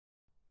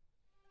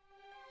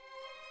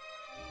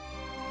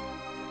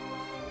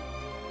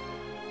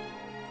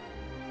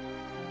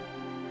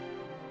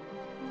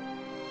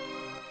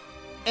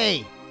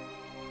Hey,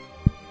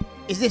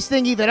 is this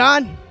thing even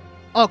on?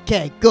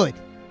 Okay, good.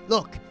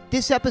 Look,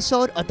 this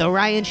episode of The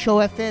Ryan Show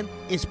FM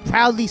is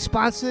proudly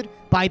sponsored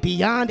by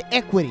Beyond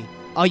Equity.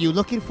 Are you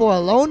looking for a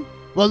loan?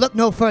 Well, look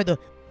no further.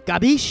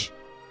 Gabish?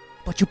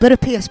 But you better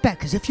pay us back,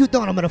 because if you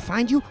don't, I'm going to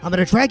find you, I'm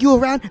going to drag you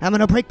around, I'm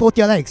going to break both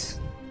your legs.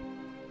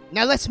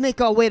 Now let's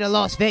make our way to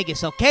Las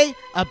Vegas, okay?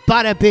 A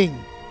bada bing.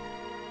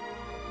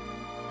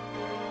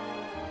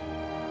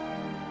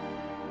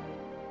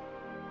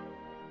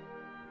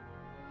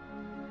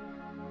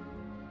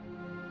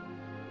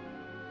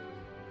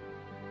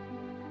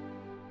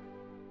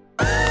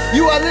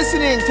 You are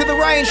listening to the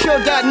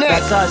RyanShow.net.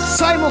 That's us.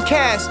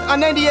 Simulcast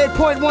on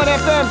 98.1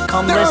 FM.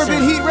 Come the listen.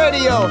 Urban Heat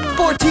Radio,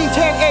 1410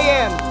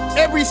 AM.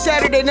 Every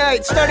Saturday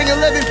night, starting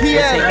 11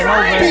 p.m.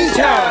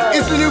 Bingtown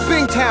is the new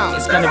Bingtown.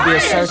 It's gonna be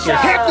a circus.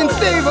 Hampton's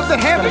Dave of the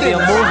Hamptons. It's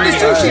gonna be a movie.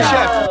 The sushi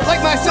chef,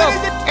 like myself,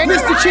 and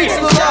Mr. Cheeks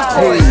of the Lost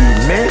Boys.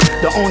 Hey man,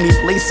 the only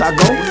place I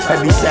go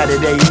every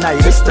Saturday night,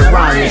 it's the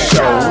Ryan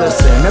Show.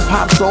 Listen, it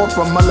pops off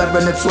from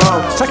 11 to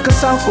 12. Check us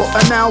out for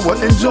an hour,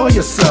 enjoy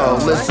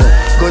yourself. Listen,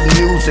 good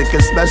music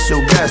and special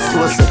guests.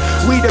 Listen,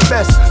 we the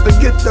best,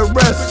 forget the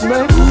rest,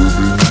 man.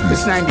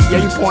 It's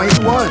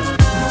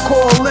 98.1.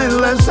 Call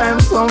in, let's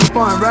have some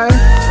fun, right?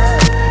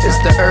 It's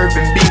the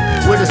urban beat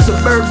with a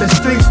suburban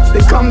street. They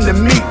come to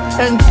meet,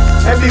 and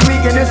every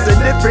weekend it's a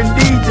different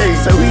DJ,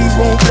 so he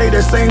won't play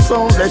the same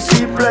songs that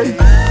she play.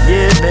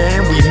 Yeah,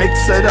 man, we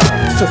mix it up.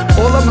 To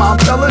all of my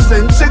fellas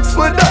and chicks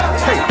with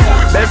us. Hey,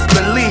 best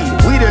believe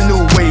we the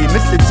new wave.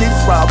 Mr.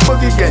 Cheeks, Rob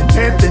Boogie, and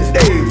Hampton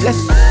Dave.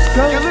 Let's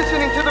go. You're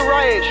listening to the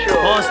Ryan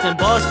Show.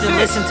 Boston,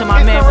 listen to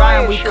my man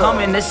Ryan, we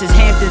coming. This is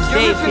Hampton's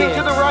Dave here.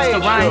 To the It's the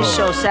Ryan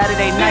Show,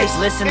 Saturday nights.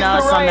 Listen to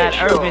us on that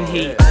Urban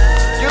Heat.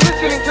 You're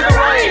listening to the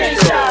Ryan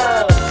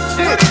Show.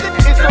 This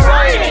is the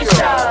Ryan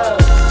Show.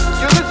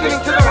 You're listening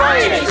to the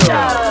Ryan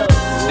Show.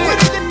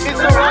 This is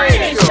the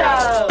Ryan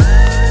Show.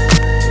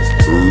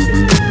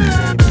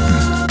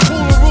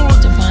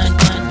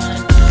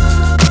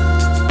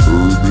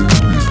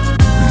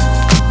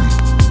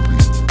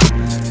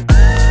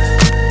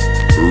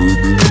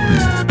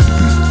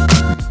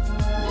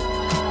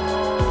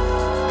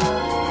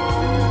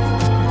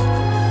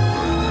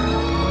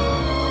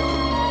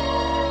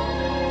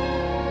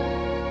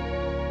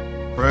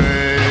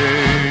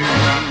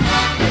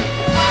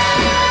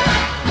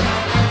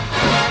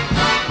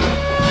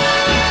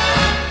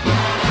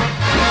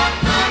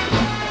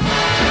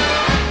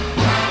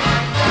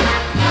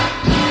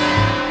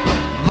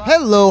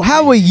 Hello,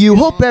 how are you?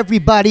 Hope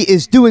everybody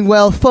is doing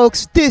well,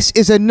 folks. This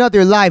is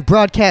another live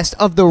broadcast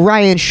of the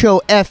Ryan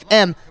Show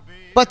FM.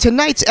 But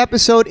tonight's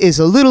episode is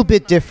a little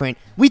bit different.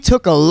 We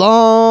took a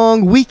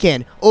long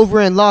weekend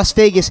over in Las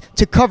Vegas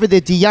to cover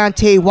the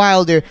Deontay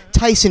Wilder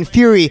Tyson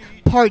Fury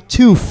Part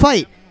 2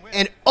 fight.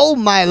 And oh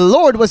my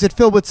lord, was it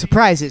filled with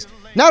surprises.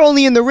 Not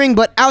only in the ring,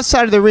 but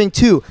outside of the ring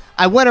too.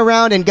 I went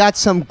around and got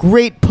some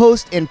great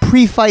post and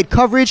pre-fight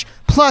coverage.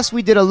 Plus,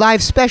 we did a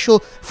live special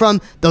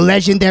from the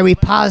legendary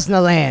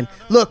Posnerland.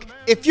 Look,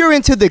 if you're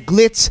into the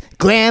glitz,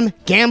 glam,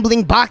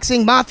 gambling,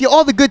 boxing, mafia,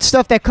 all the good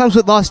stuff that comes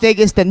with Las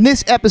Vegas, then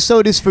this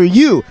episode is for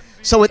you.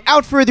 So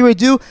without further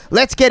ado,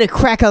 let's get it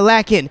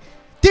crack-a-lackin'.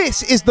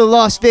 This is the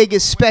Las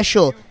Vegas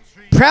special,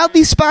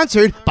 proudly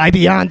sponsored by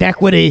Beyond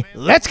Equity.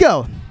 Let's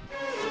go.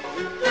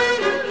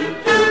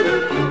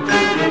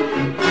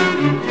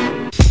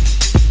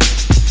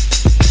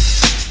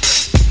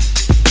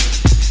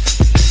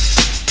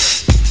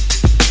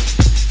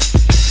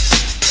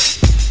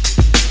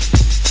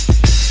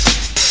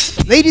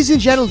 Ladies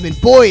and gentlemen,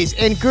 boys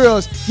and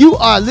girls, you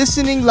are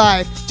listening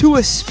live to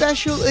a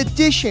special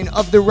edition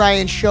of the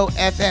Ryan Show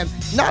FM.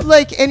 Not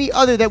like any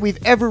other that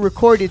we've ever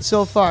recorded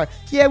so far.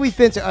 Yeah, we've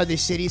been to other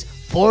cities,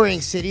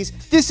 boring cities.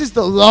 This is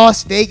the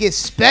Las Vegas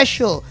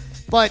special.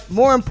 But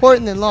more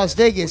important than Las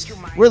Vegas,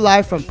 we're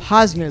live from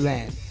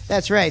Posnerland.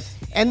 That's right.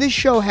 And this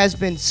show has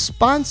been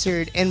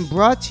sponsored and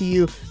brought to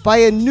you by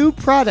a new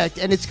product,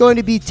 and it's going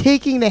to be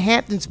taking the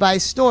Hamptons by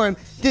storm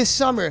this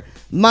summer.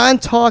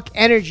 Montauk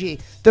Energy,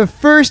 the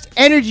first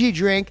energy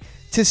drink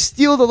to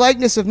steal the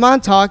likeness of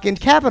Montauk and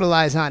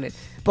capitalize on it.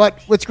 But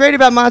what's great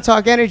about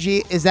Montauk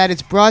Energy is that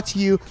it's brought to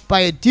you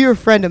by a dear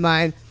friend of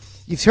mine.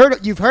 You've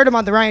heard him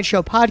on the Ryan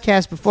Show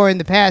podcast before in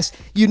the past.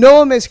 You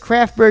know him as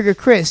Craft Burger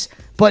Chris,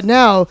 but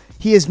now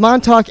he is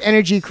Montauk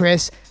Energy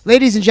Chris.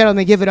 Ladies and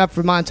gentlemen, give it up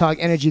for Montauk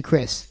Energy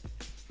Chris.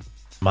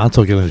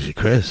 Montauk Energy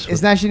Chris.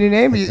 Is that your new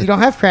name? You don't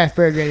have Craft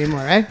Burger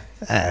anymore, right?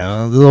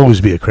 There'll always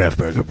be a Craft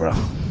Burger, bro.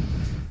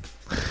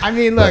 I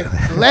mean, look,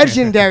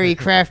 legendary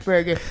Craft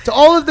Burger. To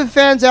all of the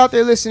fans out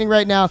there listening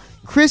right now,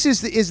 Chris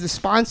is the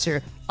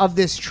sponsor of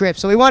this trip.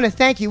 So we want to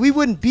thank you. We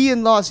wouldn't be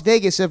in Las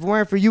Vegas if it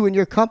weren't for you and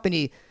your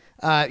company,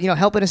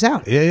 helping us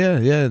out.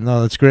 Yeah.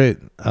 No, that's great.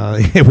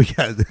 We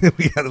got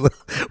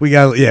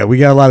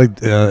a lot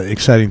of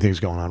exciting things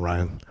going on,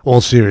 Ryan. All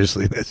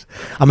seriousness,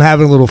 I'm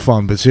having a little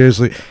fun, but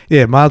seriously,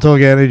 yeah, Montauk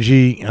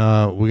Energy.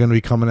 We're going to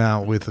be coming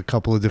out with a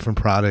couple of different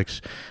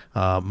products.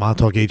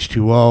 Montauk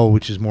H2O,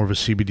 which is more of a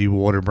CBD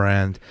water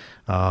brand.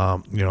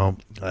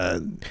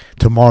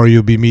 Tomorrow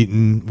you'll be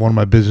meeting one of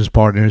my business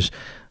partners,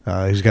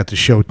 He's got the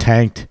show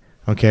Tanked.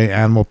 Okay,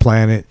 Animal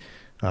Planet.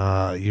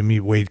 You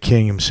meet Wade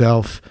King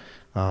himself.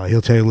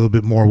 He'll tell you a little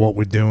bit more what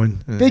we're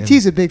doing. Big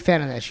T's a big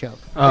fan of that show.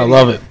 I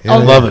love it. Yeah. I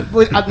love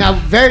it. Now,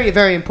 very,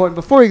 very important.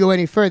 Before we go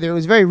any further, it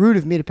was very rude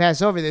of me to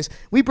pass over this.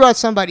 We brought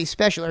somebody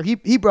special, or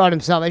he brought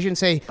himself. I shouldn't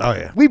say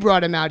we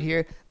brought him out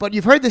here. But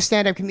you've heard the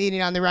stand-up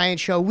comedian on The Ryan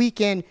Show week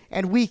in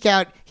and week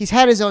out. He's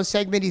had his own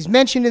segment. He's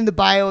mentioned in the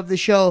bio of the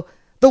show.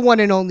 The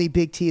one and only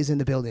Big T is in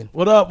the building.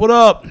 What up? What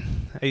up?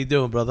 How you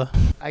doing, brother?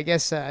 I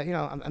guess,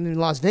 I'm in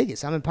Las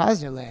Vegas. I'm in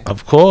Posnerland.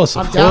 Of course,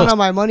 I'm down on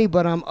my money,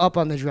 but I'm up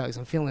on the drugs.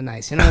 I'm feeling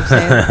nice. You know what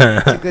I'm saying?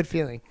 It's a good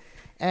feeling.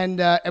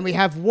 And we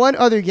have one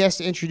other guest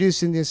to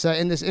introduce in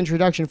this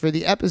introduction for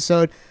the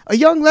episode. A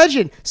young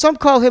legend. Some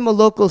call him a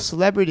local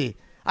celebrity.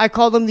 I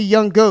call him the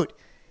young goat.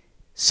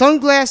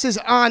 Sunglasses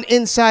on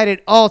inside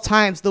at all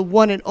times. The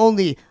one and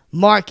only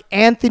Mark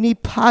Anthony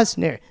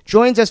Posner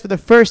joins us for the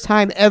first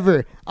time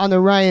ever on the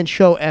Ryan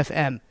Show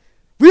FM.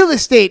 Real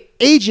estate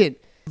agent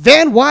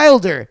Van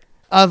Wilder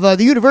of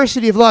the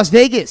University of Las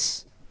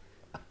Vegas.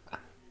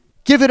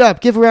 Give it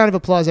up. Give a round of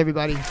applause,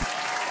 everybody.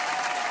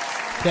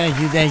 Thank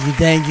you.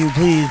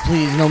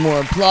 Please, no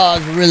more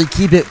applause. But really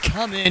keep it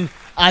coming.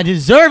 I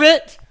deserve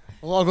it.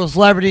 A local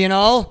celebrity and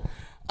all.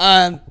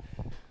 Ryan,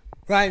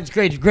 it's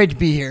great to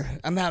be here.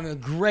 I'm having a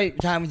great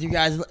time with you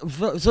guys.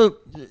 So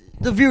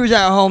the viewers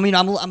at home,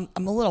 I'm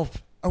a little.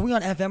 Are we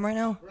on FM right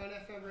now? We're on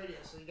FM radio,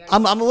 so you guys.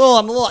 I'm a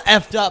little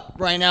effed up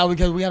right now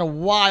because we had a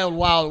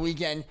wild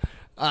weekend.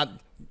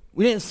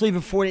 We didn't sleep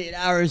in 48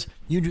 hours.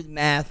 You do the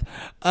math.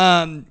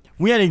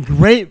 We had a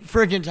great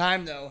freaking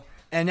time though,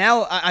 and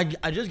now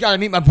I just got to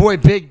meet my boy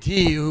Big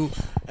T, who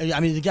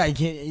the guy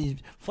he's the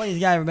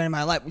funniest guy I've ever been in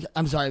my life.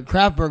 I'm sorry,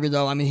 Kraft Burger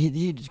though.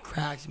 He just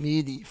cracks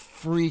me the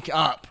freak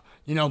up.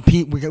 We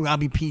gotta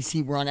be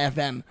PC. We're on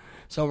FM,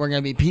 so we're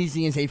gonna be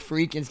PC and say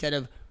freak instead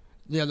of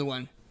the other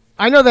one.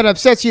 I know that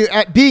upsets you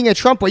at being a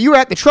Trump boy. You were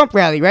at the Trump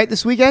rally, right,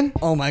 this weekend?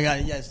 Oh my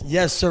God,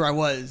 yes, sir, I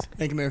was.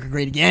 Make America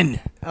great again.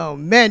 Oh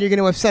man, you're going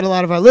to upset a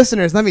lot of our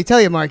listeners. Let me tell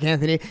you, Mark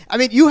Anthony.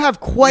 You have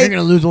quite. You're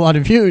gonna lose a lot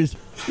of views.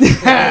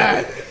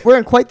 We're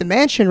in quite the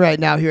mansion right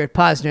now here at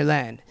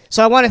Posnerland.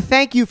 So I want to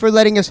thank you for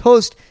letting us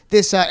host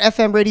this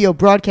FM radio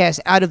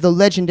broadcast out of the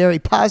legendary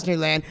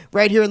Posnerland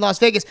right here in Las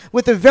Vegas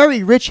with a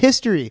very rich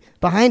history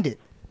behind it.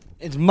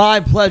 It's my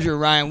pleasure,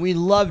 Ryan. We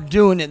love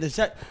doing it.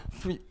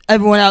 For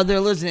everyone out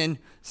there listening,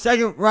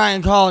 second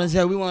Ryan called and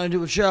said we want to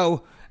do a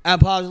show at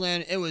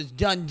Posnerland. It was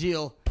done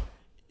deal,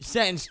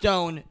 set in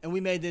stone, and we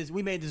made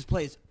this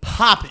place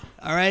popping.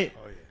 All right,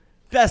 oh, yeah.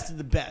 Best of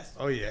the best.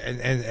 Oh yeah,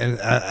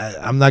 and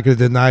I'm not going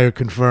to deny or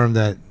confirm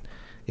that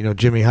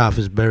Jimmy Hoff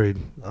is buried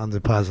on the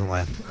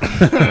Posnerland.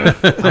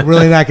 I'm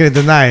really not going to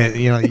deny it.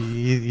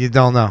 You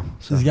don't know.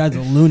 So. This guy's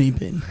a loony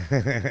bin.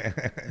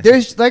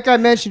 There's, like I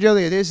mentioned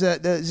earlier, there's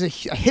a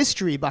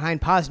history behind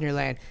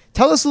Posnerland.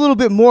 Tell us a little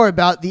bit more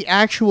about the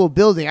actual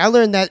building. I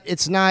learned that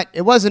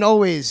it wasn't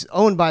always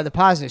owned by the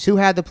Posners. Who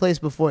had the place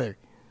before?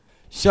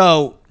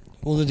 So,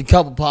 there's a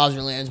couple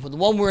Posnerlands, but the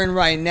one we're in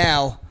right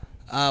now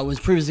was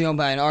previously owned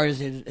by an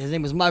artist. His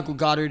name was Michael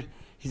Goddard.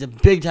 He's a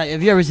big time.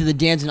 Have you ever seen the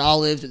dancing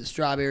olives or the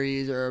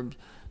strawberries or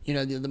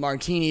the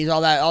martinis,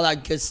 all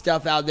that good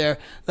stuff out there?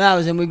 That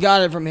was him. We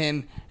got it from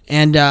him,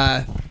 and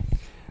it's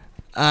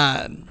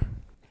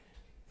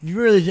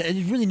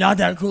really not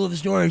that cool of a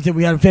story. Except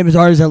we had a famous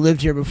artist that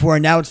lived here before,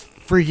 and now it's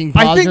freaking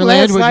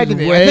Posnerland, which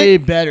is way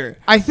better.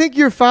 I think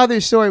your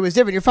father's story was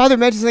different. Your father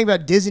mentioned something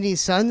about Disney's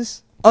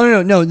sons.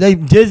 Oh no!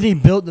 Disney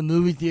built the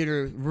movie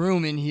theater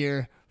room in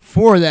here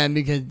for them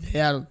because they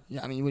had.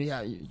 What do you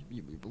got?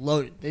 You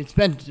loaded. They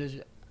spent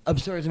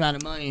absurd amount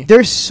of money.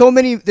 There's so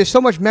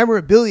much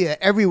memorabilia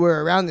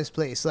everywhere around this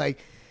place.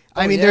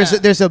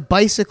 There's a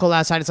bicycle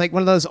outside. It's like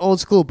one of those old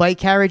school bike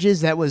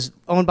carriages that was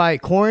owned by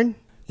Korn.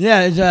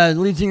 Yeah, it's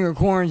lead singer of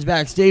Korn's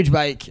backstage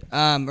bike,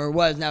 or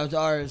was, now it's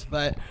ours.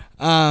 But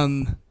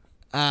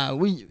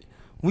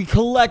we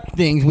collect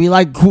things. We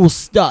like cool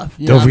stuff.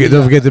 Don't forget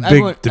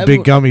the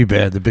big gummy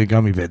bear. The big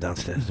gummy bear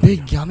downstairs.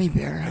 Big gummy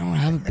bear. I don't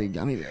have a big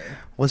gummy bear.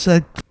 What's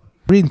that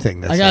green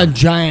thing? I got a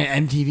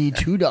giant MTV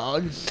 2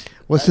 dog.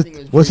 What's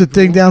the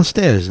thing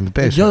downstairs in the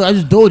basement? I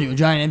just told you, a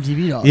giant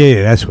MTV dog.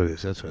 Yeah, that's what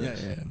it is.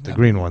 Yeah. The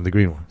green one.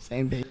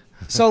 Same page.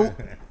 So,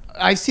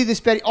 I see this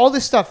Betty. All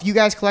this stuff you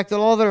guys collected,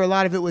 all of it, or a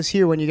lot of it was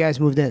here when you guys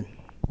moved in.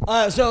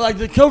 So like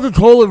the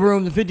Coca-Cola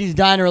room, the 50s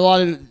diner,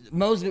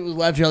 most of it was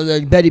left here.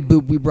 Like Betty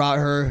Boop, we brought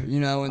her,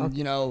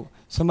 and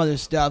some other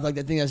stuff like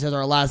the thing that says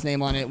our last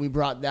name on it. We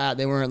brought that.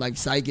 They weren't like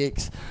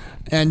psychics,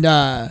 and we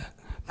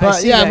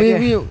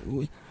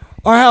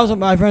our house.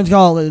 My friends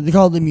call it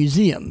the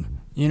museum.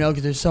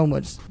 Because there's so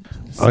much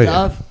stuff. Oh,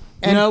 yeah.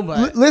 And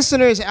but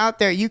listeners out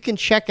there, you can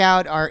check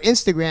out our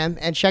Instagram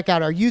and check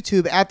out our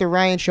YouTube at The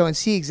Ryan Show and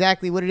see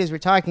exactly what it is we're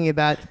talking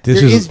about. There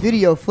is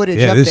video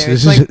footage up there.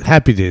 This is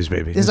Happy Days,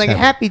 baby. It's like a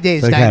Happy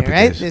Days like diner, Happy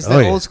right? Days. There's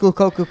the old school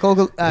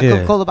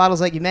Coca-Cola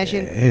bottles like you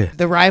mentioned. Yeah.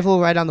 The rival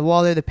right on the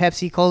wall there, the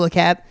Pepsi Cola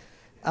cap.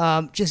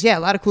 A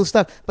lot of cool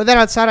stuff. But then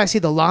outside I see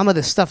the llama,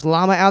 the stuffed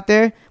llama out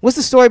there. What's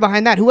the story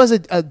behind that? Who has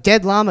a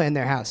dead llama in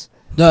their house?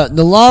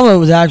 The llama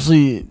was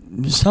actually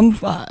some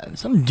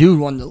dude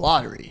won the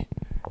lottery,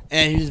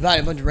 and he was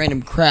buying a bunch of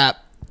random crap.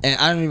 And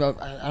I don't know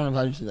if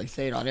I should like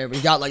say it on air, but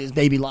he got like his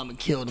baby llama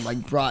killed and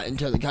like brought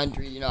into the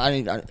country. You know,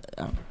 I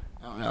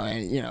don't know,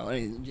 any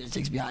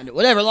logistics behind it.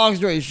 Whatever. Long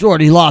story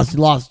short, he lost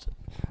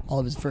all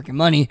of his freaking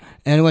money,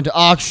 and it went to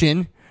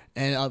auction.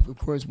 And of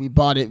course, we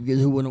bought it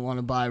because who wouldn't want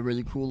to buy a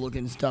really cool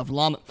looking stuffed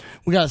llama?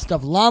 We got a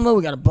stuffed llama,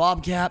 we got a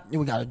bobcat, and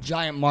we got a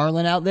giant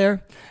marlin out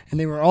there, and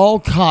they were all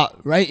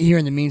caught right here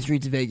in the mean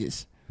streets of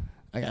Vegas.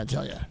 I gotta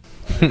tell you.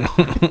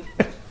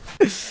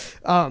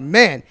 Oh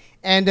man.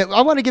 And I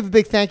want to give a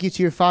big thank you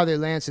to your father,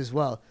 Lance, as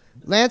well.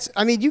 Lance,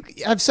 I mean, you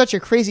have such a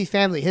crazy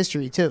family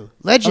history, too.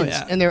 Legends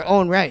in their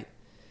own right.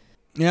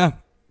 Yeah,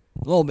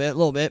 a little bit.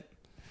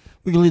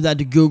 We can leave that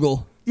to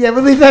Google. Yeah,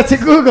 we'll leave that to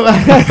Google.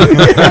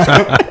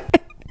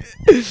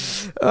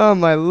 Oh,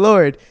 my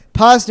Lord.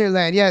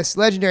 Posnerland, yes,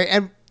 legendary.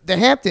 And the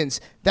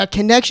Hamptons, that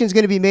connection is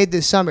going to be made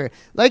this summer.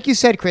 Like you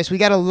said, Chris, we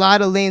got a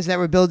lot of lanes that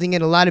we're building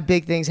in, a lot of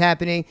big things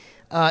happening.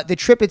 The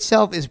trip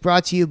itself is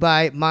brought to you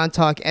by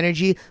Montauk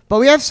Energy. But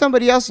we have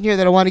somebody else in here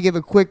that I want to give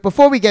a quick,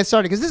 before we get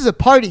started, because this is a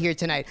party here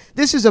tonight.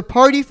 This is a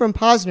party from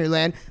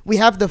Posnerland. We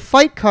have the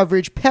fight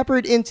coverage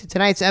peppered into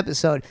tonight's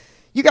episode.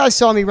 You guys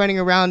saw me running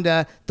around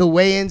the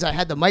weigh-ins. I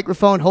had the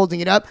microphone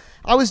holding it up.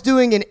 I was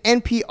doing an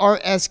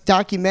NPR-esque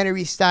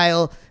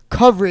documentary-style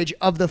coverage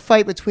of the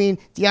fight between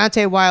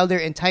Deontay Wilder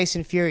and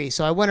Tyson Fury.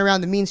 So I went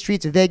around the mean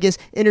streets of Vegas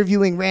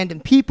interviewing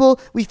random people.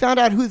 We found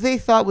out who they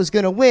thought was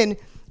going to win.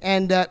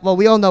 And, well,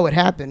 we all know what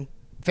happened.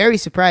 Very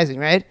surprising,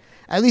 right?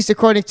 At least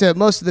according to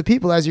most of the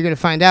people, as you're going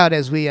to find out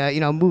as we,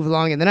 move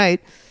along in the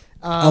night.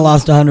 I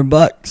lost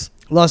 $100.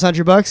 Lost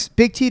 $100?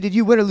 Big T, did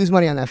you win or lose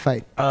money on that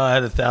fight? I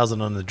had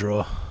 1,000 on the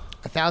draw.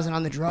 1,000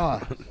 on the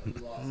draw.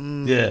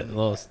 Yeah,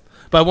 lost.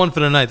 But I won for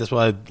the night. That's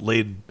why I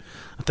laid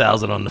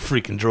 1,000 on the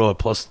freaking draw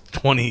plus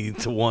 20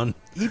 to 1.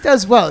 He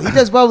does well. He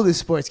does well with his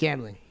sports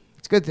gambling.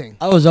 It's a good thing.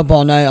 I was up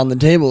all night on the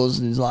tables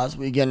this last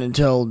weekend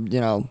until,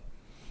 the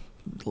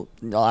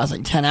last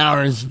like 10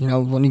 hours.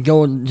 When you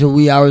go until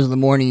wee hours of the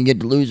morning, you get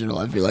delusional,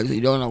 I feel like. So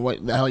you don't know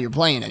what the hell you're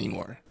playing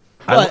anymore.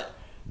 But,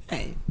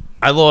 hey.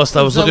 I lost.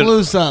 I was looking.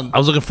 Lose some. I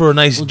was looking for a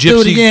nice gypsy.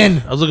 Do it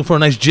again. I was looking for a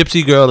nice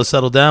gypsy girl to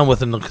settle down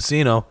with in the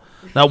casino.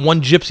 Not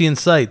one gypsy in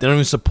sight. They don't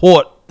even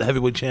support the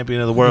heavyweight champion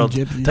of the world,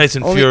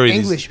 Tyson Only Fury.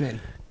 Englishmen.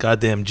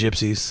 Goddamn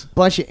gypsies.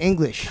 Bunch of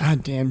English.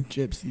 Goddamn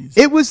gypsies.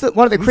 It was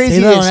one of the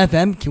craziest. Say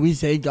that on FM? Can we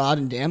say God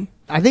and damn?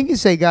 I think you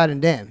say God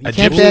and damn. You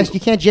can't gypsy? bash. You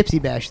can't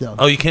gypsy bash though.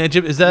 Oh, you can't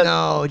gypsy? Is that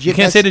no? You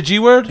can't say the G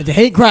word. It's a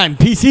hate crime.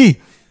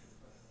 PC.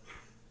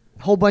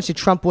 Whole bunch of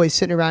Trump boys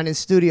sitting around in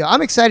studio.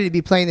 I'm excited to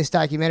be playing this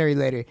documentary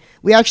later.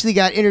 We actually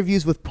got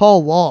interviews with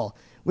Paul Wall.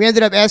 We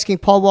ended up asking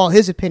Paul Wall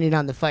his opinion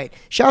on the fight.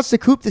 Shouts to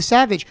Coop the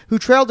Savage, who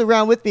trailed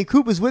around with me.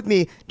 Coop was with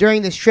me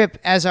during this trip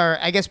as our,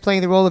 I guess,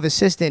 playing the role of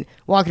assistant,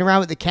 walking around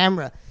with the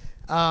camera.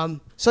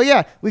 So,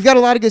 yeah, we've got a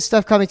lot of good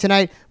stuff coming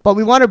tonight, but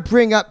we want to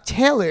bring up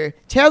Taylor.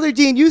 Taylor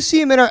Dean, you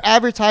see him in our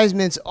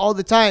advertisements all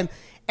the time,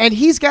 and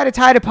he's got a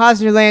tie to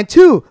Posnerland,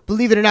 too,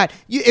 believe it or not.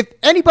 If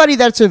anybody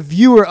that's a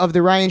viewer of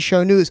the Ryan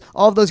Show News,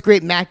 all of those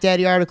great Mac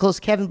Daddy articles,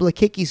 Kevin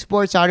Blakicki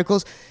sports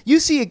articles, you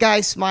see a guy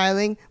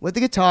smiling with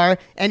the guitar,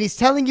 and he's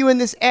telling you in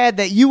this ad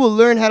that you will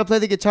learn how to play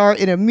the guitar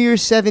in a mere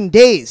 7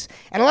 days.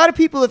 And a lot of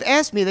people have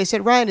asked me, they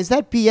said, Ryan, is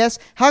that BS?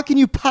 How can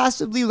you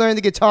possibly learn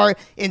the guitar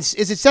in,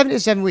 is it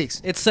 7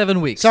 weeks? It's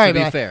 7 weeks, Sorry, to be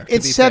man. fair.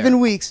 It's 7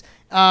 weeks.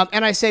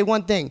 And I say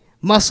one thing,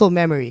 muscle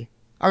memory.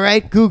 All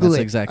right, Google That's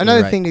it. Exactly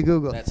Another right. thing to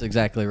Google. That's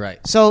exactly right.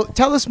 So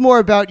tell us more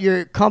about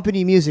your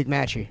company, Music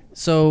Matcher.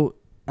 So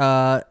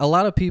a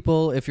lot of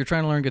people, if you're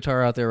trying to learn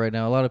guitar out there right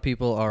now, a lot of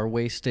people are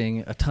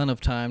wasting a ton of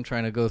time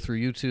trying to go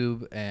through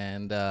YouTube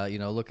and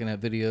looking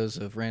at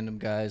videos of random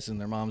guys in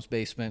their mom's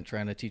basement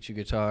trying to teach you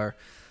guitar.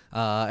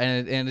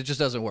 And it just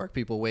doesn't work.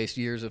 People waste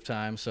years of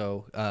time.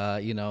 So,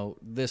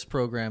 this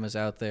program is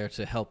out there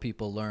to help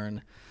people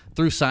learn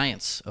through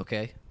science,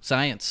 okay?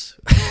 Science.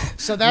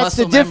 So that's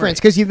the Muscle difference,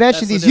 because you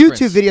mentioned That's these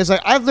the YouTube videos.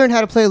 Like, I've learned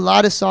how to play a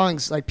lot of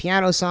songs, like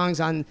piano songs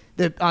on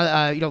the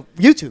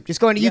YouTube. Just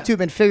going to YouTube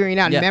and figuring it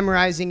out and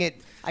memorizing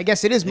it. I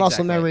guess it is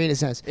muscle memory in a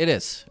sense. It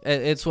is.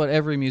 It's what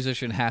every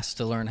musician has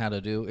to learn how to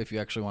do if you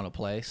actually want to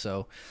play.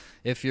 So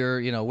if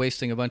you're,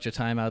 wasting a bunch of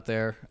time out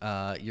there,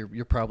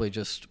 you're probably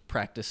just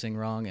practicing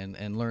wrong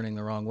and learning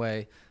the wrong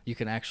way. You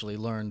can actually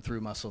learn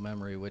through muscle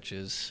memory, which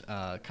is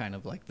kind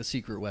of like the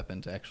secret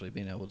weapon to actually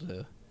being able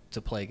to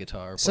play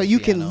guitar. So you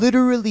piano. can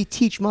literally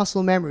teach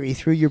muscle memory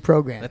through your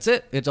program. That's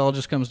it. It all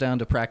just comes down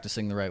to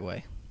practicing the right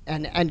way.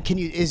 And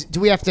do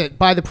we have to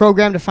buy the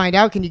program to find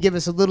out? Can you give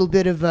us a little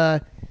bit of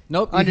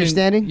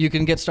understanding? You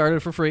can get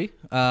started for free.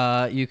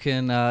 You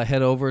can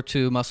head over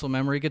to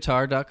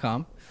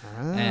musclememoryguitar.com.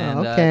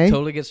 And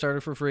totally get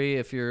started for free.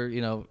 If you're,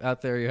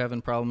 out there, you're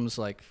having problems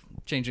like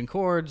changing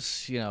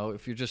chords,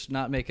 if you're just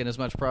not making as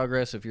much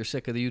progress, if you're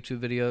sick of the YouTube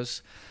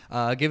videos,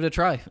 give it a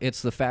try.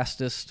 It's the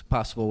fastest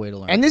possible way to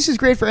learn. And this is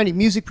great for any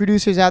music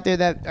producers out there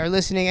that are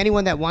listening,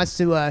 anyone that wants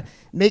to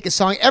make a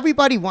song.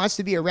 Everybody wants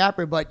to be a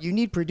rapper, but you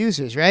need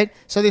producers, right?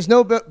 So there's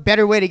no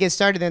better way to get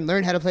started than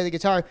learn how to play the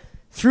guitar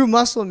through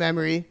muscle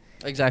memory.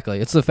 Exactly.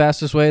 It's the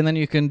fastest way, and then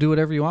you can do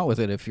whatever you want with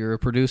it. If you're a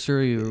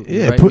producer, you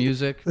write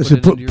music. Listen,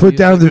 put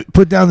down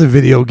the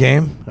video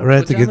game. All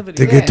right, the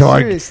guitar,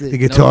 seriously. the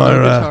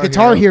guitar,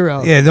 Guitar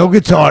Hero. Yeah, no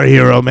Guitar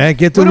Hero, man.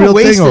 Get the What a real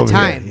waste thing of over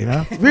time. here. You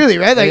know, Really,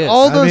 right? Like It is.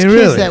 all those kids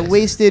really. that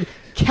wasted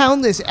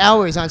countless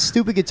hours on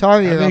stupid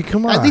Guitar Hero. mean,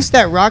 come At on. least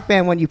that Rock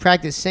Band when you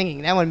practice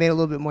singing, that one made a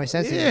little bit more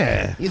sense. to me.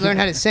 Yeah. You learn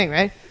how to sing,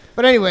 right?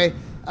 But anyway,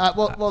 I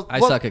well,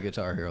 suck at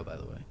Guitar Hero, by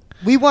the way.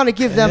 we want to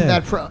give them Yeah.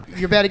 that pro.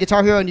 You're bad at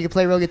Guitar Hero and you can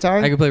play real guitar.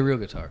 I can play real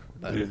guitar.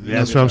 but no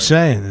That's what I'm guitar.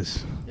 saying.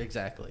 It's,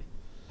 Exactly.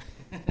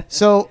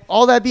 So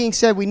all that being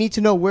said, we need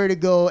to know where to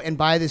go and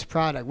buy this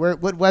product. What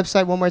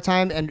website one more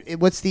time? And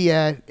what's the?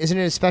 Isn't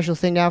it a special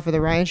thing now for the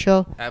Ryan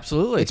Show?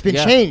 Absolutely. It's been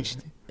Yeah.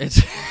 changed. It's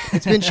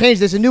It's been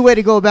changed. There's a new way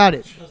to go about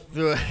it.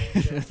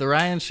 the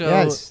Ryan Show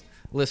Yes.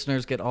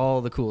 listeners get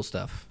all the cool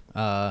stuff.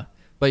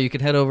 But you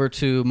can head over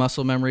to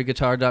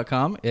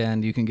musclememoryguitar.com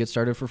and you can get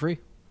started for free.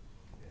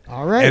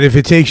 All right. and if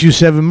it takes you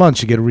 7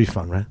 months, you get a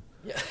refund, right?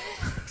 Yeah.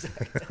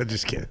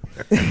 Just kidding.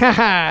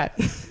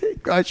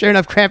 Oh, sure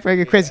enough, Crap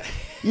Burger Chris,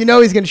 you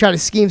know he's gonna try to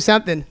scheme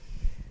something.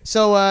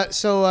 So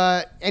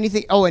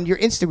anything? Oh, and your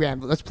Instagram.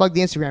 Let's plug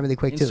the Instagram really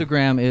quick too.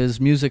 Instagram is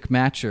Music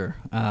Matcher.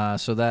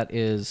 So that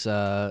is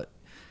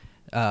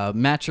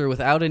Matcher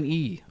without an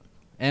E.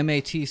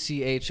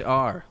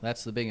 MATCHR.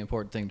 That's the big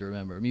important thing to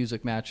remember.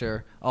 Music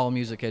Matcher, all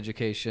music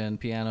education,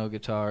 piano,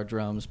 guitar,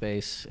 drums,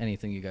 bass,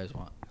 anything you guys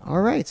want.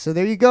 All right, so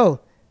there you go.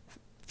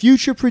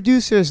 Future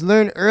producers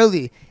learn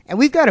early, and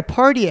we've got a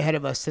party ahead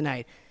of us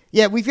tonight.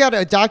 Yeah, we've got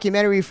a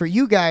documentary for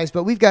you guys,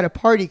 but we've got a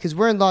party because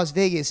we're in Las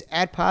Vegas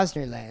at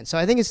Posnerland. So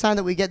I think it's time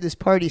that we get this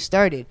party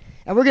started.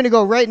 And we're going to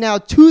go right now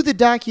to the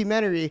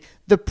documentary,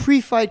 the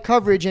pre-fight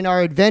coverage in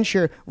our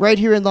adventure right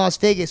here in Las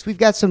Vegas. We've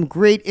got some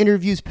great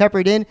interviews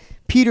peppered in.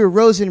 Peter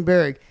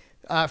Rosenberg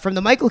from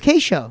the Michael K.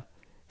 Show.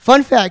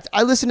 Fun fact,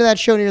 I listen to that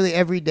show nearly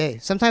every day.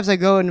 Sometimes I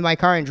go into my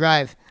car and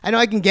drive. I know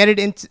I can get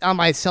it on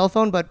my cell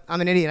phone, but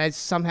I'm an idiot. I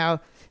somehow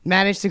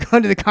managed to go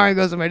into the car and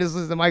go somewhere. I just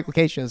listen to the Michael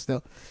K. Show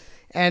still.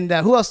 And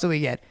who else do we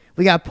get?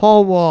 We got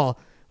Paul Wall.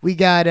 We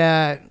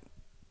got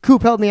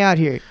Coop, help me out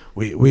here.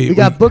 We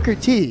got Booker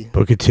T.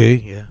 Booker T,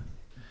 yeah.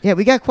 Yeah,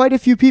 we got quite a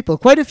few people,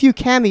 quite a few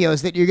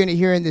cameos that you're going to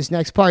hear in this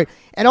next part.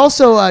 And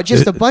also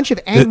just a bunch of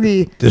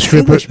angry The stripper,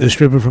 Englishmen. the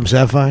stripper from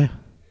Sapphire?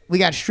 We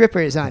got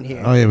strippers on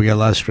here. Oh, yeah, we got a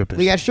lot of strippers.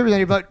 We got strippers on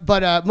here,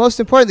 but most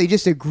importantly,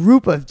 just a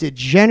group of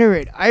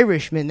degenerate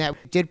Irishmen that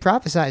did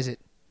prophesize it.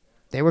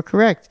 They were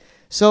correct.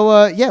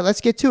 So, yeah,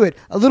 let's get to it.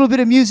 A little bit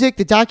of music,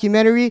 the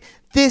documentary.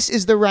 This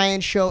is the Ryan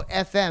Show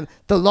FM,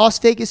 the Las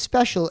Vegas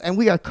special, and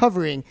we are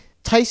covering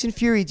Tyson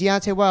Fury,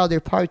 Deontay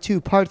Wilder, Part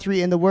 2, Part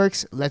 3 in the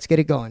works. Let's get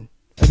it going.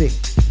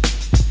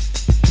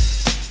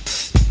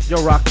 Yo,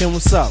 Rakim,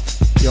 what's up?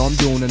 Yo, I'm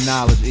doing the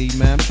knowledge, E,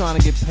 man. I'm trying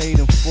to get paid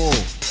in full.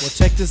 Well,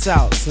 check this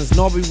out. Since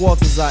Norby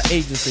Walters is our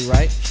agency,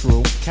 right?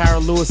 True.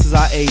 Carol Lewis is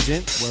our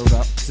agent. Word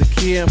up.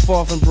 Zakia and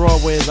Fourth and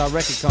Broadway is our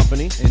record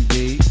company.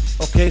 Indeed.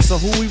 Okay, so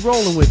who we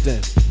rolling with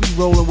then? We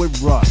rolling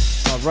with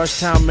Rush, Rush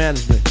Town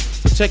Management.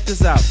 So check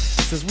this out.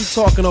 Since we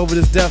talking over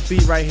this deaf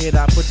beat right here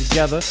that I put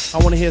together, I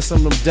want to hear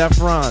some of them deaf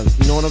rhymes.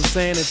 You know what I'm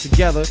saying? And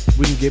together,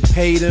 we can get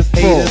paid in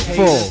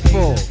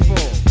full.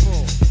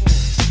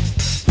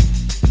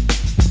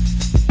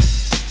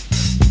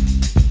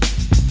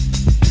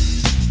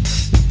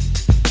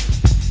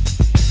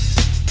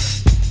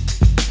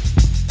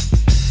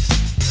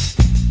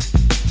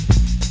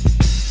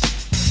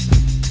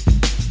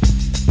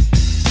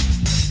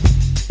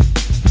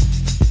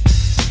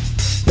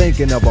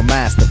 Thinking of a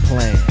master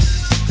plan.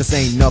 This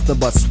ain't nothing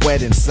but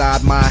sweat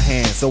inside my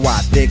hands. So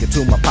I dig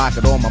into my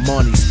pocket, all my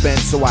money spent.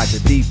 So I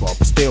get deeper,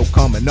 but still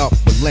coming up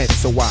with lint.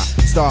 So I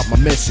start my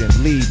mission,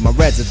 leave my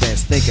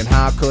residence. Thinking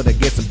how could I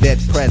get some dead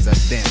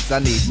presidents? I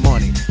need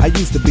money. I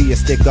used to be a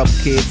stick-up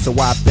kid, so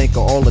I think of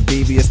all the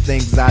devious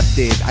things I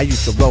did. I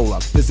used to roll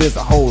up, this is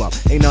a hole up.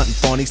 Ain't nothing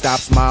funny, stop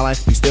smiling.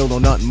 We still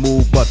don't nothing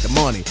move but the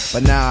money.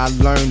 But now I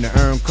learn to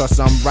earn cause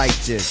I'm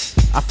righteous.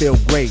 I feel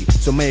great,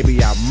 so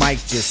maybe I might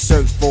just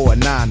search for a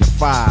 9 to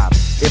 5.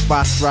 If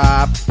I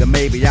strive, then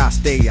maybe I'll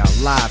stay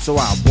alive. So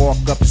I walk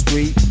up the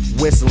street,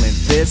 whistling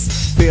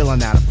this,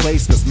 feeling out of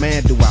place, cause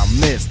man do I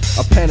miss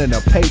a pen and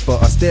a paper,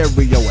 a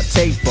stereo, a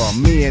taper.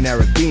 Me and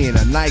Eric being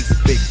a nice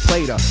big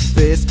plate of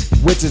fish,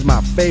 which is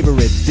my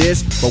favorite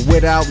dish. But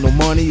without no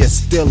money, it's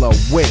still a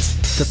wish.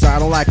 Cause I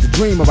don't like to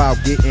dream about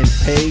getting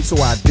paid. So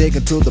I dig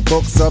into the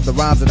books of the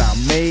rhymes that I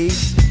made.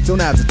 So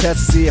now's a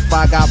test to see if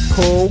I got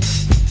pulled.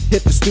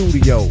 Hit the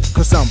studio,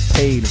 cause I'm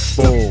paid in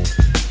full.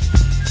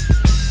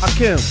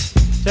 Hakim,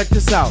 check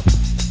this out.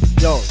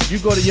 Yo, you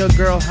go to your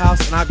girl's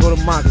house and I go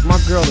to mine. Cause my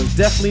girl is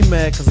definitely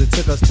mad cause it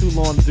took us too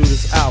long to do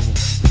this album.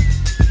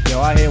 Yo,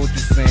 I hear what you're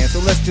saying. So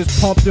let's just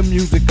pump the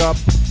music up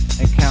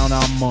and count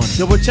our money.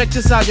 Yo, but check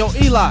this out. Yo,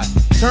 Eli,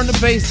 turn the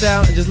bass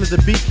down and just let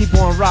the beat keep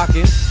on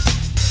rocking.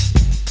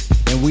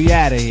 And we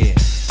outta here.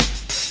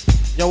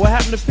 Yo, what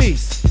happened to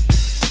peace?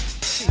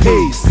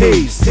 Peace,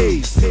 peace,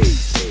 peace,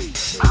 peace,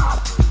 peace.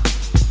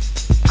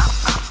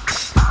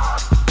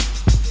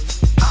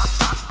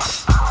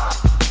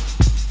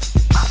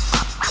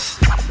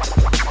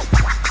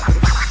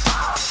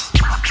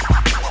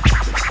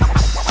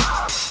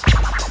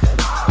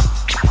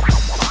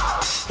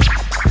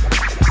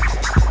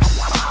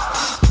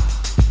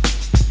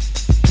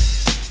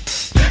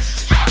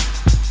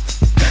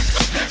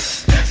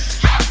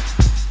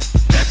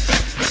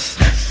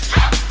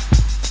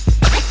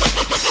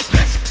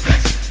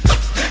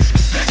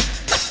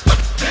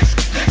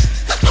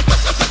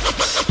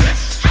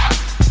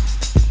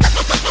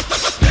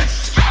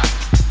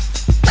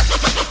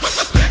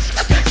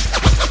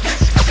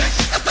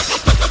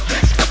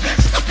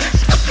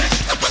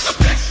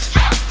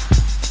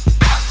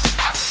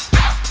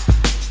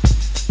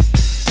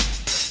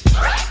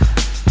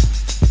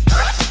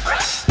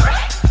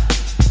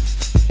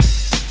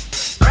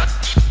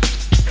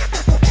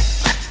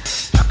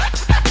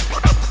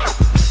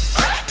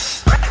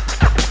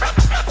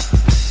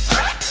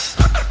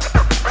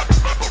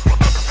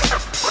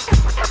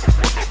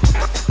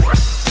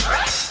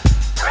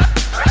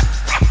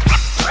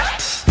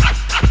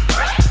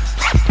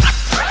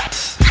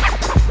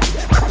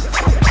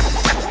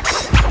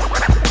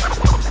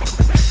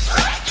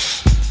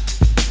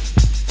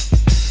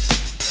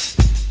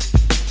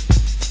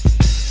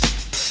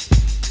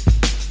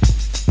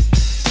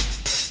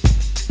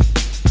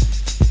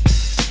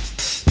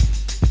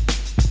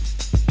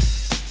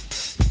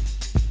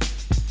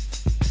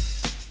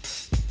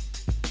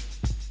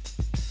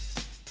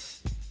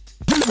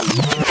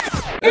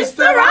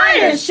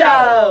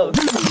 Show.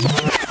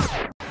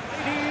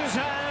 Ladies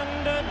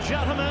and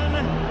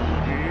gentlemen,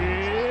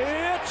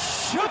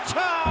 it's showtime!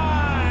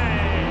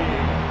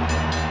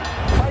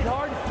 Fight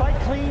hard, fight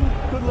clean,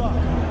 good luck.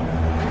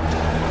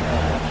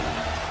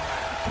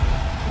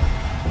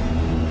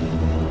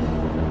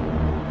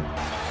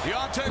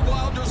 Deontay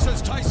Wilder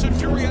says Tyson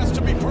Fury has to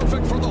be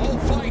perfect for the whole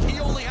fight. He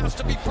only has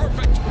to be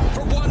perfect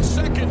for 1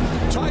 second.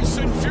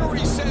 Tyson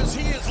Fury says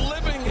he is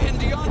living in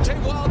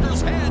Deontay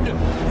Wilder's head,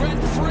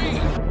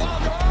 rent-free.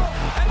 Wilder,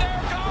 and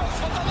there goes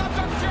with the left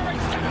of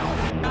Fury's down.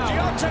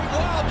 Deontay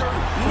Wilder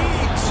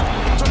needs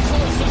to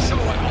close the show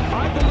out.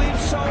 I believe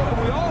so, and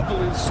we all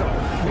believe so.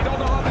 We don't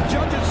know how the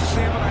judges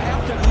see it, but I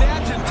have to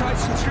imagine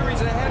Tyson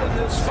Fury's ahead of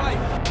this fight.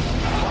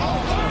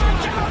 Oh,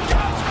 down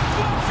goes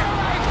Will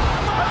Fury.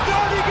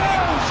 Down he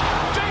goes!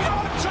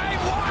 Deontay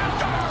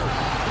Wilder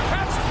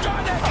has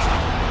done it.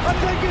 I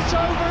think it's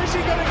over. Is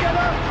he going to get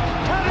up?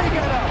 Can he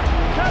get up?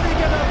 Can he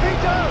get up? He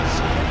does!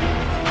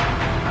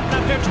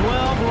 After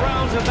 12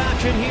 rounds of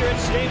action here at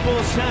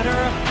Staples Center,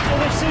 the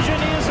decision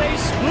is a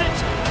split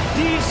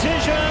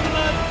decision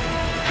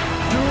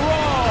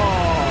draw.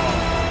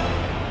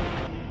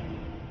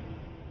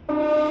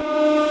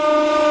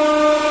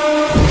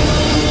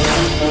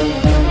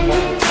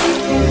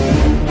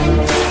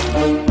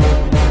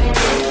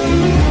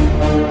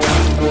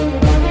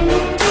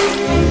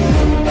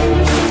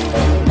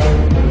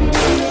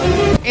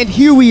 And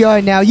here we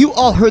are now. You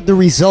all heard the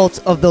results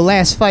of the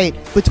last fight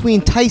between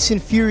Tyson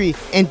Fury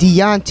and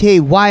Deontay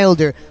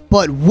Wilder.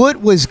 But what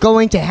was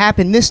going to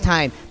happen this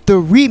time? The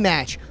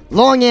rematch,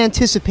 long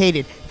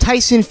anticipated.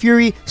 Tyson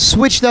Fury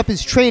switched up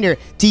his trainer.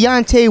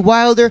 Deontay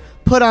Wilder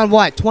put on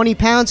what, 20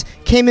 pounds?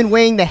 Came in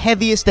weighing the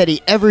heaviest that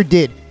he ever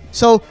did.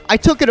 So I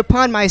took it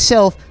upon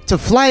myself to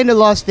fly into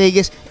Las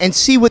Vegas and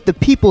see what the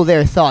people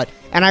there thought.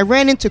 And I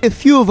ran into a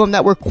few of them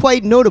that were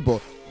quite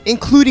notable,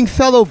 including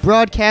fellow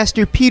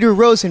broadcaster Peter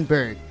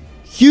Rosenberg,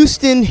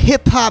 Houston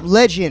hip-hop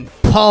legend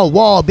Paul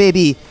Wall,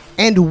 baby,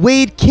 and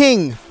Wade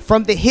King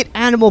from the hit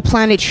Animal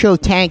Planet show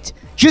Tanked,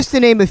 just to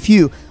name a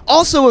few.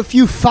 Also a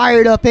few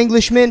fired-up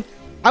Englishmen.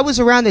 I was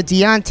around the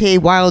Deontay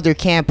Wilder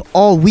camp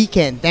all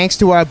weekend, thanks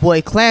to our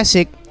boy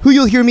Classic, who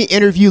you'll hear me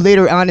interview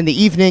later on in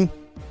the evening.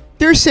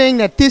 They're saying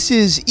that this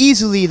is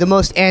easily the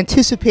most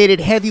anticipated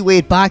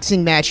heavyweight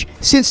boxing match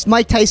since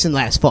Mike Tyson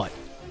last fought.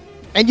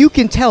 And you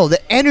can tell the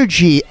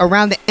energy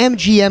around the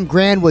MGM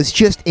Grand was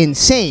just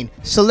insane.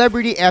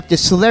 Celebrity after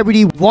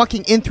celebrity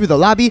walking in through the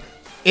lobby.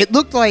 It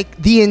looked like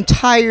the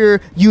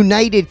entire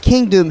United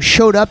Kingdom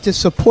showed up to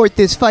support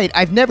this fight.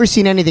 I've never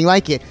seen anything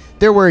like it.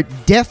 There were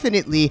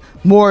definitely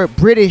more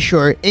British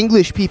or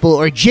English people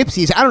or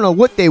gypsies, I don't know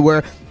what they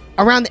were,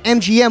 around the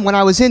MGM when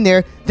I was in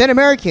there than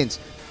Americans.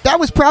 That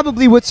was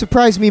probably what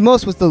surprised me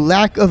most, was the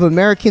lack of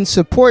American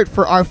support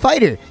for our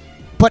fighter.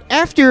 But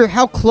after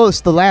how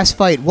close the last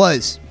fight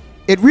was,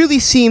 it really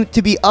seemed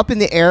to be up in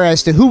the air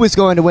as to who was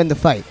going to win the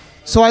fight.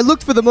 So I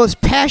looked for the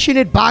most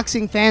passionate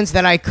boxing fans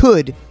that I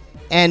could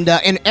and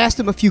asked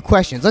them a few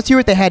questions. Let's hear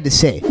what they had to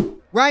say.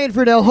 Ryan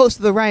Vernell, host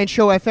of the Ryan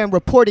Show FM,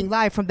 reporting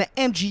live from the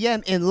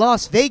MGM in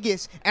Las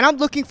Vegas, and I'm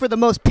looking for the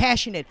most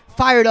passionate,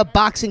 fired-up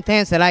boxing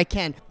fans that I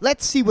can.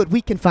 Let's see what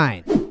we can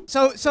find.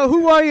 So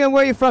who are you and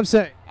where are you from,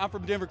 sir? I'm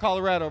from Denver,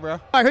 Colorado, bro.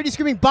 I heard you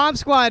screaming Bomb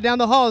Squad down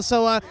the hall,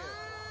 so Bomb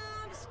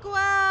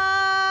Squad!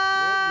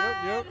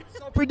 Yep.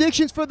 So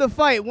predictions for the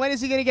fight. When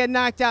is he going to get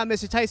knocked out,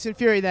 Mr. Tyson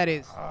Fury, that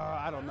is?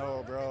 I don't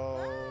know, bro.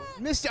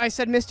 I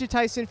said Mr.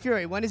 Tyson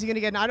Fury. When is he going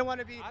to get... I don't want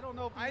to be... I don't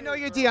know. I know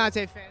you're a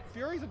Deontay fan.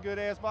 Fury's a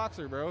good-ass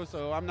boxer, bro,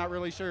 so I'm not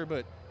really sure,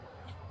 but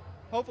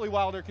hopefully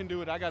Wilder can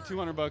do it. I got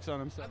 $200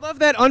 on him. So. I love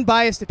that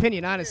unbiased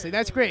opinion, honestly.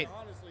 That's great.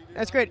 Honestly, dude.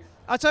 That's great.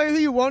 I'll tell you who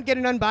you won't get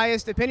an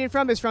unbiased opinion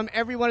from is from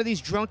every one of these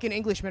drunken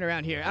Englishmen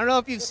around here. I don't know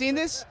if you've seen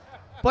this,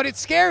 but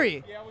it's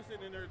scary. Yeah, I was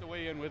sitting in there at the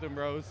weigh-in with him,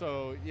 bro,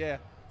 so yeah.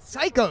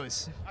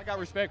 Psychos. I got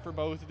respect for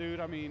both, dude.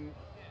 I mean,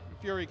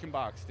 Fury can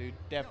box, dude.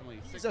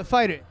 Definitely. He's a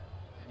fighter.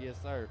 Yes,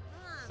 sir.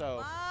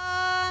 So.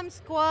 Bomb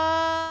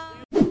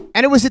Squad.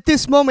 And it was at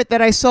this moment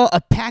that I saw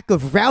a pack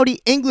of rowdy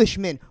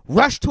Englishmen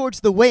rush towards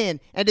the weigh-in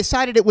and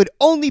decided it would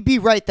only be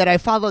right that I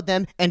followed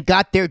them and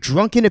got their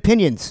drunken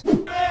opinions.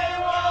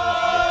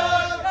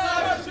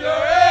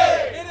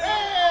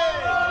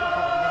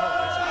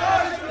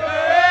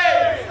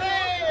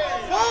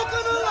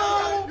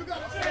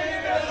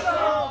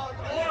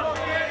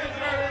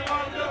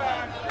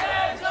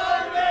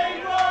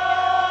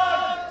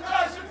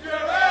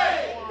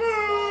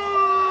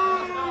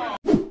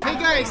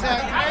 Can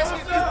I ask you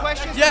a few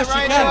questions? Yes, for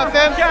the you Ryan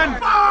can. Show FM?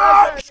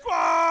 Bomb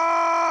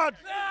Squad!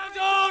 There's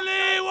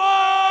only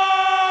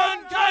one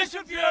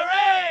Tyson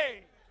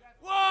Fury!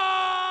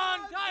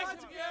 One Tyson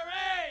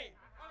Fury!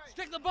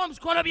 Stick the Bomb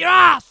Squad up your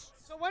ass!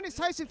 So when is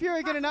Tyson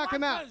Fury going to knock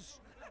him out?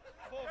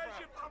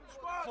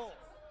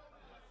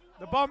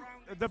 The bomb.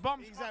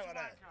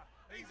 Exactly.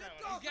 He's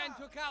getting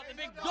took out, the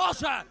big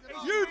dosser!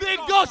 You big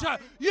dosser!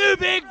 You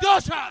big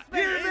dosser!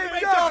 You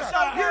big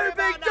dosser! You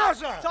big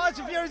dosser!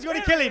 Tyson Fury's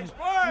going to kill him.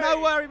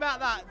 No worry about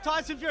that.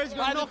 Tyson Fury's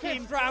going to knock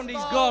him. Round, he's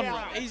gone.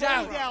 He's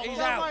out. He's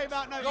Don't out. worry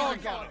about no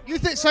gone. You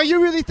think so?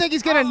 You really think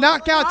he's gonna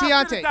knock out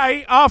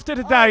Deontay? After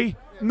the day,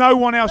 no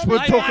one else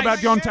would talk about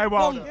Deontay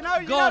Wilder.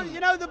 You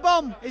know the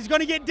bomb is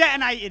going to get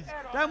detonated.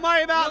 Don't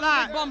worry about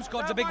that. The big bomb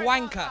squad's a big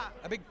wanker,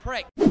 a big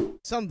prick.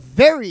 Some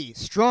very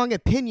strong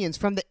opinions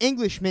from the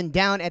Englishmen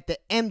down at the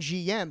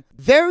MGM.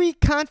 Very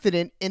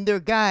confident in their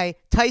guy,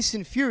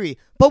 Tyson Fury.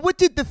 But what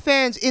did the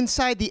fans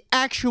inside the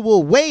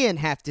actual weigh-in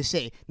have to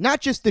say?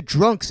 Not just the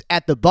drunks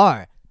at the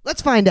bar.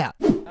 Let's find out.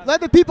 Let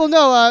the people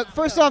know.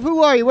 First off,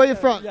 who are you? Where are you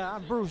from? Yeah,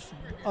 I'm Bruce.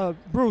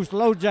 Bruce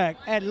Lojack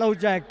at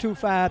Lojack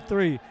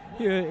 253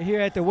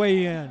 here at the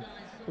weigh-in,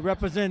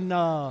 representing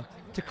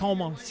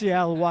Tacoma,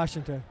 Seattle,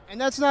 Washington. And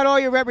that's not all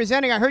you're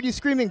representing. I heard you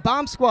screaming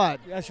Bomb Squad.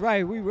 That's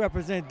right. We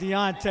represent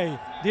Deontay.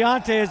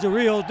 Deontay is the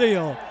real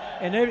deal.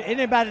 And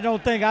anybody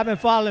don't think I've been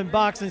following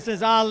boxing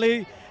since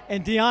Ali,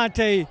 and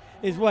Deontay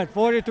is what,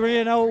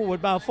 43-0 with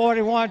about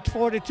 41,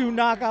 42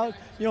 knockouts.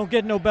 You don't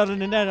get no better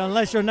than that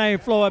unless your name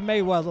Floyd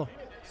Mayweather.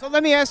 So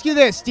let me ask you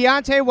this.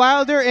 Deontay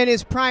Wilder in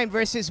his prime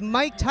versus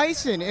Mike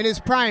Tyson in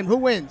his prime. Who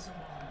wins?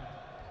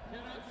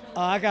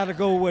 I got to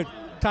go with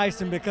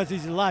Tyson because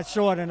he's a lot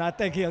shorter, and I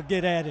think he'll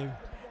get at him.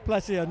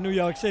 Plus, he's a New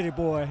York City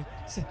boy.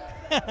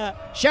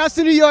 Shouts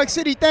to New York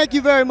City. Thank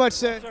you very much,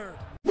 sir.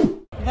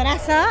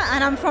 Vanessa,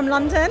 and I'm from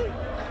London.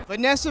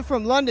 Vanessa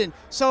from London.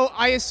 So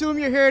I assume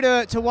you're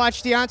here to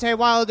watch Deontay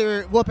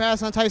Wilder whoop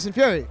ass on Tyson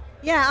Fury.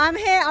 Yeah, I'm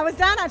here. I was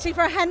down actually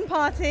for a hen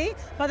party,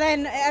 but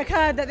then it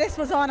occurred that this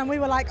was on, and we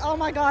were like, oh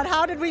my God,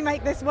 how did we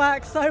make this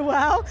work so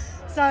well?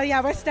 So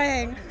yeah, we're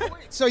staying.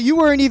 So you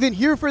weren't even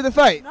here for the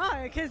fight? No,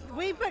 because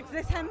we booked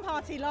this hen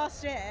party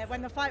last year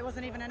when the fight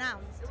wasn't even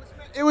announced.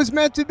 It was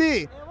meant to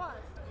be. It was.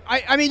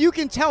 I mean, you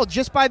can tell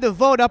just by the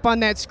vote up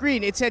on that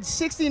screen. It said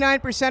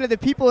 69% of the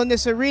people in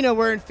this arena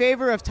were in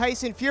favor of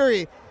Tyson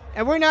Fury,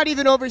 and we're not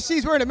even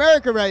overseas. We're in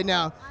America right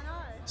now. I know.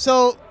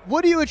 So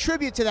what do you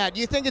attribute to that? Do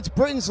you think it's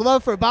Britain's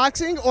love for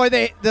boxing or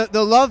the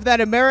love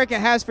that America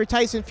has for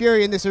Tyson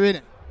Fury in this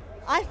arena?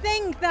 I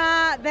think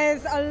that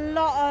there's a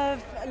lot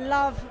of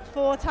love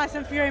for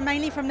Tyson Fury,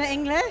 mainly from the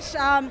English.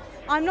 I'm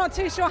not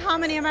too sure how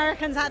many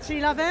Americans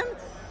actually love him.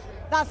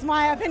 That's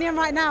my opinion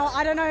right now.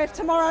 I don't know if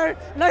tomorrow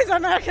loads of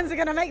Americans are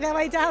going to make their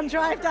way down,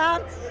 drive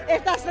down.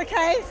 If that's the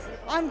case,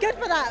 I'm good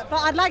for that.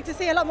 But I'd like to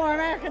see a lot more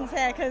Americans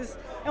here because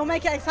it'll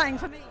make it exciting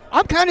for me.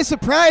 I'm kind of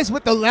surprised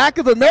with the lack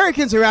of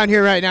Americans around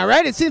here right now,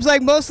 right? It seems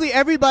like mostly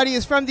everybody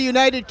is from the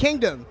United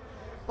Kingdom.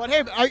 But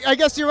hey, I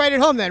guess you're right at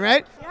home then,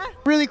 right? Yeah.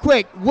 Really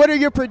quick, what are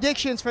your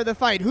predictions for the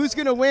fight? Who's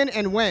going to win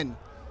and when?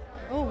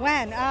 Oh,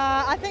 when?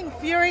 I think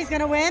Fury's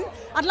going to win.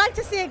 I'd like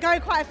to see it go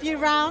quite a few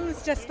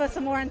rounds just for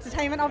some more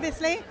entertainment,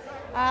 obviously.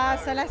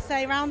 So let's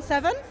say round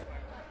 7.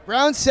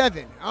 Round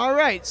 7. All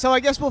right. So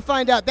I guess we'll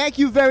find out. Thank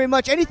you very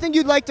much. Anything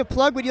you'd like to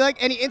plug? Would you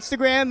like any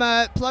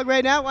Instagram plug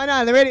right now? Why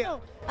not? On the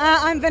radio.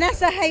 I'm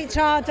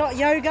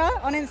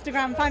VanessaHR.yoga on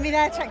Instagram. Find me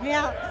there. Check me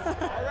out. All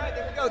right,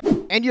 there we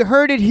go. And you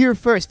heard it here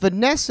first.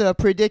 Vanessa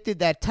predicted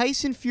that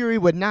Tyson Fury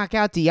would knock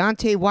out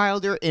Deontay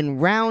Wilder in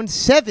round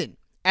 7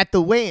 at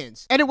the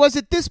weigh-ins. And it was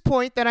at this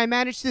point that I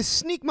managed to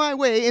sneak my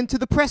way into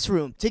the press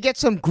room to get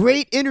some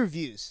great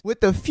interviews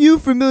with a few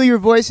familiar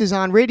voices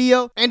on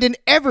radio and an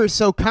ever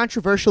so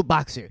controversial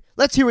boxer.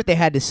 Let's hear what they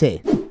had to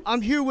say.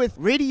 I'm here with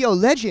radio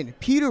legend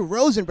Peter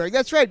Rosenberg.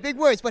 That's right, big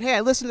words, but hey,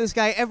 I listen to this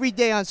guy every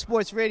day on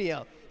sports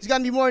radio. He's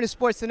got me more into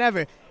sports than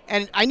ever,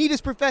 and I need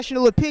his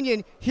professional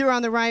opinion here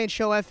on the Ryan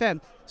Show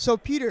FM. So,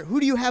 Peter, who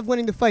do you have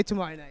winning the fight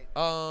tomorrow night?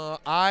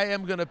 I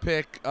am going to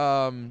pick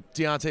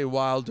Deontay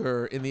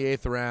Wilder in the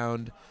 8th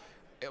round.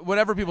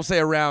 Whatever people say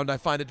around, I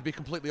find it to be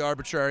completely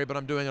arbitrary, but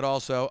I'm doing it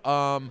also.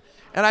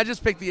 And I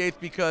just picked the 8th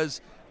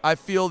because I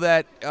feel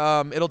that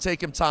it'll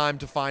take him time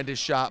to find his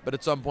shot, but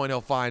at some point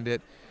he'll find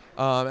it.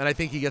 And I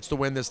think he gets the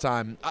win this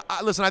time.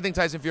 Listen, I think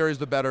Tyson Fury is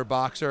the better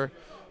boxer,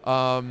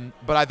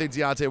 but I think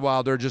Deontay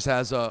Wilder just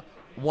has a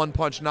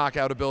one-punch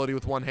knockout ability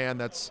with one hand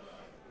that's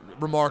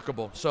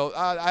remarkable. So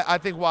I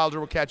think Wilder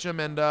will catch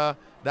him, and that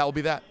will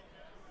be that.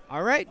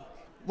 All right.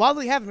 While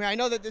we have him here, I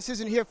know that this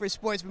isn't here for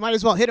sports, but might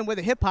as well hit him with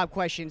a hip-hop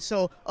question.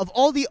 So of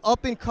all the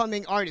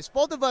up-and-coming artists,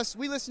 both of us,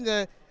 we listen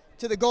to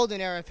the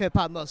golden era of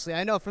hip-hop mostly.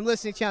 I know from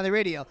listening to you on the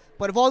radio.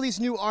 But of all these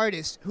new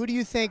artists, who do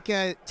you think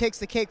takes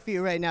the cake for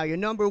you right now? Your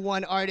number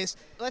one artist,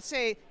 let's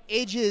say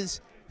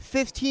ages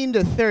 15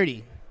 to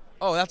 30.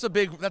 Oh, that's a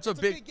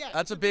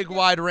big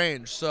wide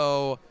range.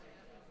 So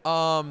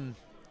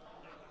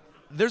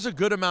there's a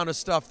good amount of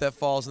stuff that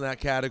falls in that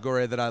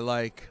category that I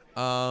like.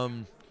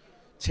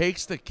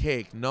 Takes the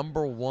cake,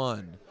 number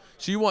one.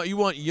 So you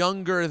want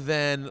younger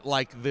than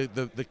like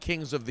the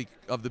kings of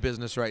the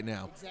business right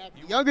now.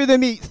 Exactly. Younger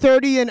than me,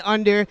 30 and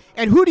under.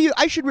 And who do you?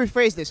 I should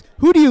rephrase this.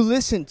 Who do you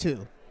listen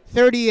to?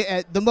 30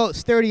 at the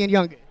most, 30 and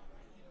younger.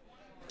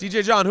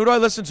 DJ John, who do I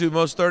listen to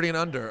most 30 and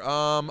under?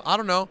 I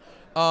don't know.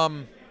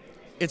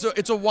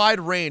 It's a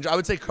wide range. I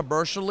would say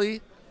commercially,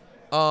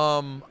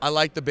 I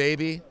like the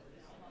Baby.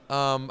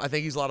 I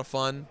think he's a lot of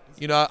fun.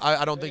 You know,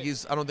 I don't think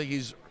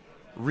he's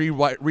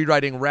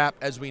rewriting rap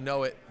as we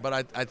know it, but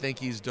I think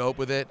he's dope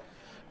with it.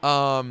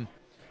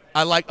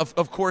 I like,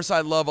 of course,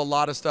 I love a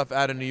lot of stuff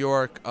out of New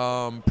York,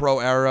 Pro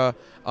Era,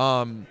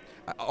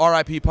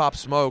 R.I.P. Pop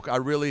Smoke. I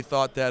really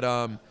thought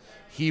that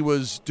he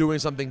was doing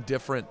something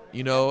different.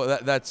 You know,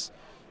 that's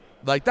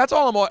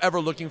all I'm ever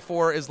looking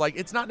for is like,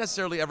 it's not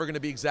necessarily ever going to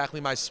be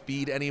exactly my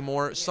speed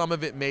anymore. Some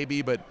of it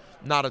maybe, but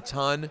not a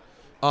ton.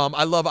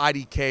 I love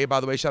IDK, by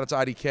the way. Shout out to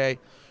IDK.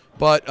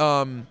 But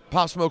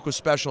Pop Smoke was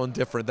special and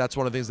different. That's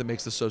one of the things that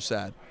makes this so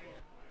sad.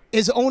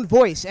 His own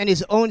voice and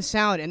his own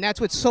sound, and that's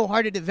what's so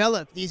hard to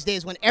develop these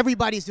days when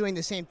everybody's doing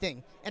the same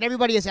thing and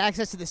everybody has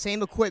access to the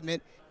same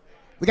equipment.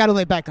 We got to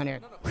lay back on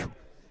air.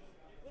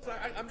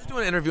 I'm just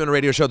doing an interview and a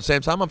radio show at the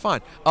same time. I'm fine.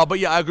 But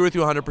yeah, I agree with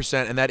you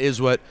 100%, and that is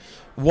what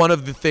one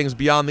of the things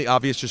beyond the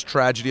obvious just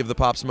tragedy of the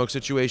Pop Smoke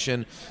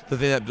situation, the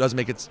thing that does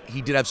make it,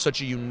 he did have such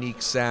a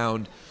unique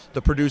sound.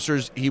 The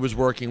producers he was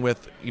working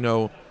with, you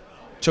know,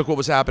 took what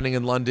was happening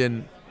in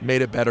London,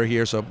 made it better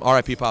here, so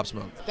R.I.P. Pop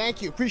Smoke.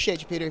 Thank you.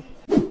 Appreciate you, Peter.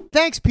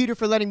 Thanks, Peter,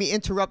 for letting me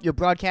interrupt your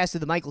broadcast of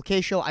the Michael K.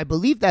 Show. I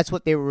believe that's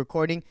what they were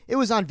recording. It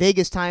was on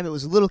Vegas time. It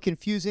was a little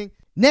confusing.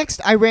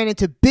 Next, I ran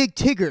into Big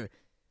Tigger,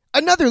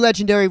 another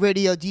legendary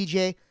radio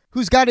DJ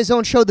who's got his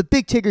own show, The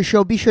Big Tigger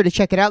Show. Be sure to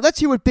check it out. Let's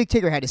hear what Big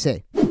Tigger had to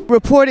say.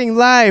 Reporting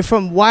live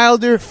from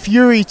Wilder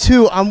Fury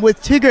 2, I'm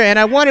with Tigger, and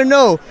I want to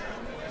know,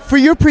 for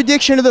your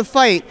prediction of the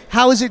fight,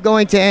 how is it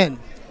going to end?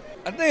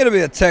 I think it'll be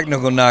a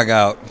technical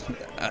knockout.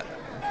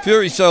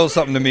 Fury showed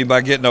something to me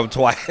by getting up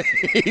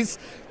twice,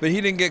 but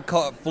he didn't get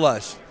caught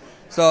flush.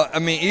 So, I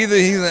mean,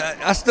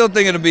 I still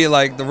think it'll be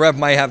like the ref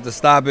might have to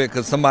stop it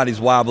because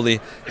somebody's wobbly,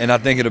 and I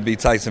think it'll be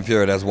Tyson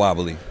Fury that's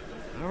wobbly.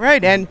 All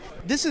right, and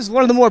this is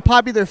one of the more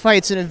popular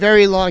fights in a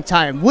very long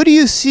time. What do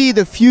you see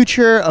the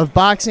future of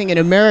boxing in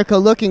America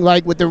looking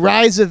like with the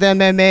rise of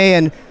MMA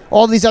and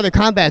all these other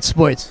combat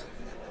sports?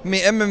 I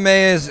mean,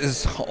 MMA is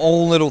its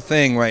own little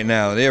thing right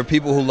now. There are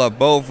people who love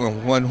both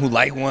and one who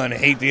like one and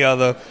hate the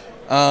other.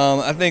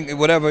 I think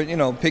whatever, you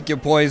know, pick your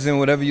poison,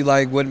 whatever you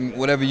like,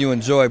 whatever you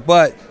enjoy.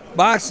 But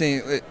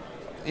boxing,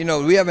 you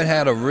know, we haven't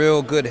had a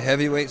real good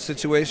heavyweight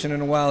situation in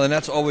a while, and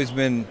that's always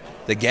been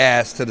the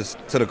gas to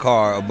the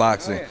car of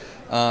boxing.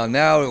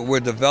 Now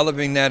we're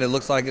developing that. It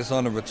looks like it's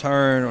on the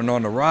return and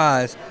on the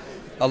rise.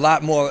 A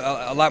lot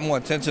more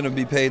attention to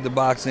be paid to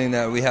boxing.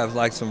 That we have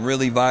like some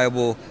really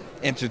viable,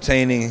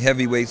 entertaining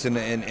heavyweights in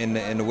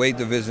the weight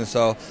division.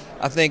 So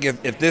I think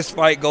if this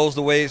fight goes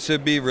the way it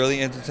should be,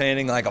 really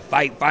entertaining, like a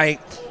fight,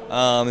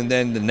 and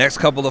then the next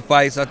couple of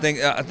fights, I think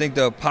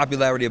the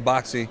popularity of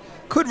boxing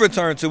could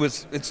return to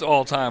its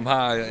all-time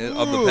high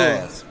of the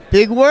past.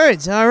 Big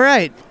words. All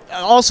right.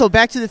 Also,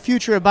 back to the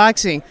future of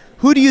boxing.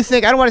 Who do you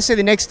think, I don't want to say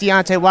the next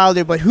Deontay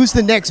Wilder, but who's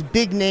the next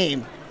big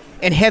name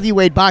in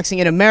heavyweight boxing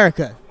in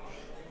America?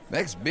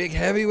 Next big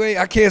heavyweight?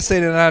 I can't say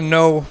that I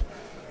know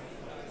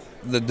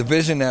the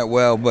division that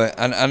well, but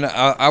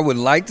I would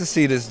like to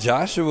see this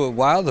Joshua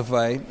Wilder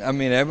fight. I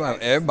mean,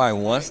 everybody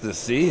wants to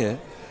see it.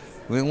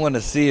 We want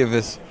to see if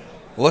it's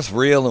what's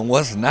real and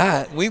what's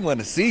not. We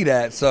want to see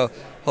that. So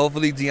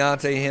hopefully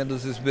Deontay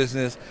handles his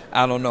business.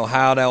 I don't know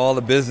how that all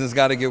the business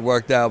got to get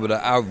worked out, but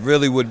I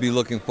really would be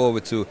looking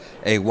forward to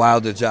a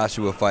Wilder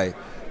Joshua fight.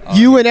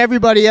 You and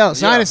everybody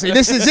else, honestly.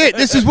 This is it.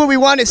 This is what we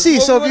want to see.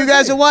 So if you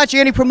guys are watching,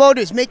 any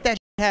promoters, make that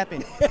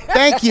happen.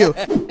 Thank you.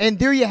 And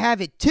there you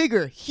have it.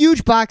 Tigger,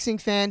 huge boxing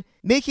fan,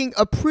 making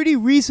a pretty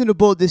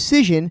reasonable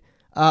decision,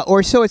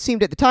 or so it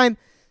seemed at the time.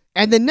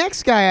 And the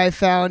next guy I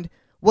found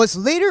was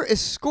later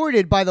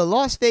escorted by the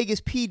Las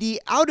Vegas PD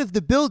out of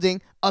the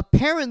building.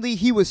 Apparently,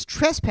 he was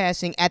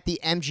trespassing at the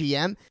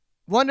MGM.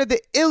 One of the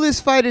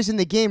illest fighters in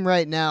the game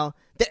right now,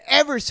 the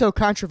ever so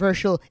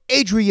controversial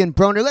Adrien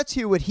Broner. Let's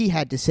hear what he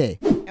had to say.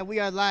 And we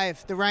are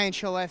live, the Ryan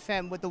Show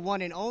FM, with the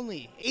one and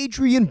only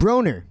Adrien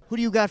Broner. Who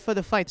do you got for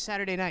the fight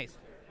Saturday night?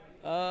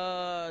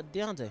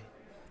 Deontay.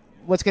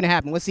 What's going to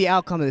happen? What's the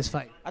outcome of this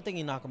fight? I think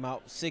he knock him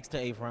out 6th to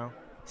 8th round.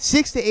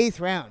 6th to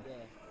 8th round.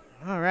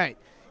 Yeah. All right.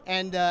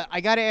 And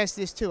I got to ask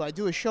this, too. I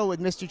do a show with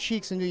Mr.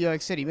 Cheeks in New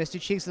York City, Mr.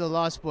 Cheeks of the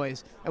Lost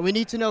Boys. And we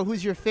need to know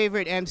who's your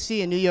favorite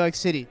MC in New York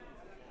City.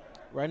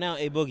 Right now,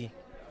 A Boogie.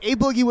 A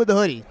Boogie with the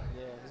hoodie.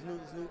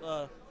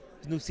 Yeah,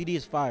 his new CD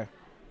is fire.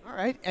 All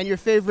right. And your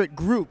favorite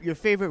group, your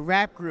favorite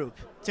rap group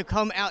to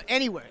come out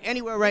anywhere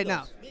right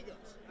now. Migos.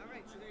 All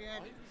right, so there you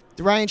have it.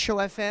 The Ryan Show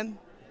FM,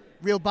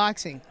 real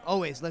boxing,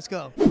 always. Let's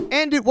go.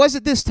 And it was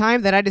at this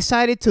time that I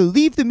decided to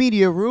leave the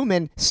media room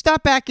and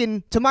stop back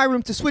into my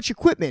room to switch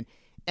equipment.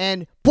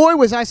 And boy,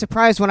 was I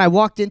surprised when I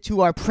walked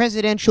into our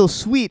presidential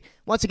suite.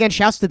 Once again,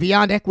 shouts to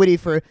Beyond Equity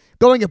for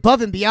going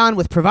above and beyond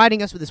with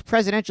providing us with this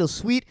presidential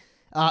suite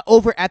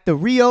over at the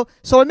Rio.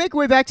 So I make my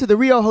way back to the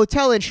Rio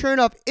Hotel, and sure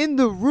enough, in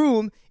the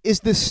room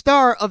is the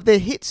star of the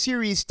hit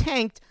series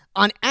Tanked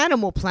on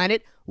Animal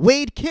Planet,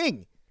 Wade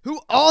King,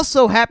 who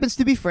also happens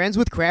to be friends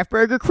with Kraft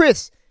Burger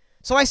Chris.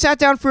 So I sat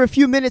down for a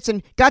few minutes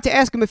and got to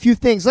ask him a few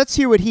things. Let's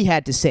hear what he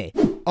had to say.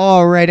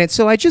 All right, and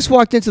so I just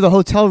walked into the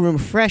hotel room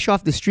fresh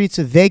off the streets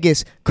of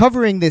Vegas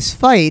covering this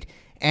fight,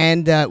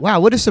 And wow,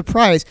 what a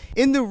surprise.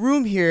 In the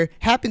room here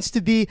happens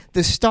to be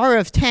the star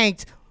of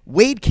Tanked,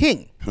 Wade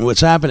King.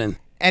 What's happening?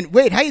 And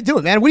Wade, how you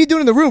doing, man? What are you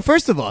doing in the room,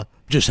 first of all?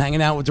 Just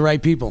hanging out with the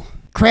right people.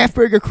 Craft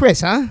Burger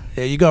Chris, huh?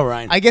 There you go,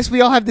 Ryan. I guess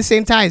we all have the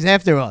same ties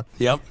after all.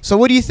 Yep. So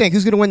what do you think?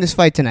 Who's going to win this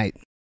fight tonight?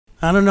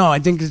 I don't know. I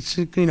think it's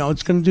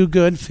it's going to do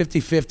good,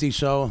 50-50.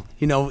 So,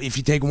 if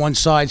you take one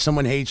side,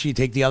 someone hates you, you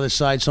take the other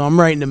side. So I'm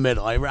right in the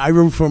middle. I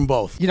root for them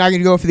both. You're not going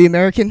to go for the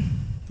American?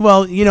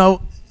 Well,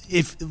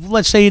 if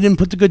let's say he didn't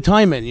put the good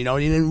time in, he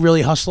didn't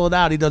really hustle it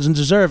out, he doesn't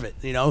deserve it,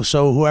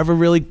 So whoever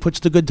really puts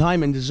the good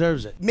time in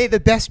deserves it. May the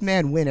best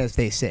man win, as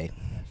they say.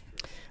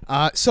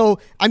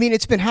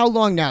 It's been how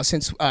long now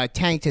since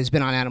Tanked has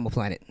been on Animal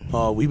Planet?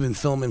 Oh, we've been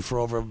filming for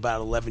over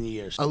about 11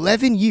 years.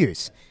 11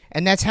 years.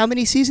 And that's how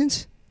many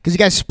seasons? Because you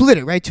guys split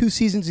it, right? 2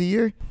 seasons a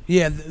year?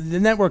 Yeah,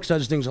 the network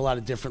does things a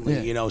lot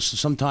differently, So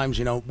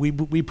sometimes,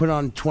 we put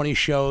on 20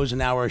 shows,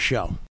 an hour a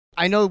show.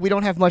 I know we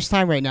don't have much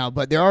time right now,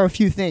 but there are a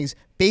few things,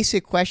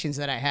 basic questions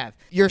that I have.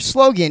 Your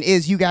slogan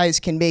is you guys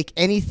can make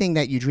anything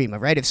that you dream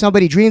of, right? If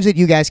somebody dreams it,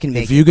 you guys can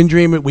make it. If you can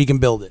dream it, we can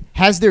build it.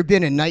 Has there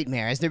been a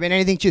nightmare? Has there been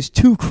anything just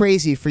too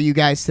crazy for you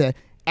guys to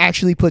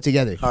actually put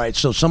together? All right,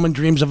 so someone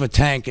dreams of a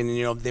tank,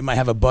 and they might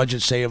have a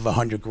budget, say, of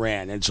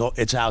 $100,000.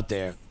 It's out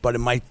there, but it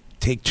might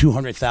take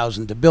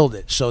 $200,000 to build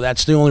it. So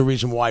that's the only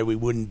reason why we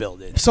wouldn't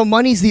build it. So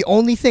money's the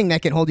only thing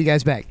that can hold you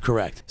guys back.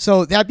 Correct.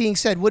 So that being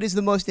said, what is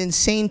the most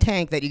insane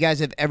tank that you guys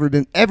have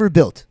ever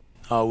built?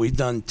 We've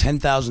done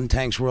 10,000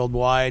 tanks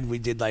worldwide. We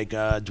did like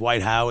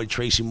Dwight Howard,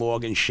 Tracy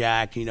Morgan,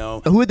 Shaq.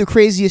 Who are the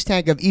craziest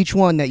tank of each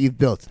one that you've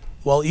built?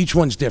 Well, each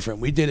one's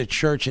different. We did a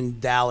church in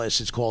Dallas.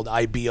 It's called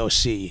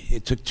IBOC.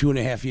 It took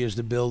 2.5 years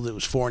to build. It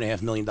was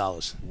 $4.5 million.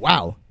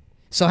 Wow.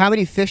 So how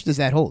many fish does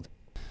that hold?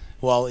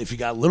 Well, if you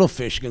got little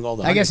fish, you can go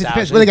to 100,000. I guess it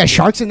depends. Well, they got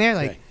sharks in there?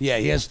 Like, yeah,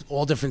 he has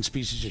all different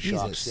species of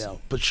sharks. Jesus. Yeah.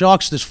 But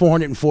sharks, there's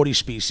 440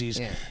 species.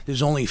 Yeah.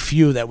 There's only a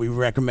few that we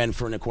recommend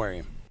for an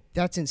aquarium.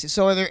 That's insane.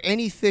 So are there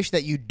any fish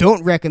that you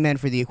don't recommend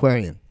for the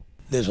aquarium?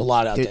 There's a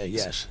lot out there,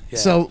 yes. Yeah.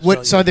 So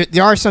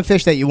there are some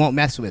fish that you won't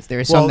mess with. There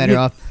are some that are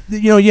off.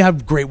 You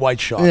have great white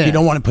shark. Yeah. You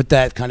don't want to put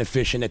that kind of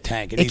fish in a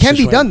tank. It can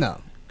be done,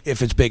 though.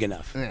 If it's big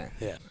enough.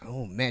 Yeah.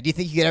 Oh, man. Do you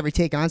think you could ever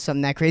take on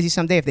something that crazy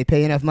someday if they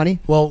pay enough money?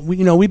 Well,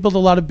 we build a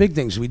lot of big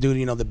things. We do,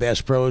 the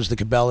Bass Pros, the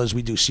Cabela's,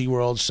 we do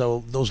SeaWorld.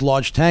 So those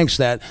large tanks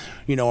that,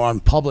 are on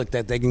public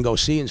that they can go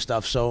see and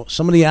stuff. So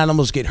some of the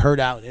animals get hurt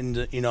out in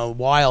the,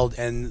 wild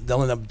and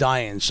they'll end up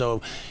dying.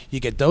 So you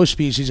get those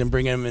species and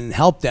bring them and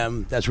help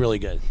them. That's really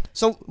good.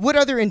 So what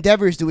other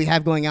endeavors do we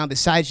have going on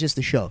besides just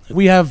the show?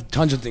 We have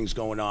tons of things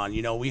going on.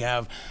 We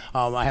have,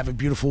 I have a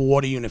beautiful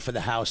water unit for the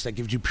house that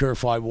gives you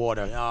purified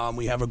water.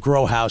 We have a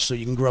grow house so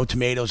you can grow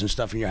tomatoes and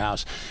stuff in your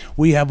house.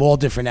 We have all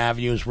different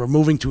avenues. We're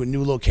moving to a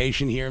new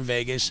location here in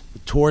Vegas. The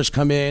tours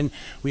come in.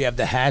 We have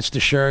the hats,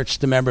 the shirts,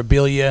 the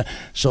memorabilia.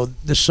 So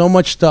there's so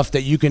much stuff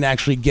that you can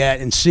actually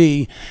get and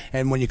see.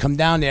 And when you come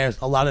down there,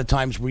 a lot of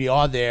times we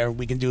are there.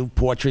 We can do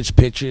portraits,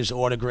 pictures,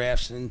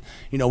 autographs, and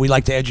we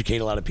like to educate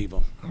a lot of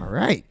people. All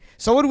right.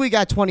 So what do we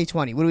got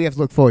 2020? What do we have to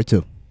look forward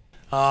to?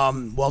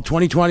 Well,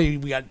 2020,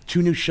 we got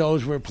 2 new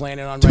shows we're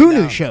planning on right now. 2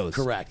 new shows?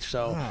 Correct.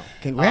 So,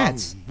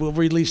 congrats. We'll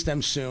release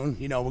them soon.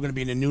 We're going to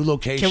be in a new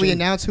location. Can we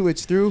announce who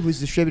it's through? Who's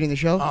distributing the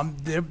show?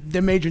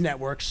 They're major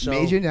networks. So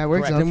major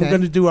networks, correct. okay. And we're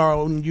going to do our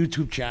own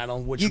YouTube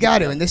channel. Which you got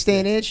to in this day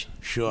and age?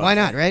 Sure. Why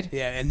not, right?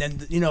 Yeah, and then,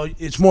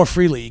 it's more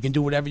freely. You can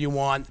do whatever you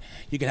want.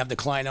 You can have the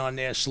client on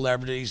there,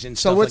 celebrities and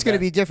stuff. So what's going to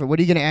be different? What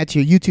are you going to add to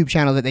your YouTube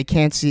channel that they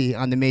can't see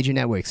on the major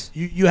networks?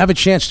 You have a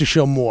chance to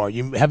show more.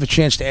 You have a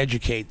chance to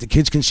educate. The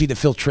kids can see the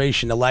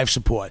filtration, the life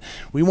support.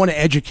 We want to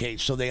educate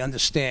so they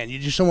understand. You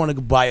just don't want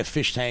to buy a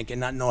fish tank and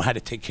not know how to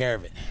take care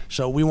of it.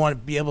 So we want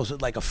to be able to,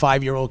 like a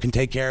 5-year-old can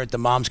take care of it, the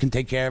moms can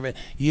take care of it.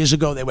 Years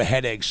ago, they were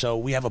headaches. So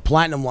we have a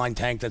platinum line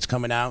tank that's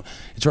coming out.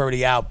 It's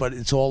already out, but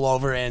it's all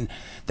over. And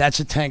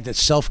that's a tank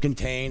that's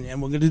self-contained. And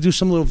we're going to do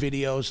some little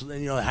videos,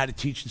 how to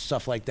teach and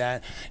stuff like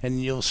that.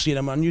 And you'll see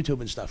them on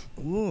YouTube and stuff.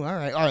 Ooh, all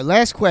right. All right,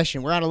 last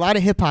question. We're on a lot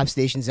of hip-hop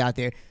stations out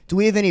there. Do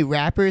we have any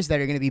rappers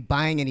that are going to be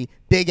buying any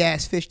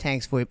big-ass fish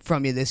tanks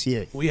from you this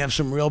year? We have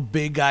some real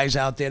big guys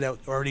out there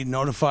that already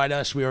notified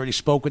us. We already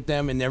spoke with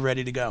them, and they're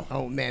ready to go.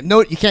 Oh, man.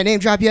 No, you can't name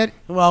drop yet?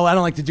 Well, I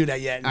don't like to do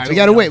that yet. All right, we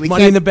got to wait.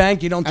 Money in the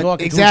bank, you don't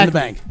talk until it's in the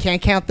bank. Can't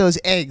count those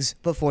eggs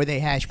before they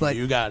hatch. But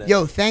you got it.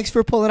 Yo, thanks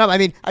for pulling up. I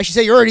mean, I should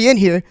say you're already in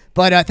here,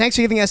 but thanks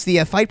for giving us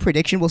the fight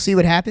prediction. We'll see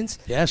what happens.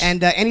 Yes.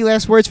 And any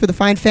last words for the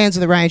fine fans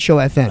of the Ryan Show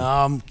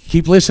FM?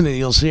 Keep listening.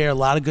 You'll hear a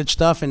lot of good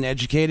stuff and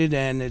educated,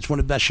 and it's one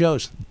of the best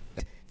shows.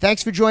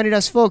 Thanks for joining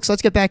us, folks.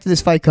 Let's get back to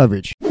this fight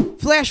coverage.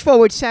 Flash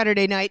forward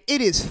Saturday night. It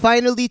is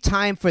finally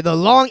time for the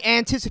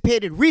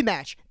long-anticipated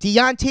rematch.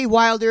 Deontay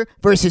Wilder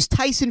versus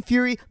Tyson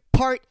Fury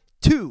Part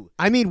 2.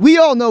 I mean, we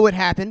all know what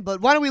happened,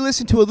 but why don't we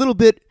listen to a little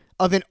bit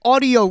of an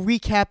audio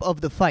recap of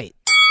the fight.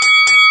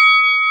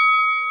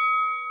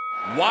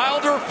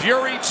 Wilder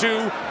Fury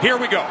 2. Here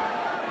we go. He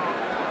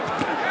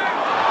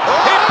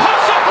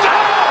puts him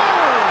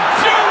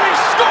down! Fury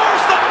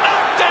scores the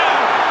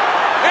knockdown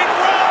in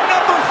round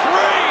number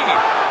 3!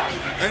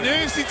 And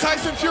Then you see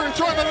Tyson Fury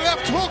throwing the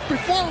left hook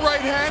before right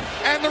hand,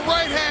 and the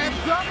right hand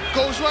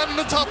goes right on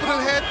the top of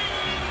the head.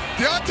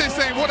 Deontay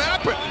saying, what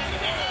happened?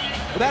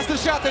 Well, that's the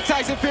shot that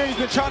Tyson Fury's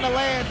been trying to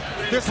land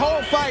this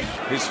whole fight.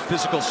 His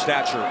physical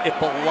stature, it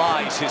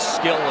belies his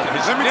skill and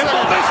his Let me tell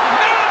nimbleness.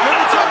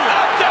 you.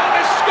 Knockdown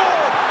is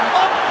scored.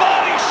 A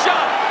body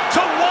shot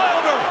to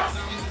Wilder.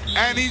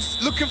 And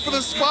he's looking for the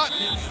spot,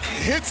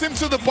 hits him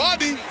to the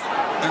body,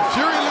 and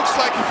Fury looks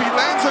like if he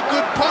lands a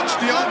good punch,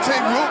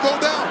 Deontay will go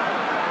down.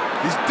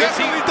 He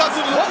definitely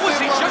doesn't look. What was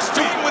he just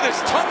doing with his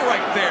tongue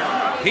right there?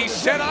 He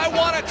said, I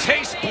want to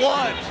taste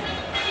blood.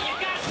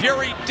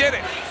 Fury did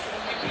it.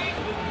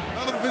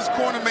 None of his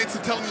corner mates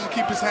are telling him to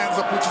keep his hands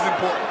up, which is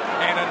important.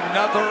 And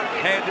another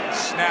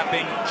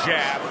head-snapping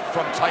jab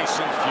from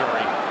Tyson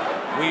Fury.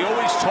 We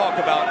always talk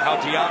about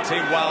how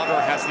Deontay Wilder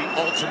has the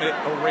ultimate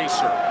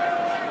eraser.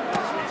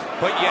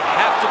 But you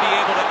have to be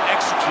able to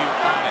execute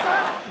on it.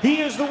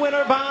 He is the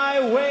winner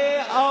by way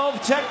of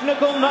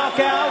technical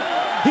knockout.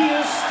 He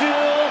is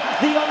still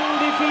the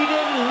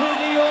undefeated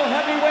lineal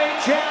heavyweight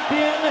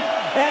champion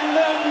and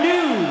the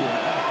new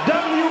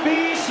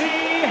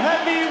WBC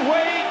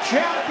heavyweight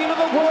champion of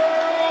the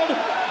world,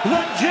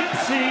 the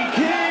Gypsy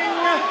King,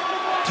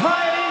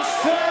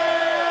 Tyson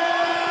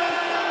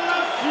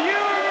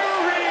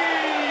Fury.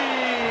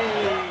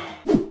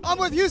 I'm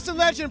with Houston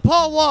legend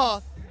Paul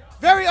Wall.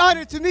 Very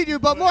honored to meet you,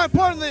 but more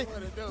importantly,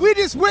 we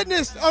just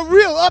witnessed a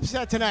real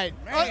upset tonight.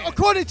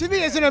 According to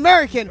me, as an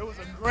American. It was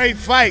a great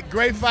fight.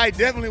 Great fight.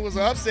 Definitely was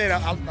an upset.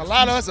 A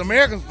lot of us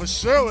Americans for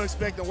sure were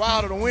expecting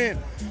Wilder to win.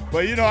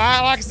 But, you know,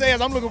 all I can say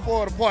is I'm looking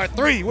forward to part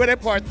 3. Where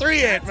that part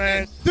 3 at,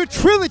 man? The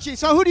trilogy.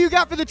 So who do you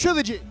got for the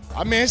trilogy?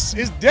 I mean,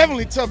 it's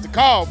definitely tough to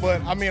call,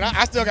 but, I mean,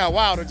 I still got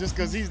Wilder just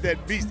because he's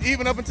that beast.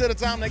 Even up until the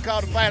time they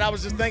called the fight, I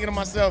was just thinking to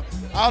myself,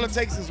 all it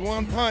takes is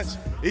one punch,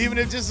 even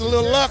if just a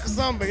little luck or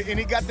something, and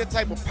he got that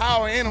type of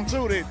power in him,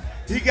 too, that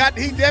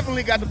he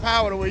definitely got the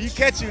power to where you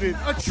catch you.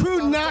 A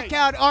true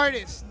knockout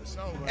artist.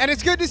 And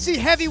it's good to see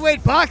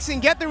heavyweight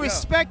boxing get the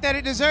respect that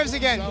it deserves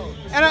again.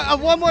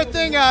 And one more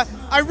thing,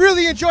 I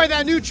really enjoy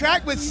that new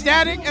track with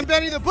Static and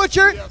Benny the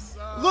Butcher.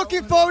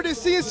 Looking forward to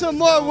seeing some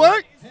more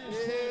work.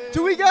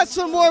 Do we got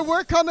some more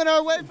work coming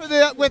our way for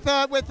the with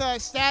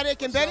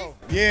Static and Benny?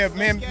 Yeah,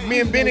 man.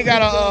 Me and Benny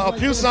got a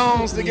few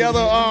songs together,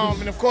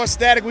 and of course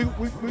Static. We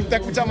think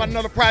we're talking about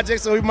another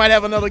project, so we might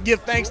have another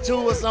Give Thanks To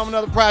or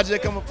another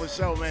project coming for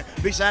sure, man.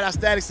 Big shout out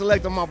Static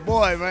Selector, my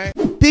boy, man.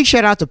 Big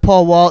shout out to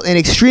Paul Wall, an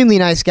extremely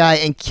nice guy,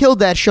 and killed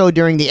that show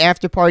during the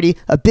after party,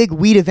 a big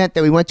weed event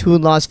that we went to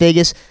in Las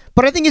Vegas.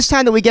 But I think it's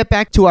time that we get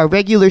back to our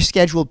regular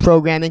scheduled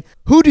programming.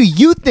 Who do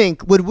you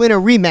think would win a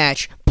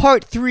rematch?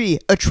 Part 3,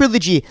 a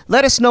trilogy.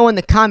 Let us know in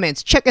the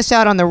comments. Check us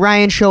out on the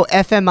Ryan Show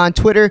FM on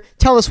Twitter.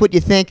 Tell us what you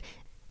think.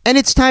 And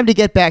it's time to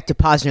get back to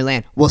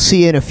Posnerland. We'll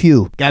see you in a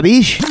few.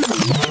 Gabish?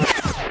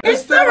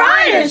 It's the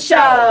Ryan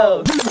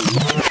Show!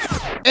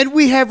 And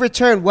we have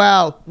returned.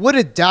 Wow, what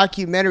a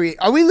documentary.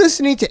 Are we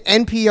listening to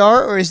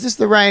NPR or is this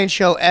the Ryan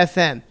Show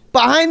FM?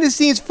 Behind the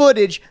scenes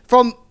footage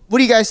from, what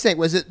do you guys think?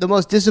 Was it the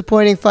most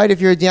disappointing fight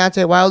if you're a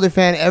Deontay Wilder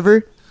fan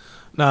ever?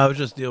 No, I was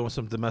just dealing with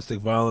some domestic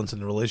violence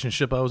in the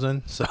relationship I was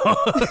in, so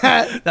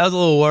that was a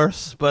little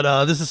worse.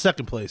 But this is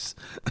second place.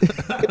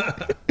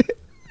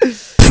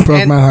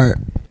 Broke my heart.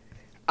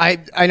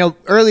 I know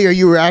earlier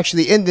you were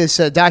actually in this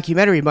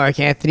documentary, Mark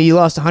Anthony. You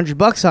lost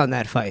 $100 on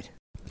that fight.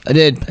 I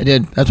did.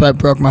 That's why it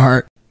broke my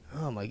heart.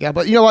 Oh my God!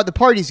 But you know what? The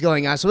party's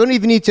going on, so we don't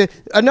even need to.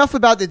 Enough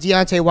about the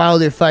Deontay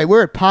Wilder fight.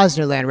 We're at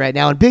Posnerland right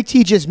now, and Big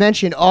T just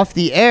mentioned off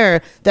the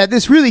air that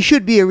this really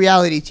should be a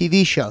reality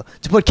TV show.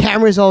 To put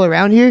cameras all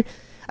around here.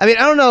 I mean,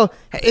 I don't know.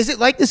 Is it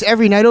like this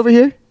every night over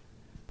here?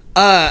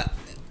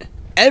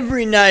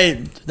 Every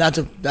night that's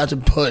a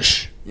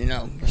push. You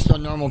know, we're still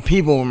normal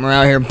people when we're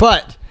out here,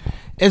 but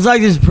it's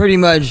like this pretty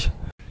much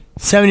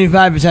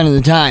 75% of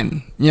the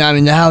time. You know, I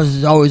mean, the house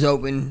is always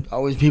open,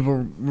 always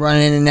people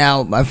running in and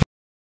out.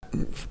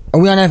 Are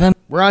we on FM?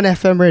 We're on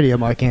FM radio,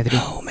 Mark Anthony.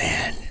 Oh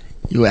man,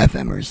 you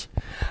FMers.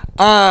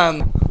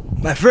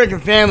 My freaking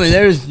family,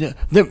 they're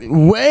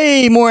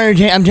way more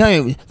entertaining. I'm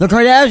telling you, the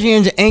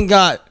Kardashians ain't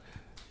got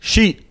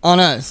shit on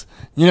us.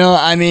 You know,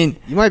 I mean,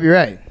 you might be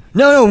right.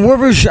 No, we're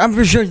for sure. I'm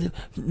for sure.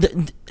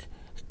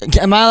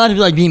 Am I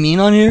allowed to be mean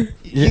on here?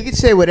 You can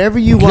say whatever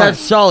you want. That's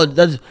solid.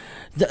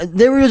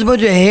 There were just a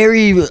bunch of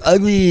hairy,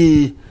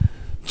 ugly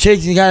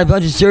chicks that got a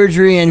bunch of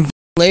surgery and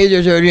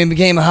laser surgery and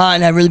became hot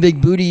and had really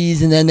big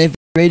booties, and then they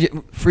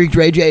freaked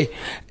Ray J,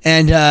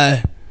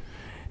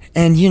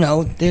 and you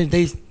know,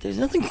 there's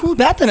nothing cool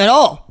about them at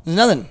all. There's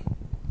nothing.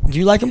 Do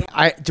you like them?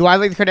 Do I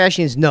like the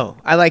Kardashians? No,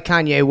 I like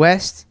Kanye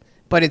West.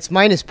 But it's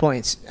minus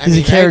points. He's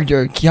a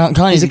character.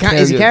 Kanye's a character.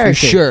 He's a character.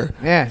 For sure.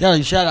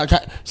 Yeah. Shout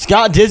out.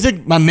 Scott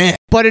Disick, my man.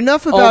 But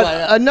enough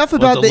about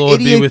the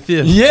Lord idiot. Be with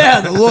you.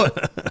 Yeah, the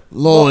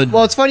Lord.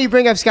 Well, it's funny you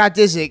bring up Scott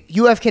Disick.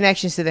 You have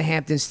connections to the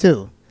Hamptons,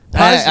 too.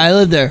 I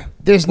live there.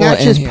 There's not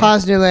just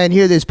Posnerland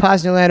here. There's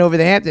Posnerland over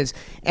the Hamptons.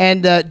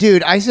 And,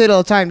 dude, I say it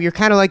all the time. You're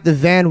kind of like the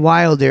Van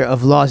Wilder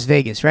of Las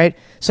Vegas, right?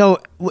 So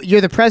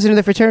you're the president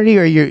of the fraternity,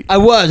 or you're? I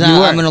was.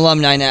 I'm an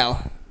alumni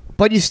now.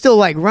 but you still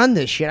like run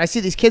this shit. I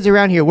see these kids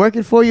around here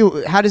working for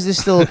you. How does this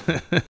still?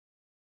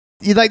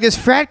 You like this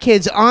frat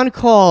kids on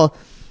call.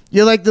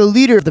 You're like the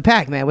leader of the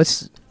pack, man.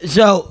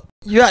 So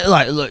you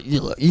got look.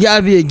 You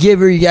gotta be a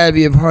giver. You gotta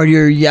be a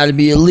partier. You gotta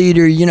be a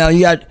leader. You know,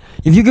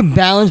 if you can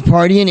balance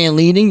partying and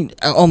leading.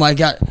 Oh my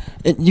God,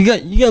 you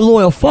got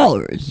loyal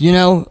followers. You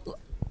know,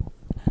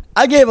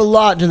 I gave a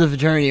lot to the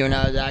fraternity when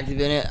I was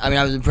active in it. I mean,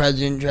 I was the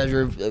president,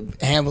 treasurer,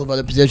 a handful of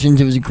other positions.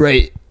 It was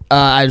great.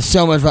 I had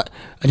so much fun.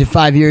 I did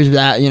 5 years of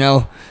that. You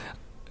know,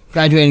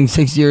 graduating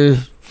 6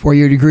 years,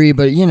 4-year degree.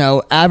 But you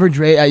know, average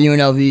rate at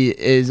UNLV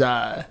is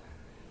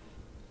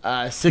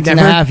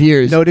 6.5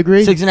 years. No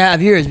degree?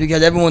 6.5 years,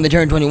 because everyone when they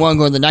turn 21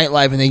 go to the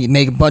nightlife and they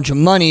make a bunch of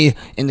money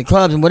in the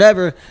clubs and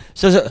whatever.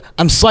 So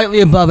I'm slightly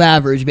above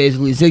average,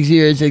 basically. 6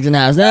 years,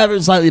 6.5 is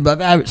average, slightly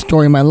above average.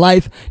 Story of my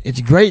life. It's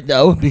great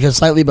though, because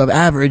slightly above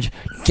average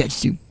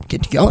gets you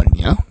going,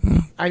 you know?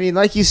 I mean,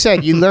 like you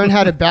said, you learn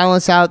how to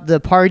balance out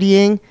the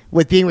partying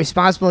with being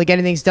responsible and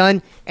getting things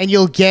done, and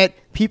you'll get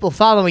people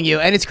following you.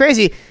 And it's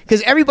crazy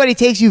because everybody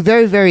takes you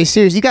very, very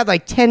serious. You got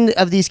like 10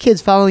 of these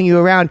kids following you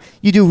around.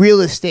 You do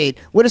real estate.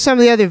 What are some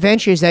of the other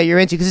ventures that you're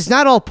into? Because it's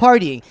not all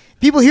partying.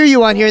 People hear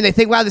you on here and they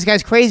think, wow, this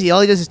guy's crazy.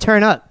 All he does is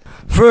turn up.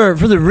 For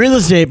the real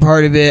estate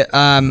part of it,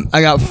 I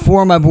got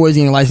 4 of my boys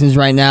getting licensed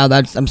right now.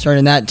 I'm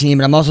starting that team,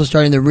 and I'm also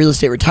starting the real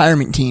estate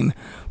retirement team,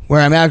 where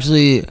I'm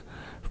actually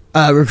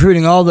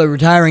recruiting all the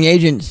retiring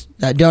agents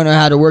that don't know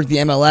how to work the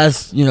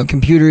MLS, you know,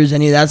 computers,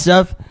 any of that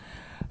stuff.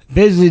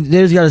 Basically,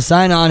 they just got to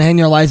sign on, hang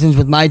their license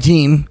with my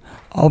team.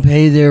 I'll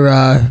pay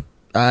their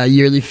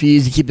yearly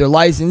fees to keep their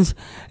license,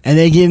 and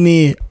they give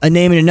me a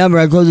name and a number.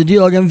 I close the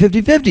deal, I'll give them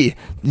 50-50.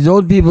 These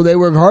old people, they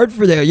work hard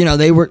for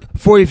they work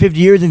 40, 50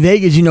 years in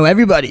Vegas. You know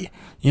everybody.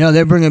 You know,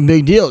 they're bringing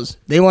big deals.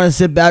 They want to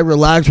sit back,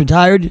 relax,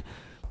 retired,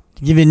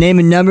 give you a name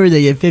and number,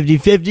 they get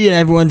 50-50, and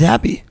everyone's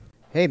happy.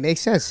 Hey, makes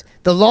sense.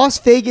 The Las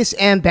Vegas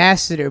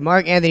ambassador,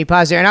 Mark Anthony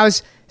Posner. And I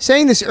was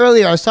saying this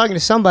earlier. I was talking to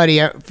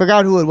somebody. I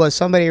forgot who it was.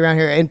 Somebody around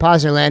here in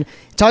Posnerland,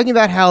 talking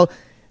about how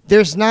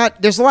there's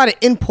a lot of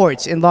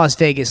imports in Las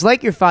Vegas.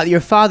 Like your father. Your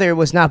father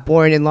was not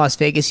born in Las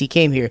Vegas. He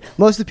came here.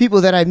 Most of the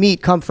people that I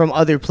meet come from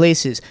other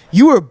places.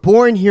 You were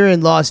born here in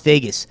Las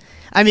Vegas.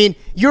 I mean,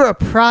 you're a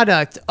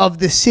product of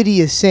the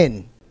city of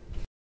sin.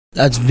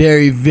 That's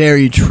very,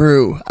 very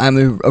true.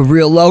 I'm a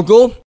real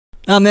local.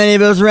 Not many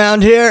of us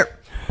around here.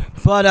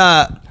 But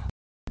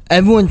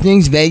everyone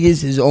thinks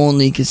Vegas is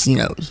only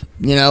casinos.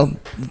 You know,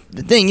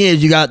 the thing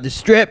is, you got the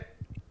Strip,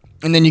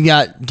 and then you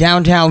got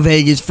downtown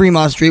Vegas,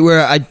 Fremont Street,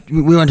 where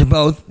we went to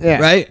both. Yeah.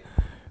 Right?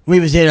 We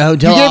even stayed at a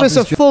hotel. You gave us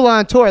a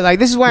full-on tour. Like,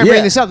 this is why I'm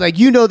bringing this up. Like,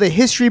 you know the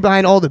history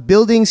behind all the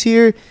buildings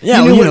here.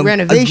 Yeah, you knew what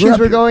renovations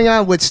were going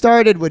on, what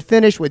started, what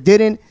finished, what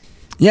didn't.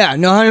 Yeah,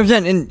 no,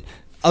 100%. And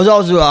I was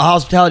also a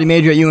hospitality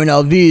major at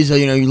UNLV, so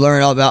you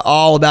learn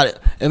all about it.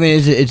 I mean,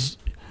 it's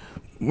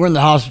we're in the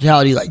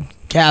hospitality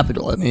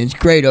capital. I mean, it's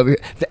great over here.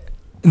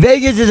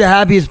 Vegas is the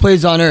happiest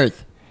place on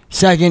earth.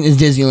 Second is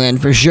Disneyland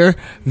for sure.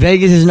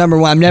 Vegas is number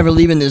 1. I'm never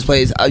leaving this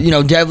place.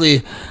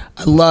 Definitely,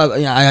 I love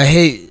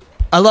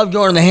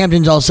going to the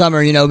Hamptons all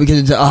summer. Because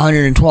it's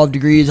 112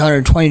 degrees,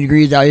 120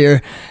 degrees out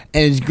here,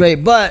 and it's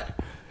great. But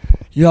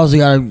you also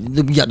got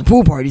the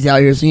pool parties out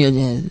here, so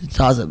it's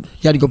awesome.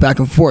 You got to go back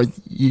and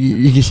forth.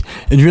 It's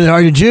really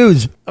hard to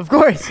choose. Of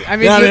course, I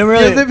mean,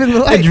 you're living the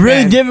life. It's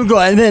really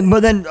difficult,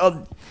 but then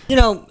I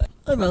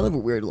live a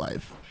weird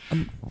life.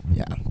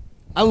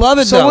 I love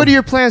it. So what are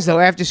your plans though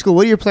after school?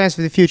 What are your plans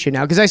for the future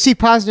now? Because I see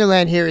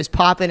Posnerland here is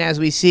popping as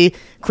we see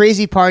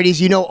crazy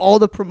parties. You know all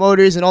the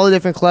promoters and all the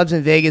different clubs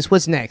in Vegas.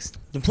 What's next?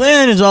 The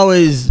plan is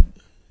always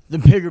the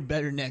bigger,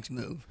 better next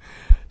move.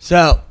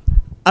 So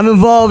I'm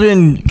involved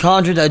in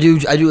concerts. I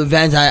do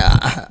events.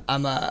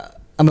 I'm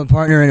a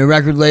partner in a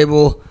record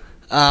label,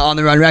 On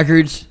the Run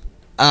Records.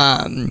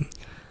 I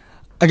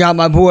got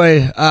my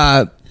boy.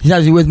 He's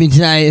actually with me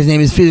tonight. His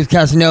name is Felix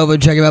Casanova.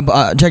 Check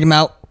him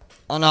out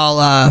on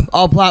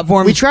all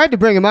platforms. We tried to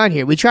bring him on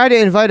here. We tried to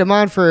invite him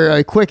on for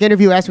a quick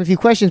interview, ask him a few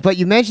questions, but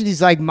you mentioned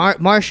he's like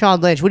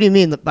Marshawn Lynch. What do you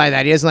mean by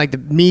that? He doesn't like the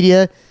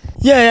media?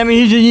 Yeah, I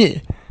mean, he's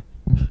a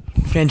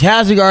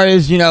fantastic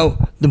artist.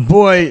 The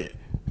boy.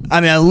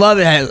 I mean, I love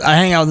it. I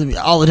hang out with him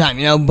all the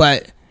time,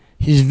 but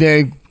he's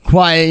very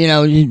quiet.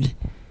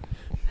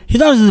 He's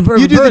not the perfect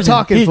person. You do the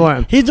talking for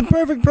him. He's the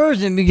perfect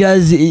person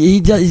because he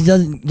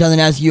doesn't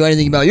ask you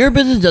anything about your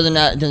business, doesn't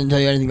tell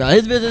you anything about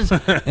his business,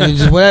 and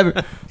just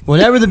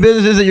whatever the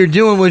business is that you're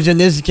doing, which in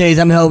this case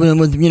I'm helping him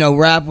with,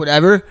 rap,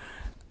 whatever.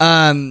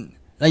 Again,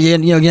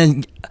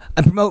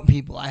 I promote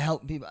people, I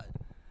help people.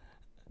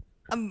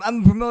 I'm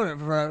a promoter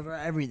for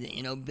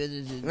everything,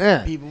 businesses,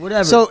 people,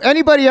 whatever. So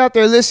anybody out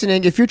there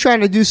listening, if you're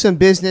trying to do some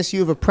business, you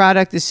have a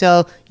product to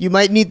sell, you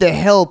might need the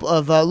help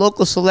of a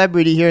local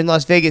celebrity here in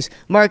Las Vegas,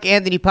 Mark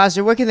Anthony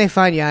Posner. Where can they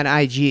find you on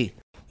IG?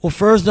 Well,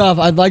 first off,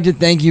 I'd like to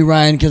thank you,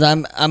 Ryan, because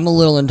I'm a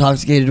little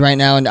intoxicated right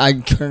now, and I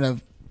couldn't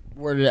have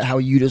worded it how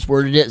you just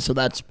worded it, so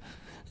that's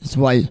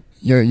why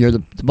you're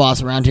the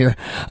boss around here.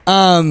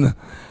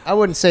 I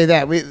wouldn't say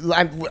that.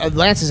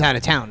 Lance is out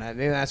of town.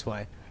 Maybe that's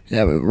why.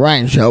 Yeah, but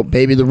Ryan show,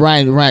 baby. The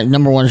Ryan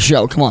number 1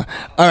 show. Come on.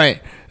 All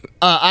right.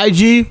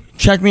 IG,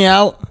 check me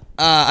out.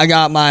 I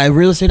got my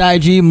real estate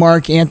IG,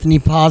 Mark Anthony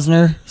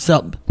Posner.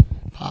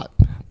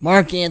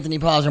 Mark Anthony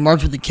Posner.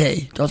 Mark's with a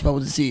K. Don't spell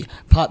with a C.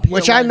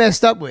 Which I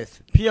messed up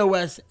with.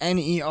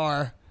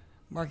 Posner.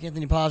 Mark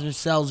Anthony Posner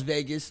sells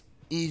Vegas.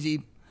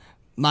 Easy.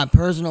 My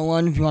personal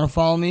one, if you want to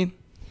follow me.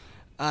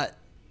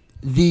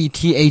 The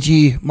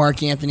THE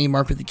Mark Anthony,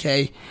 Mark with a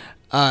K,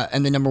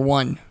 and the number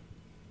 1.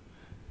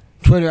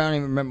 Twitter, I don't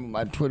even remember what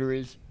my Twitter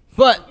is.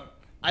 But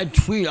I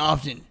tweet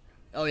often.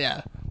 Oh,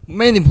 yeah.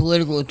 Mainly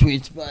political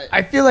tweets, but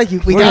I feel like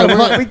we gotta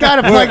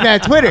plug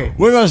that Twitter.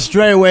 We're going to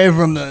stray away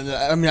from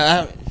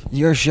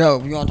your show.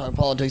 If you want to talk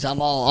politics,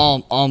 I'm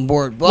all on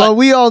board. But well,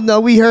 we all know.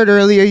 We heard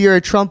earlier you're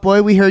a Trump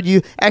boy. We heard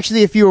you.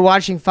 Actually, if you were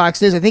watching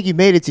Fox News, I think you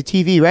made it to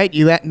TV, right?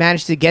 You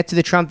managed to get to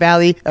the Trump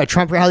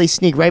rally,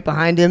 sneak right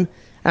behind him.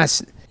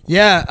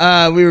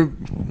 Yeah, we were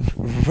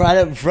right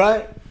up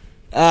front.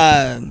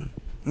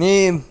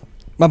 Me,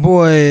 my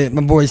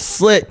boy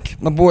Slick,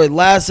 my boy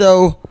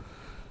Lasso,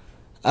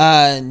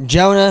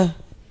 Jonah,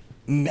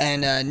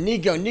 and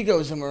Nico.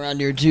 Nico's somewhere around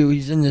here too.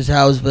 He's in this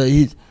house, but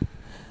he's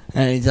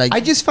like, I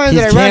just find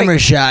that ironic. Camera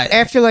shy.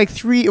 After like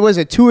 2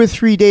 or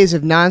 3 days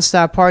of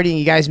nonstop partying,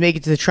 you guys make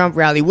it to the Trump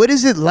rally. What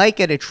is it like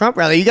at a Trump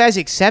rally? You guys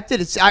accept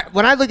it?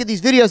 When I look at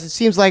these videos, it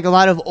seems like a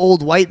lot of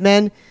old white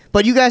men.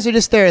 But you guys are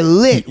just there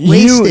lit,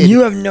 wasted.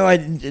 You have no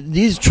idea.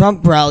 These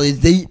Trump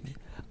rallies,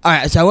 all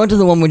right, so I went to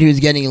the one when he was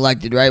getting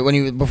elected, right?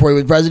 Before he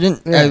was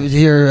president. Yeah. I was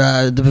here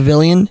at the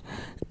pavilion.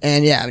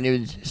 And yeah, I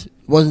mean,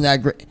 wasn't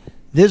that great.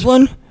 This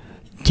one,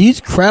 these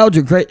crowds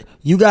are great.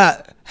 You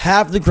got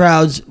half the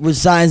crowds with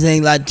signs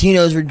saying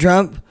Latinos for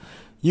Trump.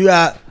 You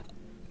got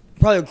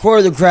probably a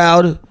quarter of the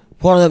crowd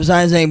holding up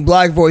signs saying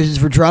Black Voices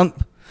for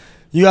Trump.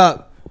 You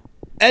got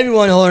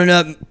everyone holding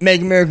up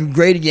Make America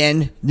Great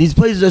Again. These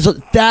places are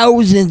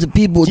thousands of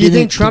people. Do you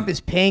think Trump is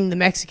paying the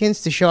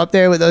Mexicans to show up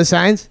there with those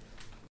signs?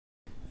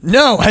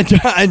 No, I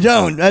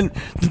don't. And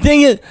the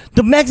thing is,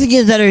 the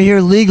Mexicans that are here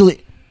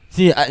legally...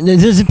 See,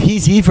 is this a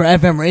PC for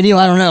FM radio?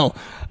 I don't know.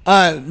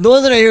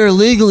 Those that are here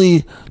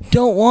illegally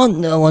don't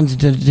want the ones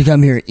to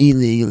come here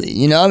illegally.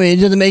 You know, I mean,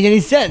 it doesn't make any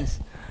sense.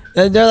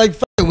 They're like,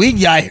 fuck, we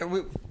got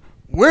here.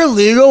 We're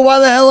legal. Why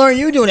the hell aren't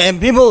you doing it?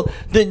 And people,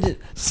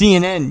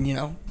 CNN, you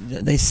know,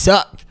 they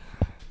suck.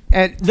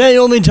 And they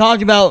only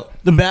talk about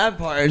the bad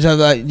parts of,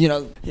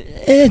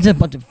 it's a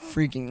bunch of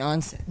freaking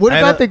nonsense. What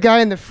about the guy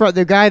in the front,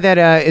 the guy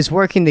that is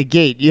working the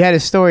gate? You had a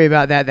story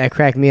about that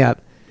cracked me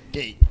up.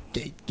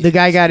 The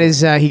guy got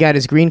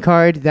his green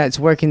card that's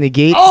working the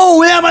gate.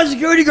 Oh, yeah, my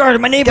security guard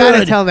in my neighborhood.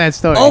 Gotta tell that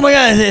story. Oh, my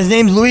God, his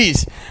name's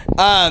Luis.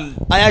 I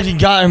actually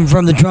got him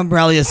from the Trump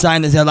rally, a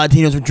sign that said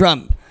Latinos for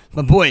Trump.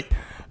 My boy.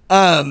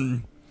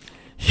 I'm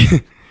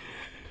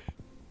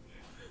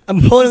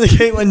pulling in the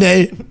gate one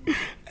day,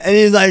 and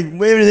he's like,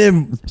 waving at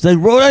him. He's like,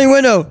 roll down your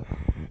window.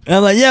 And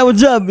I'm like, yeah,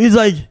 what's up? He's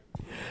like,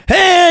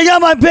 hey, I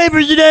got my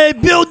papers today.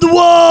 Build the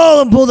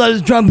wall. And pulls out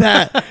his Trump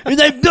hat. He's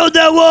like, build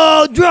that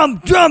wall.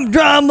 Trump.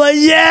 I'm like,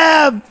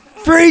 yeah,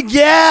 freak,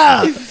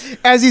 yeah.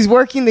 As he's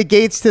working the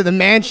gates to the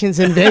mansions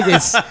in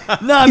Vegas.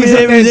 No, I mean,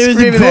 it was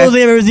the coolest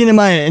thing I've ever seen in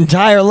my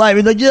entire life.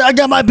 He's like, yeah, I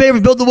got my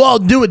papers. Build the wall.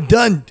 Do it.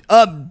 Done.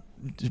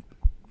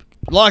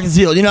 Lock and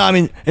sealed. You know, I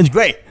mean, it's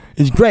great.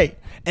 It's great.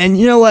 And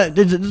you know what?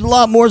 There's a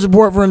lot more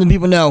support for him than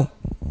people know.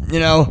 You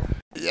know?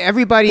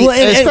 Everybody,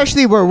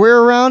 especially where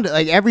we're around,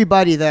 like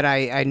everybody that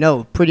I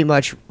know pretty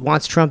much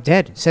wants Trump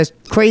dead. Says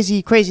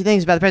crazy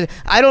things about the president.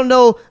 I don't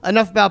know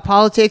enough about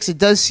politics. It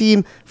does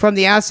seem from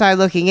the outside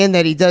looking in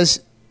that he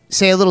does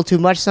say a little too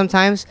much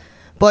sometimes.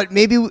 But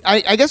maybe,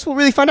 I guess we'll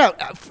really find out.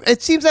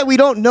 It seems that we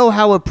don't know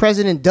how a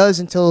president does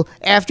until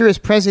after his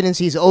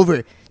presidency is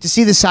over to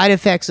see the side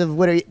effects of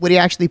what he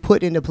actually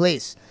put into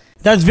place.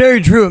 That's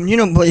very true. You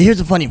know, but here's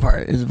the funny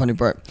part.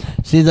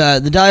 See,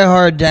 the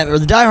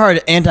diehard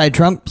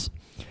anti-Trumps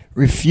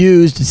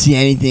refuse to see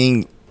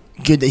anything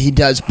good that he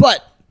does,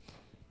 but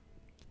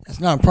that's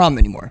not a problem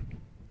anymore.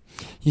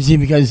 You see,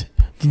 because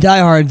the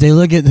diehards, they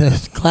look at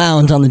the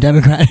clowns on the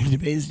Democratic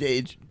debate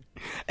stage,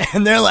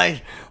 and they're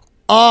like,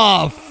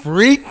 "Oh,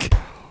 freak!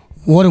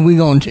 What are we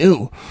going to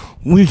do?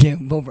 We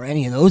can't vote for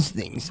any of those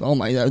things." Oh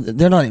my God,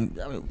 they're not even.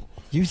 I mean,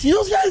 you see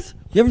those guys?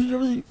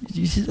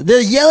 You see, they're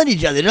yelling at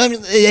each other.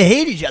 They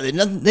hate each other.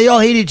 They all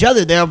hate each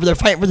other. They're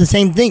fighting for the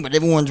same thing, but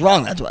everyone's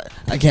wrong. That's why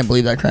I can't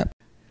believe that crap.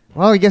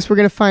 Well, I guess we're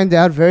gonna find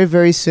out very,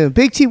 very soon.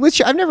 Big T,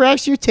 I've never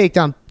asked your take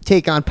on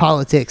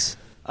politics.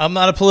 I'm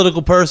not a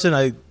political person.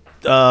 I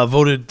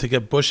voted to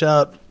get Bush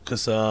out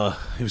because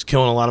he was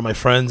killing a lot of my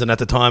friends, and at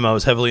the time I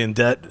was heavily in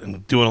debt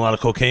and doing a lot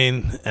of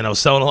cocaine, and I was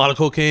selling a lot of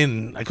cocaine,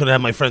 and I couldn't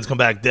have my friends come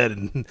back dead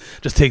and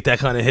just take that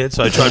kind of hit,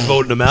 so I tried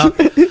voting him out.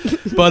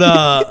 But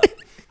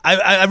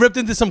I ripped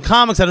into some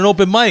comics at an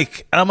open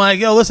mic, and I'm like,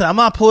 yo, listen, I'm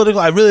not political.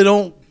 I really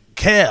don't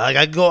care. Like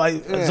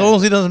as long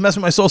as he doesn't mess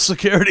with my Social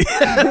Security,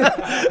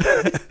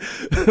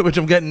 which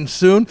I'm getting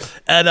soon.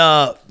 And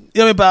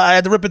but I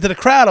had to rip into the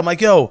crowd. I'm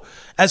like, yo,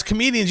 as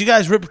comedians, you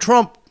guys rip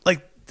Trump,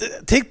 like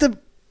take the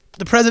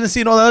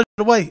presidency and all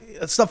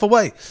that stuff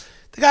away.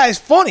 the guy is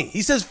funny.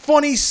 He says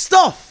funny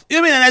stuff. You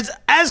know what I mean? And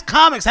as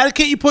comics, how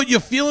can't you put your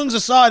feelings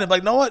aside and be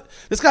like, you know what?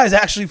 This guy's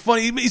actually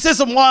funny. He says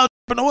some wild,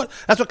 but you know what?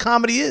 That's what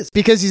comedy is.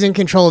 Because he's in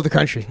control of the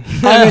country.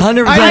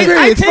 100%. I agree.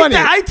 It's funny.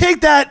 I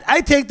take that.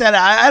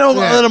 I don't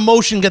let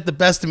emotion get the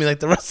best of me like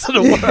the rest of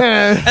the world.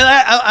 And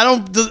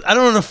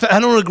I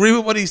don't agree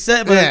with what he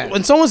said. But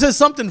when someone says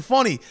something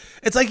funny,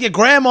 it's like your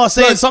grandma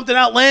saying something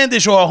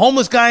outlandish or a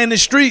homeless guy in the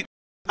street.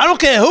 I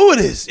don't care who it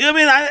is. You know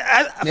what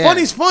I mean?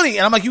 Funny's funny.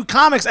 And I'm like, you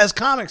comics, as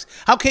comics,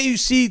 how can you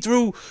see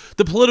through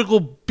the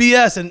political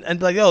BS and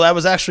be like, yo, that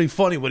was actually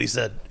funny what he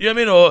said? You know what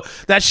I mean? Or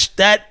that See,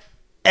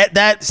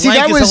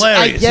 that is was,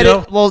 hilarious. I get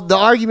it. Well, the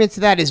argument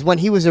to that is when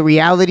he was a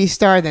reality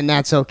star, then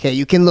that's okay.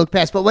 You can look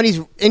past. But when he's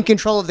in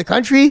control of the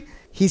country,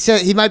 he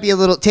said he might be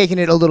taking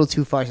it a little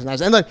too far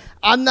sometimes. And look,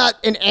 I'm not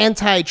an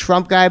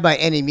anti-Trump guy by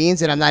any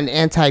means, and I'm not an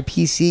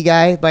anti-PC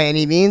guy by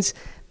any means,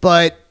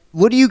 but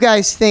what do you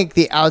guys think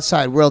the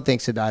outside world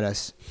thinks about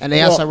us, and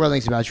the outside world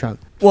thinks about Trump?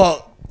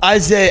 Well, I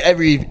say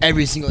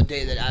every single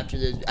day that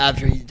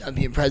after he's done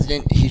being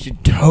president, he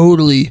should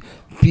totally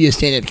be a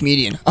stand-up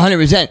comedian.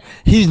 100%.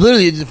 He's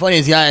literally the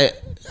funniest guy.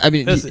 I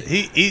mean, listen,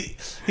 he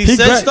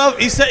says stuff.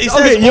 He says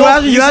you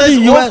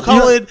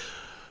off-colored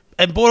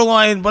and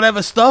borderline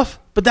whatever stuff,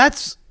 but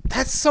that's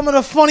some of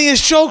the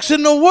funniest jokes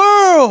in the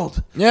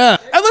world. Yeah.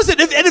 And listen,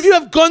 if you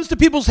have guns to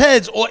people's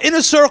heads or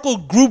inner circle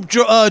group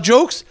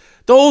jokes,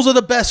 those are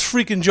the best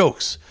freaking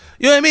jokes.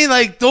 You know what I mean?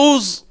 Like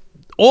those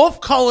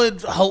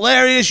off-colored,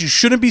 hilarious. You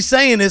shouldn't be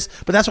saying this,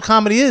 but that's what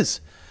comedy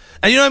is.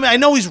 And you know what I mean? I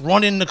know he's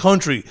running the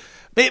country.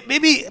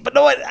 Maybe, but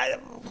no, I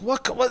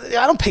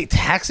don't pay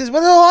taxes.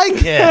 What the hell I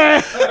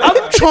care?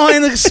 I'm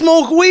trying to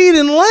smoke weed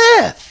and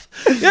laugh.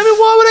 You know what I mean?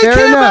 Why would I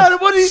care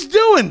about what he's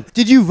doing?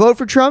 Did you vote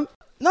for Trump?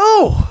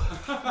 No.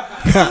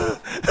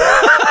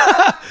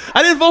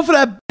 I didn't vote for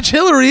that bitch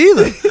Hillary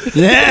either. Yeah.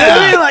 You know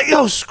what I mean? Like,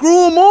 yo,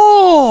 screw them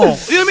all. You know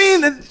what I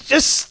mean? And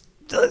just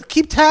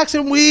keep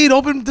taxing weed,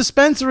 open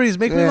dispensaries,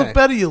 make me look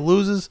better, you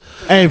losers.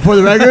 Hey, for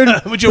the record,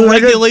 with your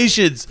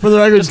regulations. For the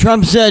record,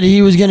 Trump said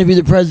he was going to be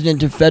the president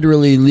to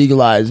federally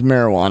legalize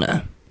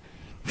marijuana.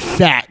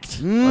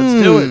 Fact.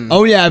 Let's do it.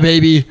 Oh yeah,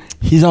 baby.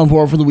 He's on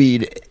board for the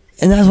weed,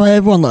 and that's why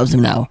everyone loves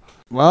him now.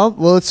 Well,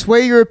 will it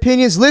sway your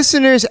opinions?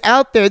 Listeners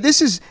out there,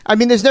 there's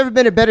never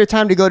been a better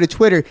time to go to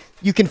Twitter.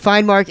 You can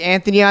find Mark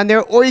Anthony on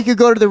there, or you could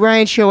go to the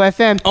Ryan Show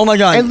FM. Oh my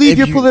God. And leave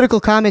your political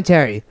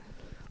commentary.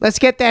 Let's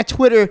get that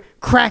Twitter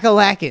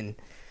crack-a-lackin'.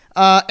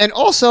 And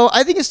also,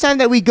 I think it's time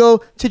that we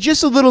go to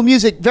just a little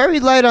music. Very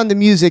light on the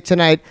music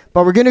tonight,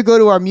 but we're going to go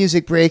to our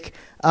music break.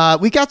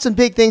 We got some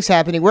big things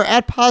happening. We're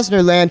at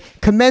Posnerland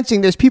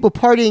commencing. There's people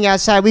partying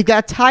outside. We've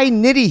got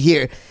Nitty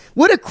here.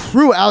 What a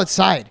crew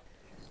outside.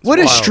 What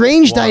a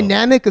strange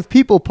dynamic of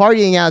people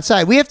partying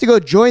outside. We have to go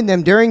join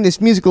them during this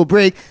musical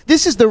break.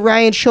 This is the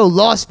Ryan Show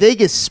Las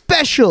Vegas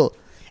special.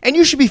 And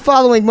you should be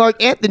following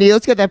Mark Anthony.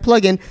 Let's get that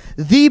plug in.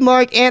 The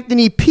Mark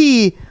Anthony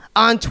P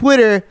on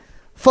Twitter.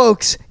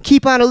 Folks,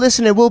 keep on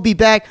listening. We'll be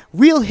back.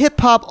 Real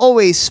hip-hop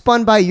always,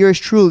 spun by yours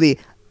truly.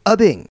 A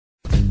bing.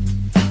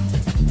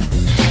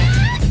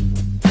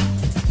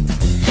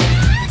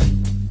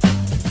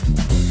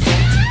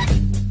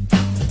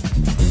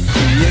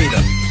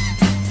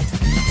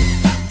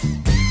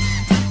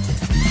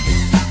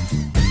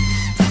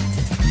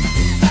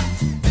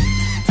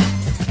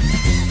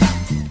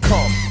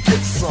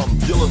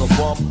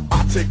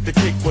 I take the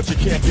cake, but you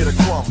can't get a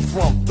crumb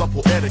from the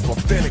poetic,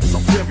 authentic,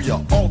 superior,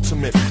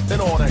 ultimate,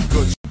 and all that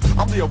good shit.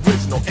 I'm the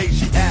original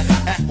Asiatic,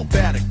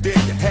 acrobatic, there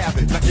you have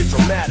it, now get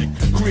dramatic,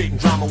 creating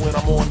drama when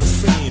I'm on the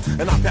scene,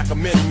 and I pack a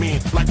mean,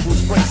 like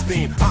Bruce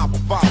Springsteen. I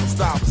provide a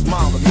style that's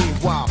mild, and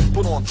meanwhile,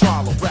 put on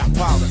trial, a rap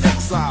pile of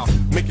exile,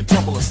 make it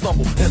tumble and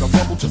stumble, and a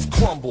rumble just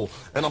crumble,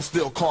 and I'm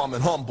still calm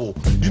and humble.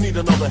 You need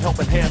another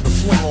helping hand to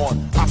swing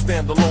on, I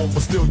stand alone,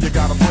 but still you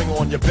gotta bring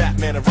on your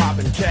Batman and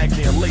Robin,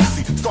 Cagney and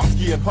Lacey,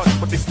 Starsky and Hutch,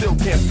 but they still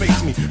can't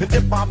face me, and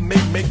if I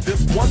may make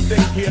this one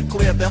thing here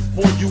clear, that's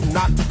for you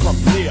not to come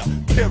near,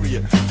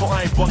 period. For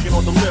I ain't bugging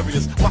on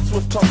delirious. My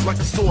swift tongue's like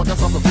a sword,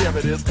 that's how severe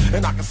it is.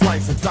 And I can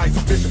slice and dice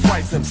a Fisher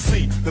Price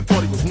MC that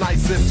thought he was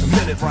nice into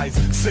minute rice.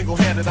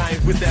 Single-handed, I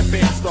ain't with that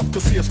band stuff,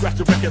 cause he'll scratch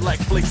a record like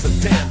flakes of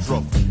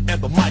dandruff. And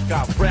the mic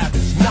I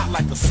ravage, not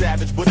like a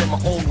savage, but in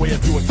my own way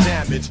of doing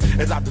damage.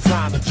 As I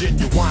design a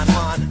genuine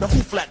line. Now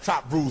who flat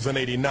top rules in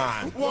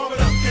 89? Warm it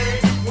up,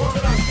 gang. Warm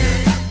it up,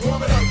 gang.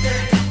 Warm it up,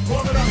 gang.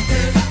 Warm it up,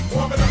 gang.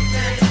 Warm it up,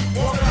 gang.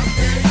 Warm it up,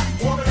 gang.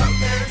 Warm it up,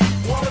 gang.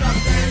 Warm it up,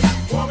 gang.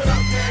 Warm it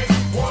up, gang.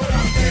 Warm it up,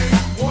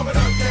 gang. Warm it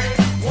up, gang.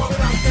 Warm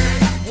it up,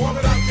 gang. Warm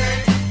it up,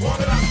 gang. Warm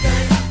it up,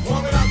 gang.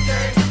 Warm it up,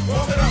 gang.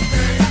 Warm it up,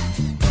 gang.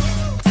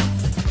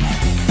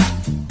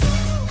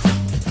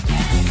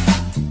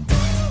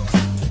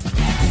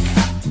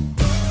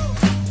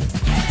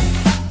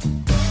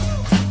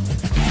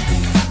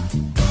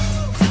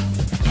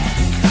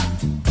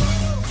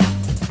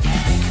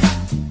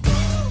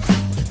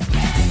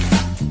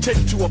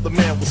 True of the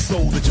man with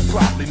soul that you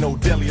probably know.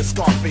 Deli or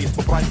Scarface,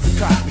 but Bryce the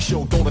Cosby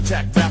Show. Don't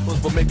attack rappers,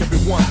 but make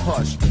everyone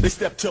hush. They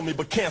step to me,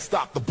 but can't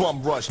stop the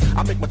bum rush.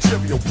 I make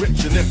material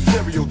rich and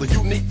imperial. The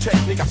unique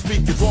technique I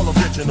speak is all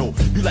original.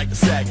 You like to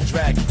sag and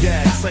drag and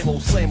gag, same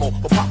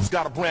old, but Papa's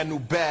got a brand new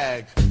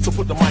bag. So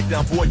put the mic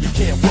down, boy, you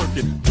can't work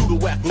it. Do the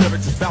whack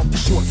lyrics, it's about the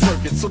short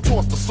circuit. So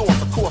toss the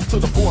source, of course, to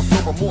the boss.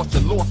 No remorse,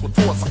 you're lost with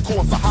force. I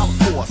cause a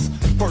holocaust.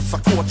 First I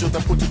caught you,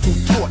 then put you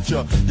through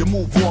torture. You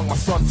move wrong, my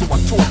son, so I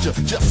torture.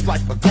 Just like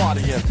a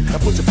guardian.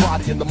 And put your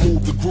body in the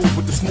move, the groove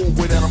with the smooth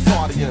way that I'm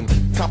partying.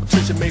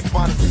 Competition may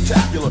find it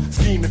spectacular.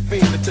 Scheming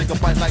fiend to take a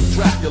bite like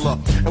Dracula.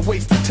 And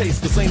waste the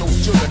taste, cause ain't no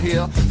sugar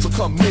here. So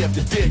come here if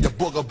you dare, you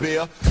booger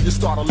bear. You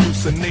start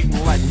hallucinating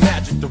like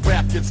magic. The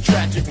rap gets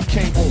tragic and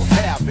Kane won't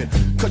have it.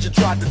 Cause you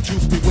tried to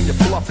juice me when you're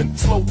bluffing.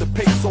 Slowed the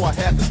pace so I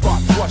had to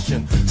start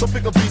rushing. So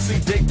pick a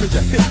BC date cause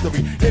your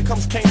history. Here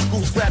comes Kane,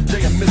 Screw, Scrap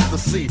J, and Mr.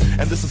 C.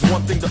 And this is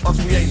one thing to us,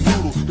 we ain't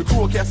noodle. The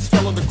crew of cats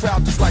fell in the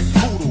crowd just like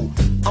voodoo.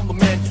 I'm the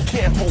man you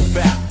can't hold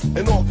back.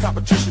 And all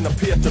competition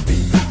appeared to be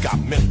weak. I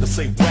meant to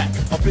say whack.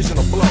 A vision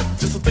of blood.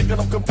 Just to think that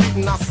I'm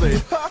competing, I say,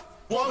 ha!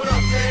 Warm it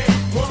up, Kane.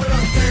 Warm it up,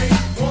 Kane.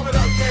 Warm it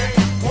up, Kane.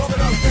 Warm it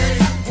up, Kane.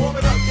 Warm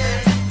it up,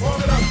 Kane.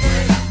 Warm it up,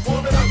 Kane.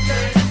 Warm it up,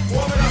 Kane.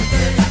 Warm it up,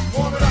 Kane.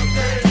 Warm it up,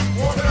 Kane.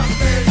 Warm it up,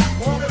 Kane.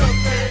 Warm it up,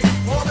 Kane.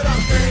 Warm it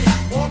up, Kane.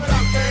 Warm it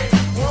up, Kane.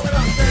 Warm it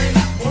up, Kane.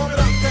 Warm it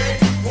up, Kane.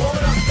 Warm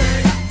it up,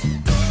 Kane.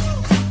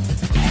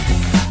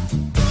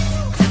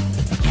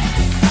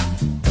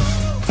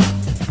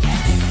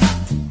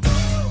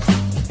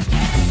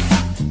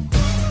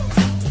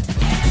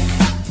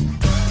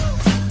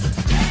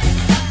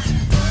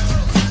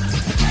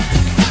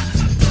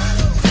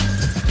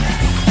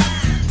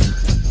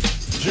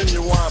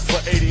 Genuine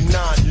for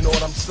 89, you know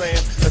what I'm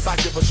saying? As I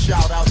give a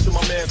shout out to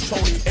my man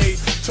Tony A,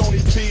 Tony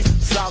P,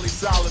 Sally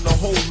Sal, and the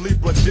whole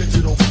Libra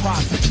digital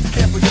posse.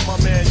 Can't forget my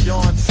man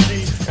Yarn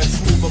Ski and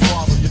Smooth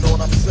Barber, you know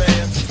what I'm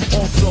saying?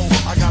 Also,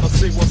 I gotta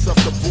say what's up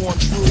to Born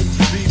True,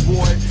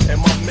 B-Boy,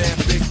 and my man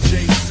Big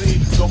JC.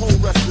 The whole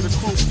rest of the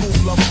crew, School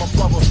Lover, my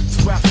brother,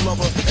 Scrap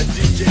Lover, and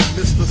DJ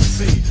Mr.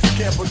 C.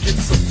 Can't forget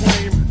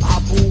Supreme,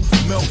 Abu,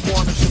 Mel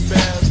Warner,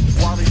 Shabazz,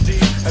 Wally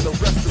D, and the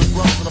rest of the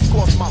brothers, and of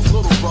course my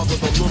little brother,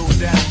 the little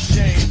daddy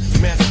Shane.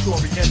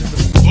 Mandatory end of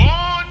the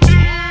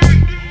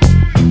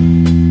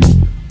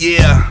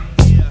yeah.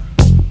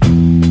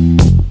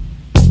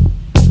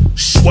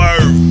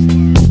 Swerve.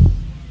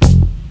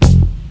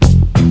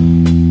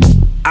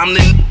 I'm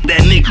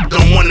that nigga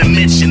don't wanna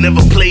mention.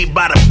 Never played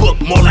by the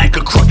book, more like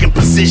a crook in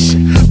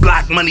position.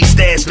 Block money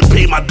stash to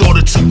pay my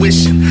daughter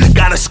tuition.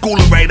 Got a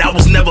schooler right, I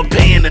was never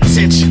paying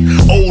attention.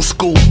 Old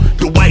school,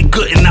 the white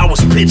good and I was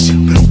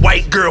pitching.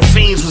 White girl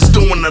fiends was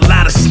doing a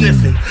lot of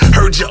sniffing.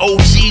 Heard your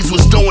OGs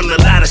was doing a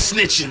lot of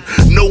snitching.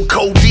 No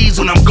codees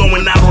when I'm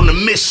going out on a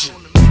mission.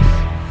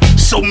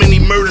 So many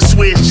murder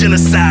swears,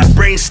 genocide.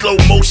 Brain slow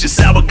motion,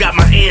 sour got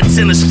my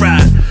antennas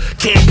fried.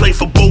 Can't play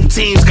for both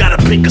teams, gotta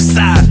pick a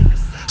side.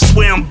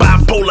 Swear I'm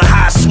bipolar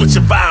high, switch a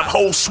vibe,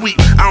 whole sweep.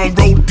 I don't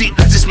roll deep,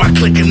 just my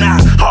click and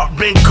eye. Heart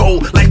been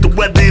cold, like the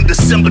weather in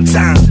December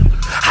time.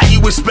 How you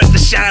expect to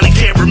shine and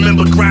can't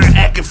remember grind?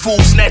 Acting fool,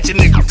 snatching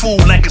nigga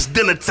food like it's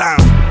dinner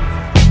time.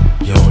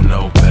 You don't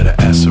know, better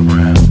ass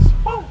around.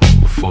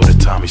 Before the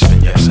time you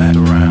spend your ass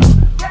around.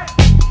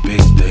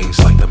 Big things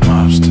like the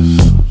mobsters.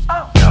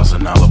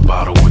 $1,000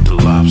 bottle with the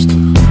lobster.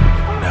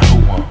 Now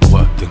who want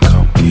what, then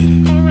come get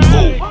it.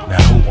 Who?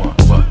 Now who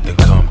want what, then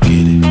come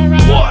get it.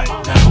 What?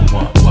 Now who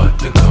want what,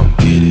 then come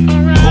get it.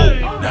 Who?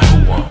 Now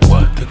who want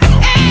what, then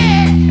come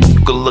get it.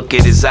 You can look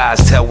at his eyes,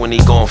 tell when he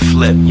gon'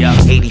 flip.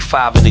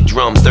 85 in the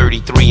drum,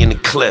 33 in the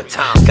clip.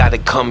 Gotta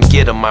come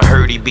get him, I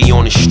heard he be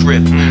on the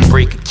strip.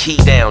 Break a key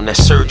down, that's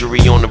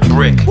surgery on the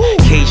brick.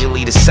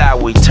 Occasionally the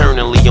sideway,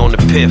 eternally on the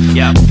piff.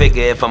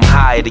 Figure if I'm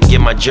high to get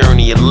my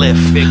journey a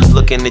lift.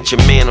 Looking at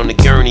your man on the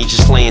gurney,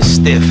 just laying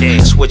stiff.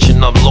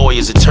 Switching up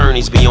lawyers,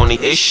 attorneys be on the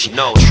ish.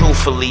 No,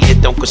 truthfully,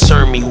 it don't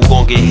concern me who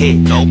gon' get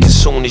hit.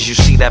 As soon as you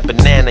see that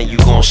banana, you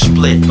gon'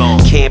 split.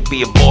 Can't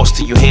be a boss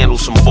till you handle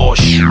some boss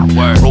shit.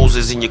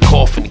 Roses in your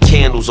coffin, the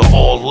candles are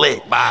all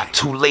lit.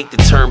 Too late to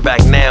turn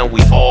back now,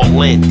 we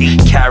all in.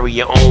 Carry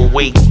your own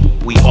weight,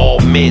 we all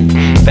men.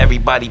 If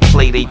everybody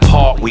play their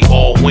part, we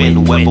all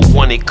win. Whoever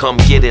want it, come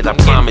get it, I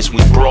promise we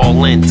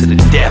brawl in to the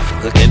death.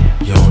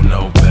 You don't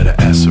know, better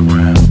ass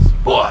around.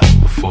 What?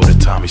 Before the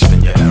time you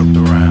spend your out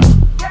around.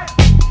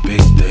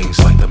 Big things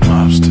like the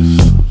mobsters.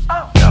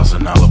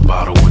 $1,000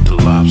 bottle with the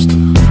lobster.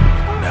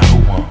 Now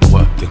who want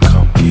what, then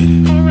come get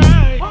it.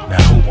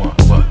 Now who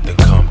want what, then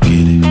come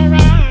get it.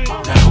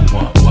 Now who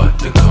want what,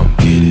 then come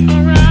get it.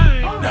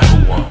 Now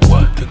who want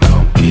what, then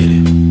come get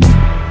it.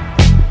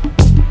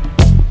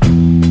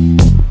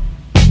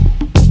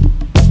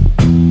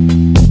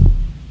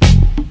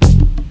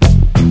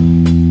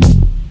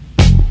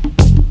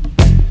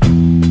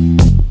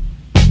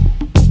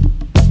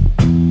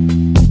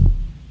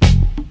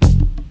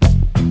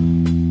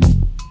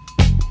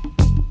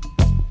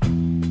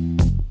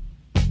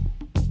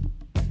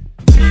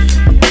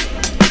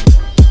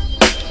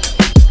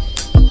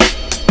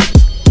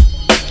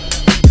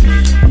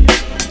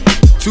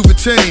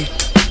 Tubatini,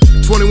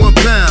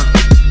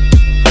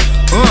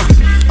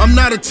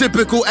 not a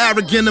typical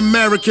arrogant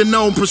American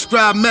on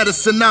prescribed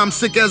medicine. I'm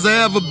sick as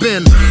I ever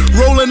been.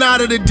 Rolling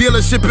out of the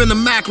dealership in the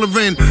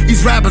McLaren.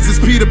 These rappers is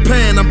Peter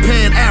Pan, I'm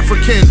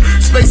Pan-African.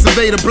 Space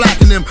Invader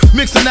blacking them.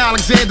 Mixing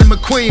Alexander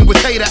McQueen with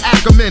Hater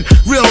Ackerman.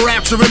 Real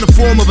rapture in the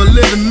form of a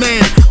living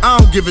man. I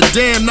don't give a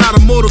damn, not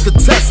a mortal could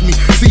test me.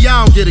 See,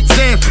 I don't get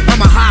exams.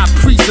 I'm a high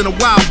priest and a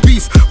wild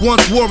beast.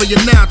 Once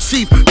warrior, now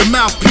chief. The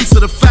mouthpiece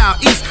of the foul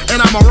east. And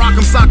I'm a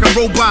rock'em sock'em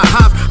robot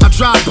hop. I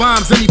drop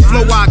bombs, any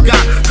flow I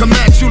got. Come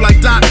at you like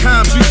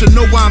 .coms, you should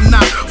know I'm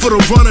not. For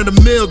the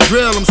run-of-the-mill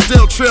drill, I'm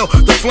still trill.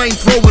 The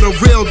flamethrower, the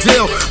real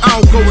deal. I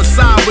don't go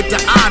inside with the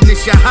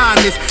oddness, your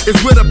highness. Is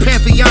with a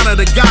pantheon of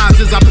the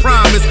gods, as I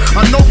promise.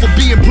 I know for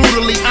being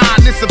brutally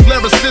honest. If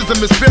lyricism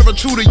is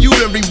spiritual to you,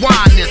 then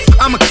rewind this.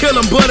 I'ma kill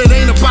him, but it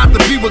ain't about to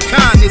be with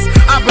kindness.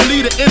 I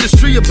believe the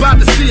industry about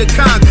to see a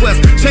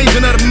conquest.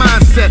 Changing of the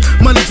mindset,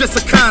 money just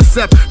a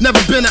concept. Never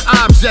been an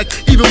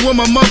object, even when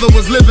my mother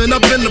was living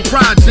up in the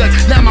project.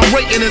 Now my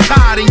rating is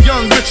higher than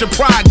young Richard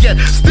Pryor get.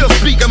 Still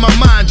speaking my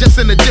mind, just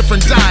in a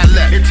different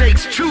dialect. It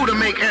takes two to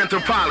make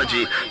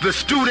anthropology, the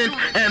student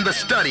and the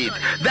studied.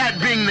 That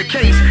being the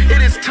case,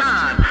 it is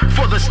time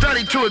for the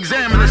study to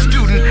examine the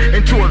student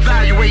and to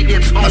evaluate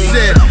its own I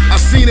said, self. I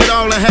seen it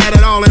all and had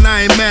it all, and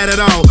I ain't mad at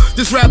all.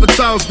 This rapper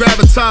talks,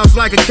 gravitas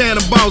like a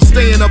cannonball.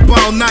 Staying up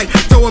all night,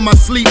 throwing my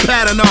sleep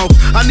pattern off.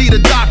 I need a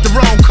doctor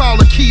on call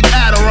to keep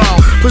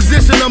Adderall.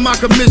 Position of my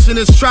commission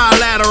is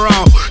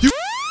trilateral. You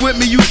with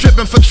me, you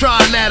tripping for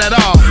trying that at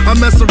all. I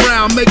mess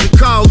around, make a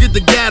call, get the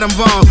gat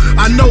involved.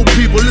 I know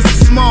people, it's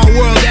a small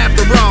world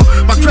after all.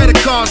 My credit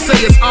card say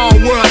it's all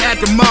world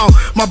at the mall.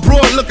 My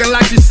broad looking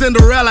like she's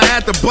Cinderella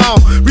at the ball.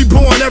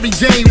 Reborn every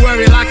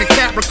January like a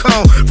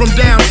Capricorn. From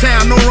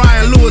downtown, no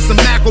Ryan Lewis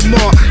and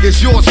Macklemore. It's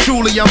yours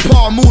truly, I'm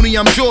Paul Mooney,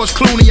 I'm George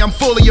Clooney. I'm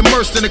fully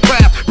immersed in the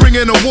craft,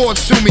 bringing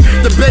awards to me.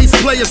 The bass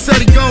player said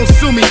he gon'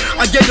 sue me.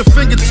 I gave a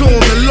finger to him,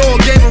 the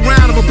Lord gave a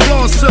round of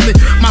applause to me.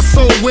 My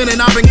soul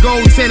winning, I've been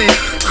gold tinted.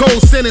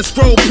 Cold sentence,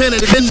 scroll pen it,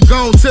 then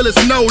gone till it's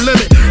no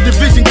limit. The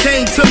vision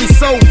came to me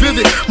so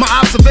vivid. My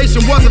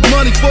observation wasn't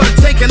money for the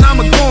taking,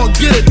 I'ma go and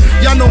get it.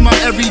 Y'all know my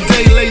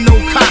everyday lay no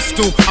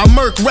costume. I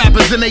murk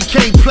rappers and they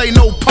can't play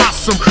no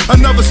possum.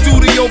 Another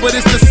studio, but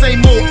it's the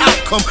same old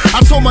outcome.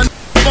 I told my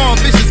Fall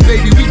Vicious,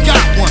 baby, we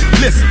got one.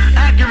 Listen.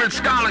 Accurate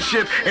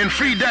scholarship and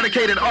free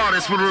dedicated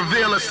artists will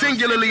reveal a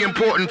singularly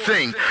important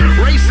thing.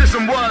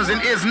 Racism was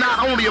and is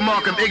not only a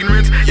mark of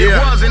ignorance, it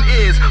was and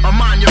is a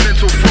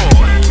monumental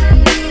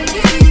fraud.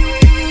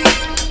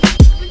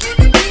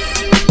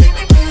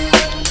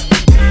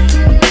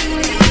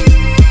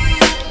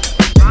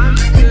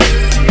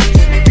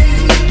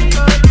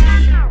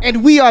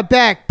 And we are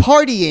back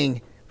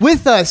partying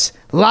with us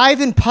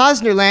live in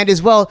Posnerland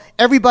as well.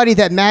 Everybody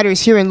that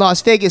matters here in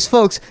Las Vegas,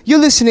 folks. You're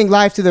listening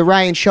live to the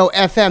Ryan Show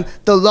FM,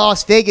 the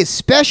Las Vegas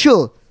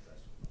special.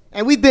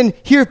 And we've been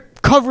here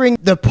covering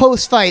the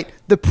post-fight,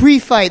 the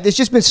pre-fight. There's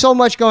just been so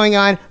much going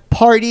on.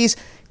 Parties.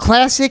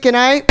 Classic and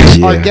I,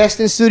 our guest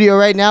in studio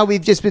right now,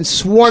 we've just been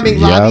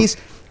swarming lobbies,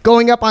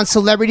 going up on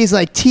celebrities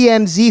like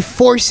TMZ,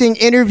 forcing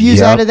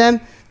interviews out of them.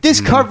 This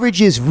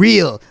coverage is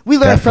real. We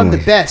learn from the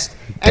best.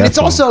 And it's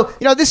also,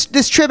 you know,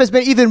 this trip has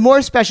been even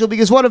more special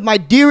because one of my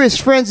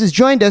dearest friends has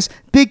joined us,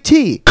 Big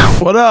T.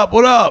 What up?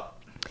 What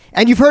up?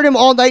 And you've heard him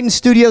all night in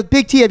studio.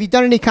 Big T, have you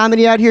done any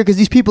comedy out here? Because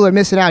these people are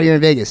missing out here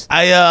in Vegas.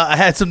 I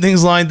had some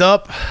things lined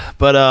up,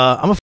 but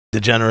I'm a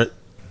degenerate.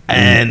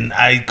 And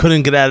I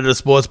couldn't get out of the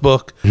sports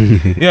book. You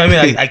know what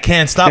I mean? I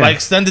can't stop. I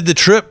extended the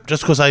trip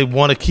just because I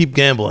want to keep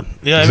gambling.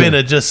 You know what I mean?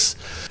 It just...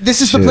 This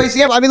is the place to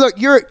gamble. I mean, look,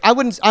 I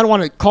don't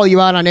want to call you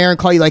out on air and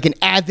call you like an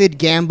avid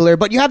gambler,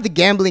 but you have the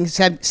gambling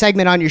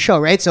segment on your show,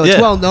 right? So it's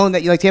well known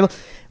that you like to gamble.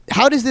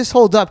 How does this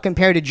hold up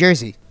compared to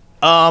Jersey?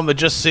 It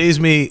just saves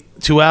me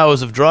 2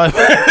 hours of driving.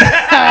 You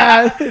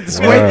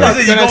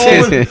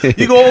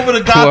go over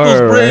the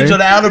Gothels Bridge or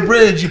the outer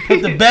bridge. You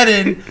put the bet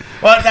in.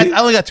 Well, I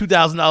only got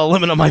 $2,000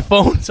 limit on my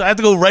phone, so I have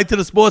to go right to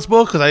the sports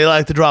book because I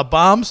like to drop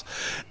bombs.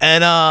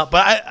 And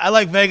but I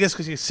like Vegas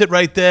because you sit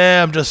right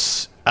there. I'm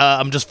just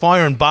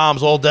firing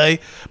bombs all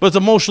day, but it's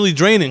emotionally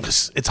draining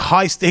because it's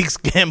high stakes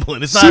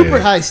gambling. It's not super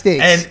high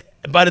stakes. And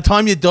by the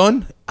time you're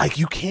done, like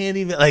you can't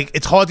even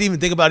it's hard to even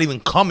think about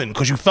even coming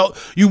because you felt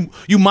you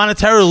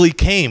monetarily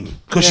came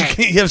because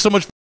you have so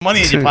much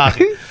money in your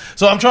pocket.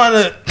 So I'm trying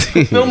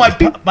to fill my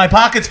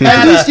pockets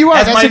fatter. At least you are.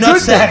 As That's my a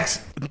good nutsacks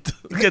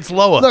gets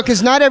lower. Look,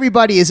 because not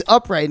everybody is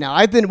up right now.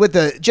 I've been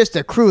with just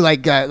a crew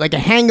like a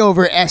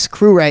hangover-esque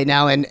crew right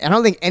now, and I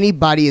don't think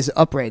anybody is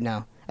up right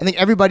now. I think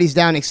everybody's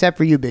down except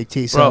for you, Big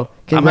T. So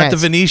bro, I'm at the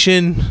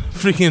Venetian.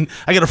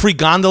 I got a free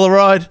gondola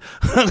ride.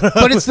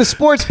 But it's the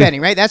sports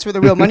betting, right? That's where the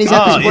real money's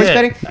at, the sports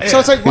betting. So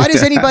it's like, why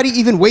does anybody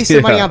even waste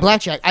their money on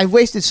blackjack? I've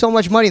wasted so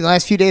much money the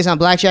last few days on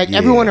blackjack.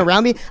 Everyone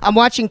around me, I'm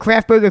watching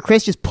Kraft Burger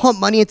Chris just pump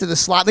money into the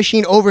slot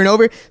machine over and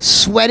over,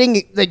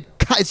 sweating. Like,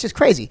 it's just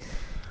crazy.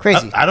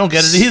 Crazy. I don't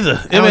get it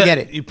either. I don't get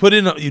it.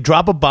 You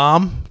drop a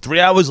bomb. 3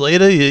 hours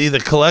later, you're either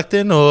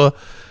collecting or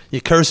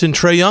You're cursing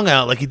Trae Young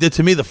out like he did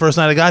to me the first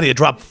night I got here.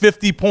 Dropped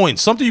 50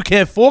 points. Something you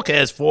can't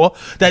forecast for.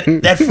 That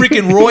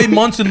freaking Roy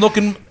Munson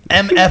looking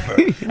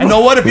MFer. And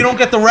know what? If you don't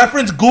get the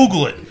reference,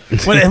 Google it.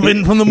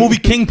 From the movie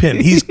Kingpin.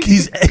 He's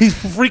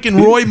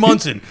freaking Roy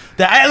Munson.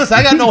 Listen,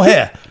 I got no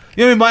hair.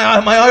 You know what I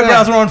mean? My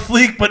eyebrows are on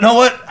fleek, but know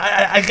what?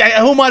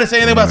 Who am I to say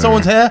anything about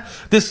someone's hair?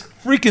 This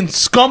freaking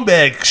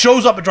scumbag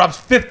shows up and drops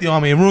 50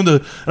 on me and ruined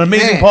an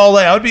amazing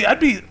parlay. I'd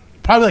be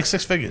probably like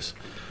 6 figures.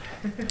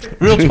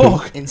 Real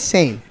talk.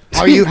 Insane.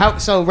 Are you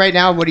so right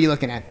now? What are you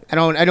looking at? I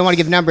don't want to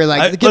give a number.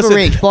 Give a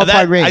range,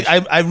 ballpark range.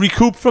 I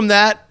recouped from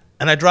that,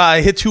 and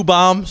I hit 2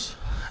 bombs,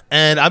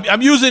 and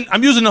I'm using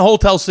the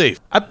hotel safe.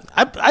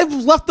 I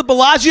left the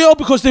Bellagio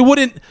because they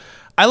wouldn't.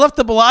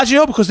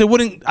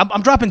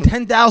 I'm dropping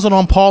 10,000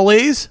 on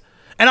parlays,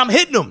 and I'm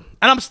hitting them,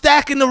 and I'm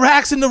stacking the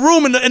racks in the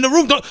room. And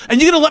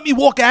you're gonna let me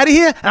walk out of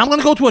here? And I'm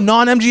gonna go to a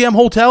non-MGM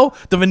hotel,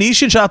 the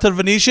Venetian. Shout out to the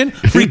Venetian.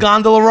 Free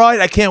gondola ride.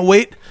 I can't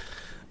wait.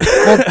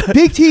 Well,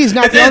 Big T is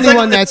not the only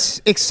one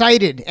that's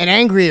excited and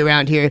angry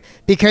around here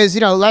because,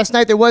 last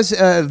night there was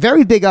a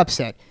very big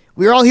upset.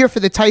 We were all here for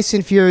the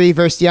Tyson Fury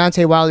versus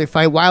Deontay Wilder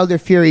fight, Wilder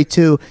Fury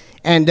 2.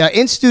 And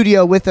in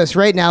studio with us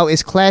right now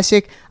is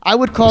Classic. I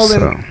would call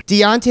him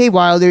Deontay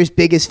Wilder's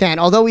biggest fan.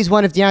 Although he's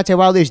one of Deontay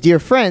Wilder's dear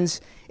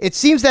friends, it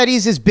seems that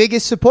he's his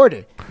biggest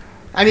supporter.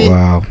 I mean,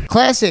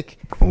 Classic,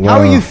 how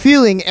are you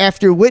feeling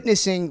after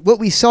witnessing what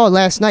we saw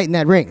last night in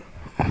that ring?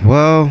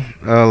 Well,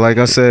 like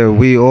I said,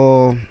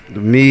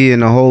 me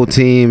and the whole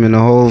team and the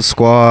whole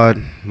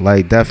squad,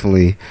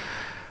 definitely.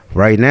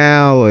 Right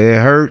now,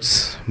 it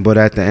hurts, but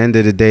at the end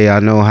of the day,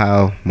 I know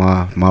how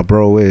my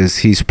bro is.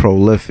 He's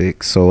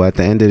prolific, so at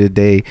the end of the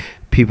day,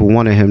 people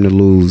wanted him to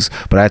lose,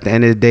 but at the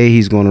end of the day,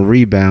 he's going to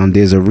rebound.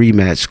 There's a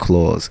rematch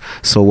clause.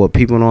 So what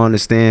people don't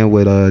understand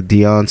with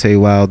Deontay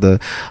Wilder,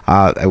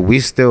 we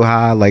still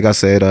high. Like I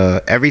said,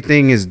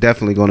 everything is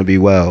definitely going to be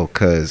well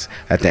because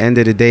at the end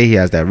of the day, he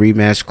has that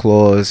rematch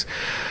clause.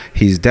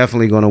 He's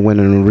definitely going to win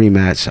in a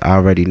rematch. I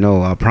already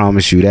know. I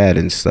promise you that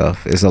and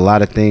stuff. It's a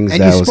lot of things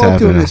that was happening. And you spoke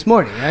to him this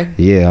morning, right?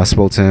 Yeah, I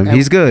spoke to him.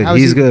 He's good.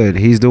 He's good.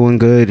 He's doing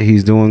good.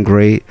 He's doing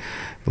great.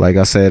 Like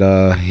I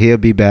said, he'll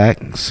be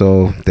back,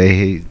 so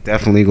they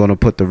definitely going to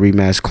put the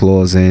rematch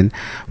clause in.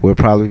 We'll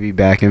probably be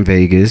back in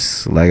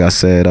Vegas. Like I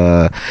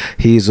said,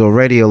 he's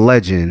already a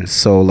legend,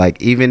 so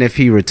even if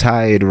he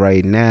retired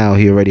right now,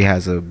 he already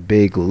has a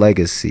big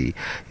legacy.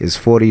 He's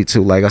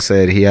 42. Like I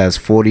said, he has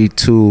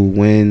 42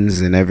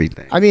 wins and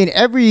everything. I mean,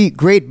 every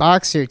great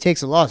boxer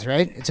takes a loss,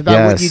 right? It's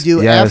about what you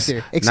do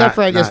after, except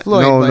for, I guess,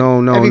 Floyd.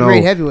 No. Every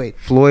great heavyweight.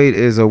 Floyd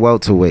is a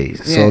welterweight,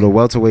 so the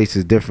welterweights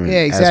is different. Yeah,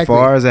 exactly. As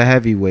far as a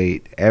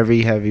heavyweight,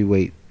 every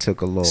heavyweight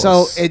took a loss.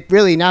 So it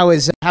really now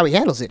is how he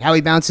handles it, how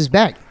he bounces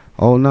back.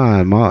 Oh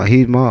no, my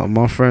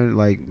friend,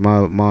 my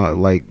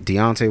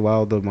Deontay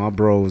Wilder, my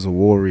bro is a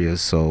warrior.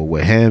 So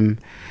with him,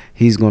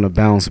 he's gonna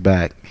bounce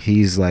back.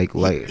 He's like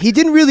he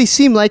didn't really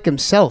seem like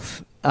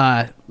himself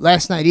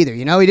last night either.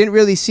 He didn't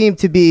really seem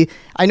to be.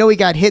 I know he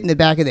got hit in the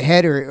back of the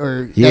head,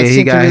 or yeah,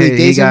 he got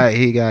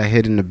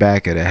hit in the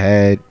back of the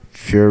head.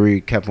 Fury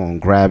kept on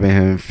grabbing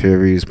him.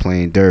 Fury is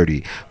playing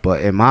dirty,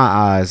 but in my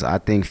eyes, I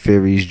think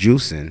Fury's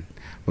juicing.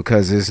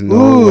 Because there's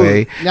no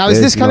way. Now, is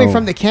this coming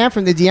from the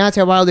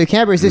Deontay Wilder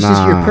camp, or is this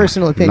just your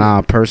personal opinion?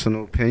 Nah,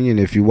 personal opinion.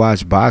 If you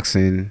watch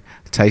boxing,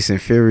 Tyson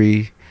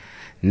Fury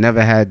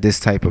never had this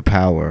type of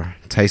power.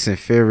 Tyson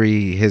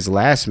Fury, his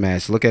last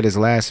match, look at his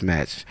last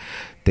match.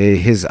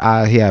 His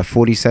eye, he had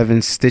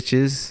 47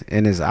 stitches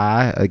in his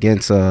eye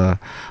against a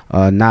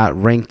not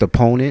ranked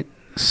opponent.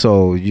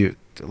 So he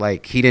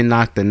didn't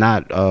knock the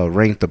not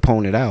ranked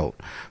opponent out.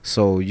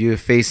 So you're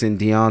facing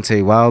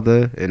Deontay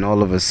Wilder, and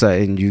all of a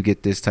sudden you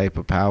get this type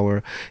of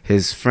power.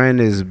 His friend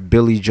is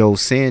Billy Joe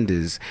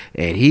Sanders,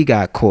 and he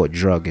got caught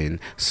drugging.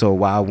 So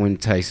why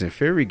wouldn't Tyson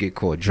Fury get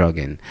caught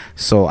drugging?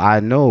 So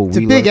I know it's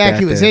a big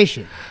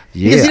accusation.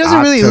 Because he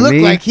doesn't really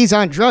look like he's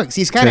on drugs.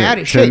 He's kind of out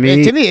of shape.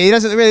 To me, he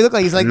doesn't really look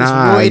like he's this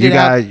roided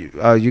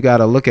out. You got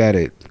to look at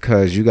it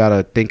because you got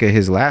to think of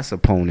his last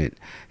opponent.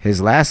 His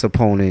last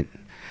opponent,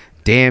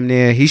 damn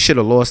near, he should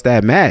have lost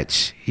that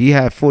match. He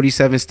had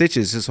 47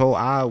 stitches. His whole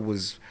eye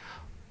was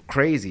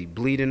crazy,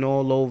 bleeding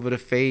all over the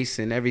face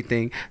and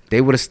everything.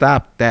 They would have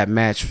stopped that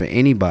match for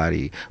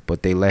anybody,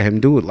 but they let him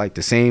do it.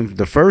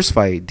 The first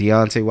fight,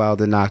 Deontay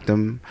Wilder knocked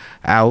him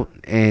out,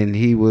 and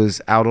he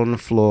was out on the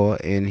floor,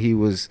 and he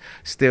was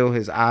still,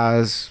 his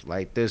eyes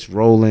like this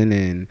rolling,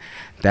 and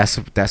that's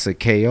a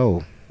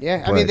KO.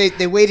 Yeah, I mean,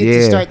 they waited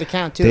to start the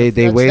count, too.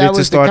 They waited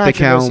to start the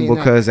count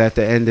because at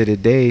the end of the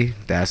day,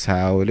 that's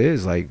how it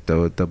is,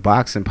 the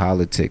boxing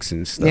politics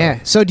and stuff. Yeah,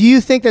 so do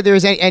you think that there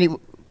was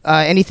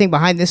anything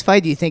behind this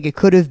fight? Do you think it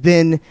could have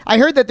been... I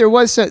heard that there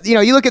was...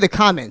 you look at the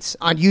comments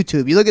on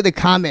YouTube, you look at the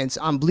comments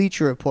on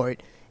Bleacher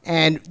Report,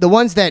 and the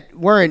ones that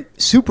weren't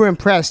super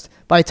impressed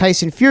by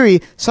Tyson Fury,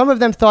 some of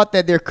them thought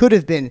that there could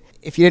have been,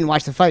 if you didn't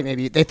watch the fight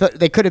maybe, they thought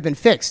they could have been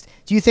fixed.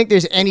 Do you think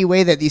there's any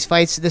way that these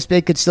fights this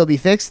big could still be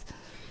fixed?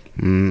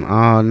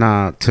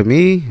 Nah. To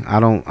me, I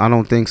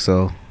don't think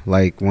so.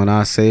 Like when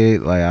I say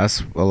it, like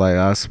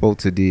I spoke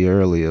to D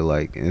earlier.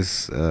 Like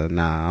it's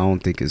nah, I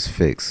don't think it's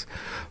fixed.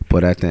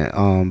 But at the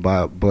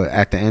but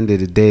at the end of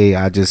the day,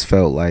 I just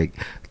felt like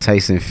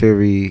Tyson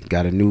Fury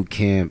got a new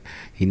camp.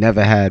 He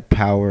never had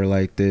power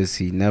like this.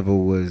 He never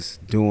was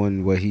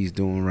doing what he's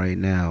doing right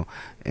now.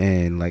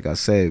 And like I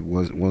said,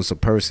 once a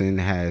person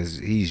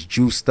he's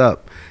juiced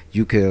up,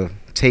 you could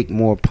take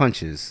more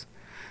punches.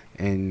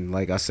 And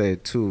like I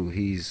said too,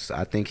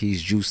 I think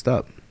he's juiced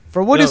up.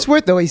 For what it's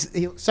worth, though,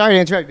 sorry to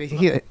interrupt.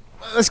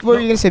 What were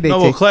you gonna say, Big T?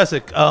 No, well,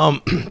 classic.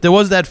 There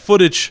was that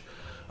footage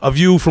of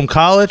you from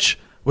college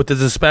with the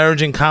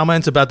disparaging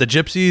comments about the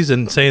gypsies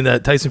and saying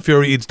that Tyson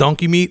Fury eats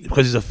donkey meat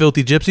because he's a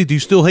filthy gypsy. Do you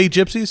still hate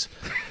gypsies?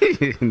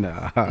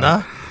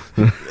 Nah.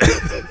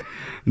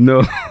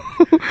 No,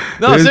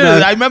 No.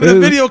 seriously. I remember the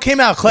video came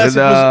out.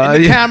 Classic was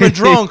in the camera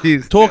drunk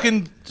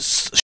talking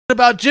shit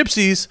about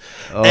gypsies.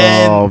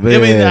 And, man. I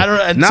mean, I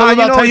don't know.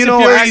 Something about Tyson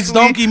Fury eats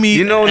donkey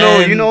meat. So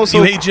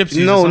you hate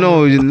gypsies.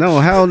 No,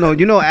 hell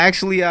no.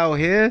 Actually, out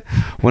here,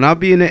 when I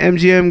be in the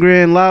MGM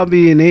Grand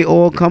lobby and they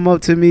all come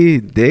up to me,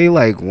 they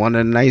like one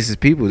of the nicest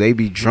people. They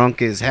be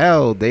drunk as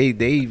hell. They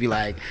be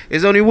like,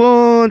 "There's only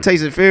one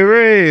Tyson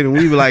Fury," and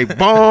we be like,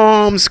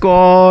 "Bomb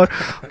squad."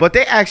 But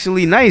they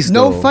actually nice.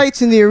 No though.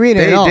 fights in the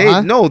arena at all, huh?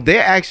 No,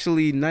 they're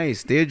actually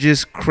nice. They're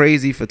just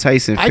crazy for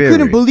Tyson Fury. I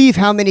couldn't believe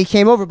how many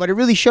came over, but it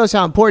really shows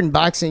how important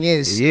boxing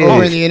is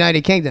over in the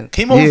United Kingdom.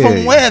 Came over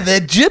from where?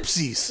 They're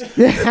gypsies.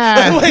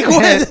 Like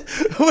where?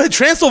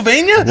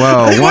 Transylvania?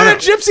 Well, like, where are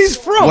gypsies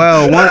from?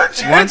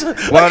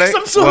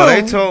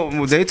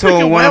 They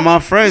told one of my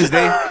friends.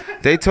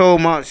 They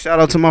told shout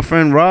out to my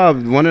friend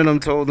Rob. One of them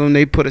told them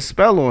they put a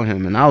spell on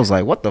him, and I was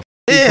like, what the?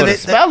 Put a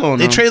spell on him?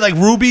 They trade like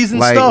rubies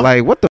and stuff.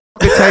 Like what the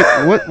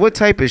type? What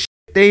type of shit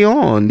they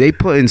on? They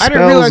putting spells on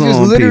people. I didn't realize he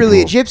was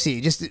literally a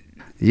gypsy.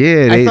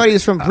 I thought he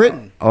was from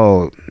Britain.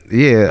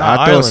 Yeah,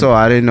 I thought so.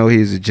 I didn't know he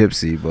was a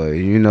gypsy, but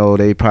you know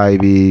they probably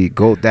be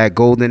that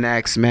golden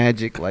axe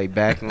magic like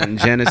back on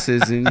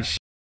Genesis and shit.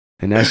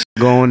 And that shit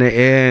go in the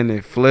air and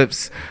it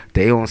flips.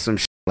 They on some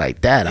shit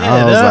like that. Yeah,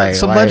 I was like,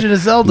 some Legend of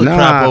Zelda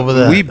crap over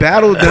there. We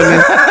battled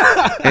them,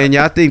 and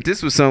y'all think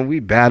this was something? We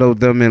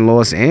battled them in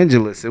Los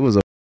Angeles. It was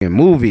a fucking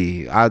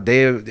movie.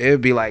 They'd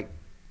be like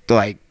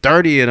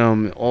 30 of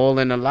them all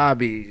in the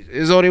lobby.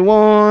 There's only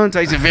one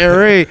Tyson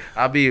Fury.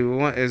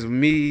 It's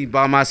me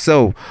by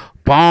myself.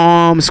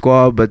 Bomb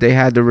squad, but they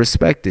had to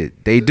respect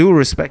it. They do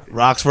respect it.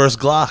 Rocks versus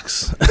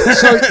Glocks.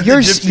 So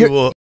you're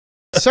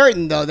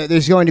certain though that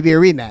there's going to be a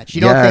rematch.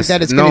 You don't think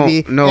that it's going to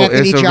be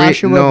Anthony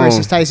Joshua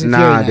versus Tyson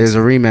Fury? Nah, there's a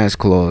rematch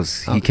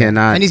clause. He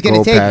cannot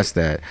go past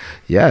that.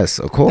 Yes,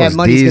 of course. That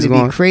money's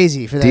going to be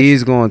crazy for that.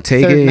 D's going to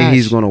take it and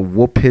he's going to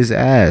whoop his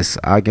ass.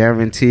 I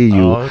guarantee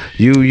you.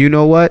 You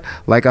know what?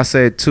 Like I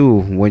said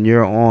too, when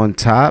you're on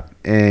top,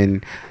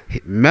 and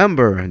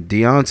remember,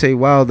 Deontay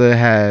Wilder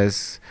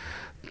has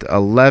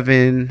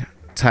 11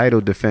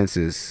 title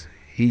defenses.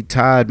 He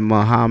tied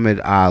Muhammad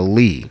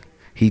Ali.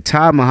 On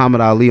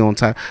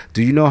time.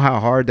 Do you know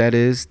how hard that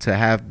is to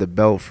have the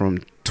belt from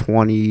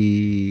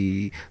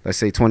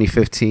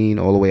 2015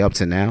 all the way up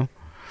to now?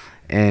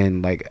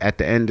 And like at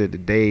the end of the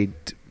day,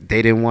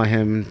 they didn't want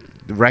him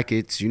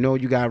records. You know,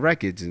 you got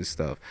records and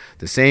stuff.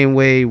 The same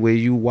way where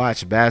you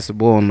watch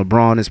basketball and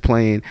LeBron is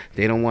playing,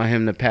 they don't want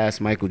him to pass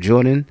Michael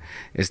Jordan.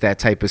 It's that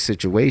type of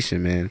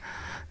situation, man.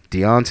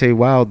 Deontay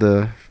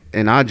Wilder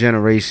in our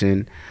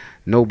generation,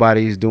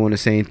 nobody's doing the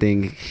same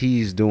thing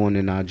he's doing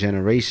in our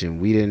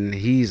generation.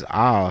 He's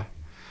our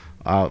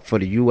for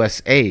the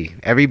USA.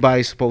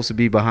 Everybody's supposed to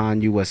be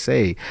behind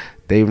USA.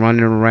 They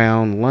running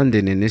around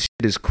London, and this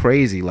shit is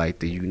crazy. Like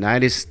the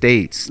United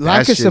States,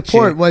 lack of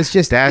support was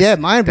just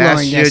mind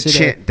blowing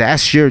yesterday.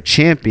 That's your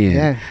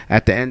champion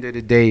at the end of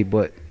the day,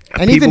 but.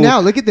 And even now,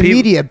 look at the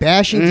media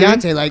bashing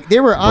Deontay. Like, they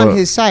were on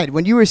his side.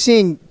 When you were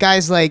seeing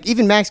guys like,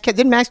 even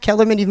didn't Max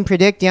Kellerman even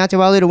predict Deontay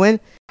Wilder to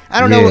win? I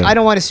don't know. I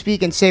don't want to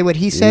speak and say what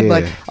he said,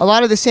 but a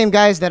lot of the same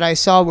guys that I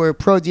saw were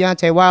pro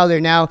Deontay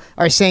Wilder now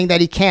are saying that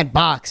he can't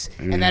box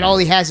and that all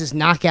he has is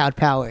knockout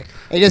power.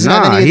 He doesn't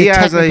have any of the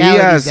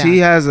technicalities down. He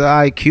has an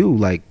IQ.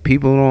 Like,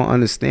 people don't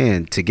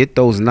understand. To get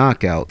those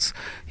knockouts,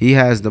 he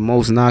has the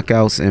most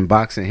knockouts in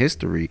boxing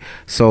history.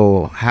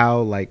 So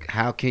how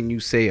can you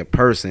say a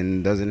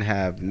person doesn't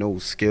have no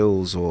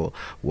skills or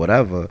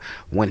whatever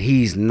when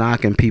he's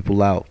knocking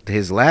people out?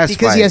 His last fight,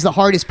 because he has the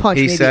hardest punch.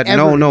 He said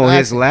no.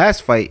 His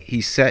last fight,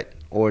 he set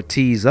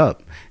Ortiz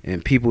up,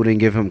 and people didn't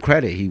give him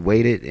credit. He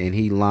waited and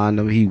he lined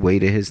him. He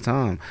waited his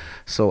time.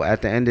 So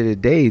at the end of the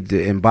day,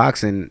 in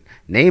boxing,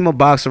 name a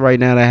boxer right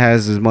now that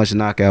has as much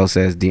knockouts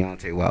as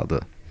Deontay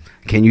Wilder.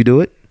 Can you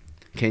do it?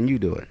 Can you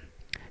do it?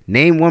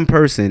 Name one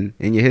person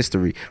in your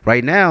history.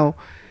 Right now,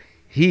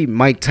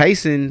 Mike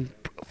Tyson,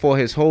 for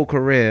his whole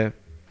career,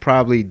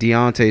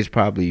 Deontay's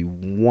probably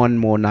one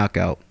more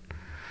knockout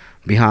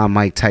behind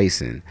Mike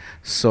Tyson.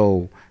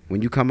 So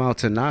when you come out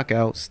to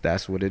knockouts,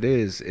 that's what it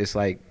is. It's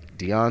like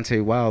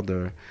Deontay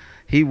Wilder,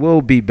 he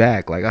will be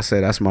back. Like I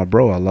said, that's my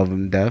bro. I love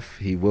him to death.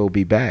 He will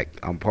be back.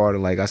 I'm part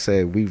of, like I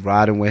said, we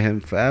riding with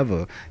him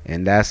forever.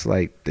 And that's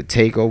like the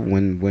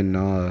takeover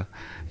when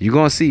You're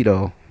going to see,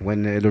 though,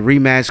 when the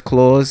rematch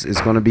clause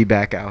is going to be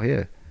back out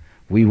here.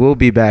 We will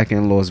be back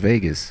in Las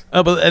Vegas.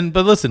 But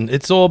listen,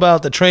 it's all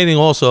about the training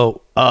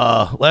also.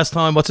 Last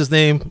time, what's his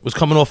name, was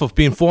coming off of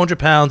being 400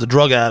 pounds, a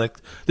drug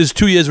addict. This is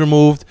 2 years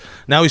removed.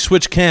 Now he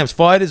switched camps,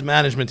 fired his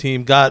management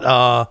team,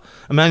 got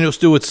Emmanuel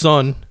Stewart's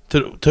son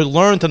to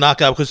learn to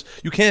knock out, because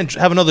you can't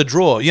have another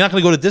draw. You're not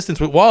going to go to distance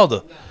with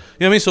Wilder. You know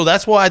what I mean? So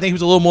that's why I think he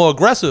was a little more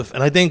aggressive.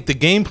 And I think the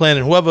game plan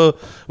and whoever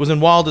was in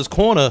Wilder's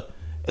corner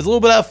is a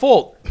little bit at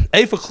fault.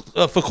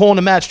 For calling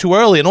the match too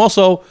early, and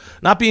also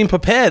not being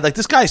prepared. Like,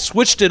 this guy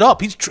switched it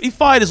up. He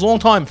fired his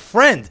longtime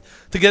friend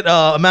to get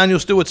Emmanuel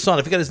Stewart's son,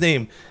 I forget his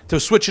name, to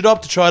switch it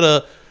up to try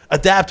to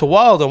adapt to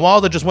Wilder.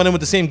 Wilder just went in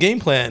with the same game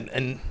plan,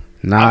 and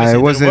nah, it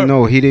wasn't.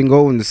 No, he didn't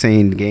go in the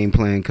same game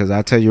plan. Because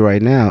I tell you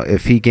right now,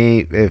 if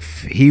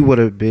he would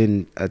have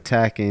been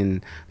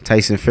attacking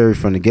Tyson Fury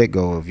from the get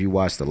go, if you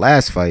watch the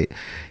last fight,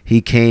 he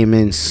came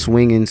in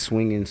swinging.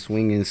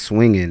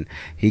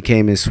 He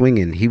came in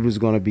swinging. He was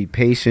gonna be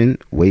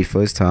patient, wait for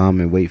his time,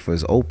 and wait for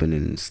his opening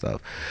and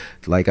stuff.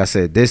 Like I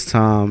said, this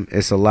time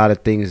it's a lot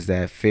of things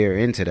that fare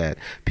into that.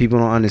 People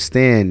don't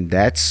understand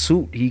that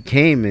suit he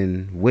came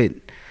in with.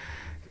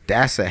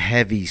 That's a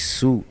heavy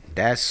suit.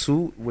 That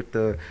suit with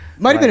the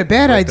might have been a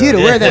bad idea to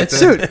wear that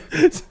suit. Do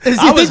you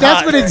think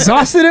that's what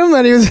exhausted him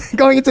when he was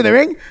going into the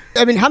ring?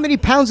 I mean, how many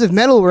pounds of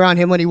metal were on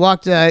him when he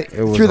walked through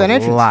that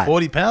entrance? Lot.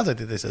 40 pounds, I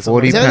think they said.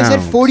 40 Is that what they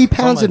said? 40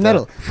 pounds of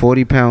metal.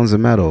 40 pounds of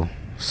metal.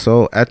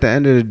 So at the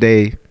end of the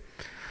day,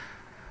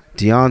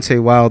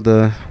 Deontay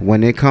Wilder,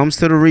 when it comes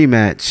to the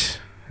rematch,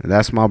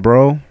 that's my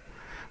bro.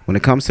 When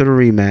it comes to the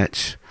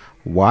rematch,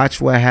 watch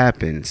what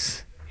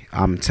happens.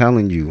 I'm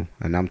telling you,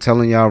 and I'm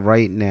telling y'all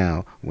right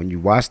now, when you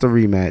watch the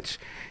rematch,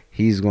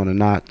 he's going to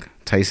knock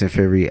Tyson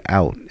Fury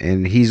out,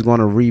 and he's going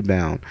to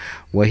rebound.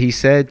 What he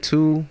said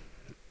to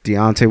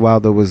Deontay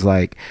Wilder was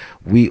like,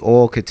 we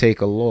all could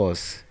take a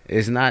loss.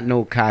 It's not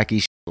no cocky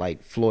shit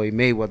like Floyd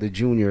Mayweather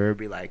Jr. It'd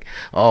be like,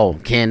 oh,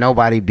 can't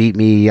nobody beat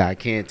me. I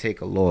can't take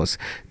a loss.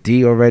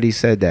 D already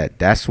said that.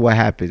 That's what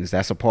happens.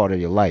 That's a part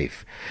of your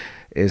life.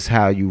 It's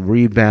how you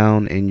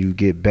rebound and you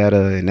get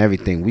better and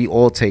everything. We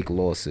all take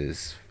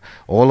losses.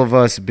 All of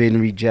us been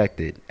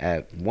rejected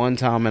at one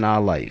time in our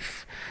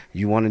life.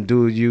 You want to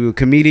do, you a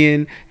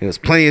comedian? There's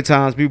plenty of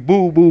times, boo,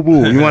 boo,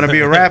 boo. You want to be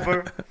a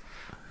rapper?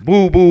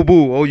 Boo, boo,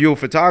 boo. Oh, you a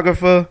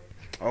photographer?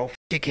 Oh, f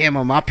your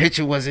camera, my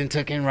picture wasn't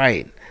taken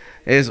right.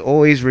 There's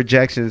always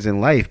rejections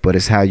in life, but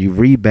it's how you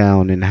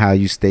rebound and how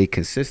you stay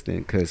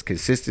consistent, because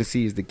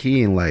consistency is the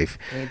key in life.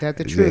 Ain't that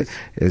the truth?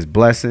 It's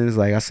blessings,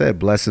 like I said,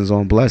 blessings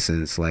on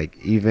blessings. Like,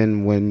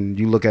 even when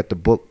you look at the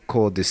book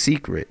called The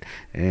Secret,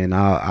 and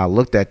I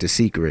looked at The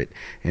Secret,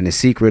 and The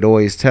Secret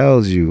always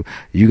tells you,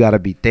 you got to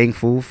be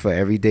thankful for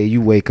every day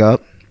you wake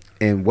up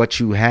and what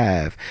you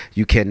have.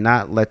 You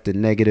cannot let the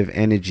negative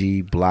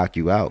energy block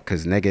you out,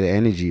 because negative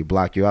energy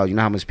block you out. You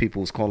know how much people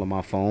was calling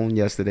my phone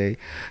yesterday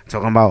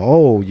talking about,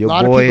 oh, your boy,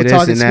 this and that. A lot of people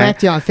talking smack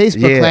to you on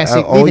Facebook,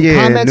 Classic, leaving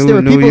comments. There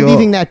were people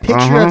leaving that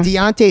picture of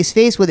Deontay's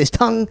face with his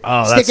tongue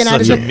sticking out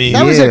his head.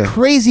 That was a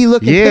crazy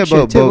looking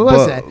picture too. What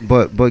was that?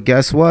 But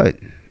guess what?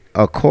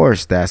 Of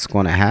course that's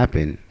going to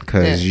happen,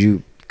 because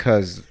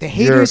the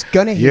haters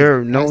gonna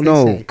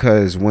hate.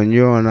 Because when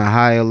you're on a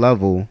higher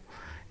level,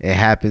 it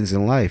happens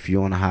in life.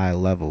 You're on a higher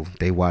level.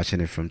 They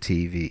watching it from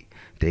TV.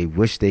 They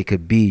wish they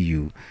could be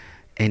you,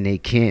 and they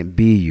can't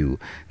be you.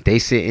 They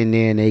sitting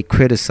there and they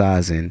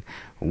criticizing.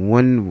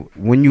 When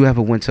you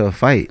ever went to a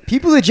fight,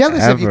 people are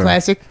jealous of you,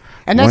 Classic,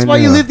 and that's why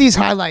you live these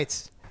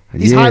highlights.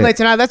 Highlights,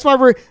 and that's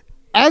why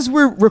as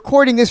we're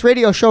recording this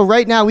radio show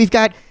right now, we've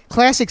got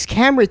Classic's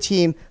camera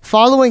team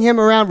following him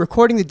around,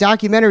 recording the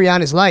documentary on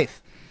his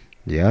life.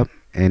 Yep.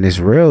 And it's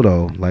real,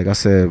 though. Like I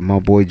said, my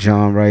boy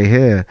John right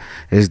here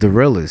is the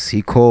realest.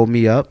 He called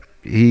me up.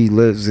 He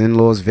lives in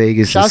Las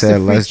Vegas. He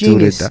said, let's do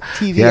this.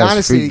 Freak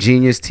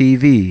Genius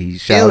TV. He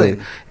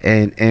shouted.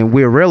 And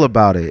we're real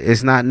about it.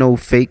 It's not no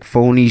fake,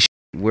 phony shit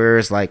where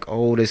it's like,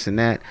 oh, this and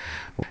that.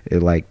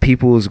 Like,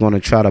 people is going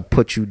to try to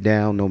put you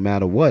down no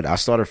matter what. I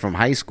started from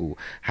high school.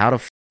 How the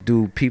f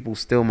do people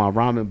steal my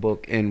rhyming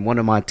book? And one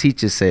of my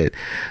teachers said,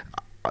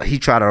 he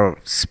tried to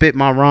spit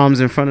my rhymes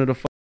in front of the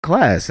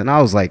class, and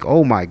I was like,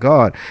 oh my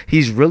God,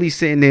 he's really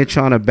sitting there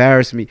trying to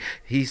embarrass me.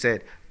 He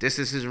said, this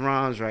is his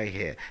rhymes right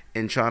here,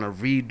 and trying to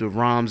read the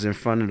rhymes in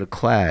front of the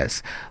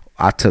class.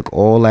 I took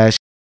all that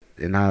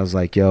shit, and I was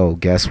like, yo,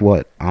 guess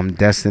what? I'm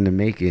destined to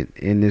make it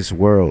in this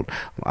world.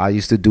 I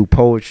used to do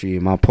poetry,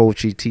 and my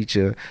poetry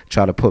teacher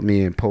tried to put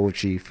me in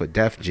poetry for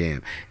Def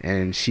Jam,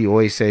 and she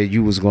always said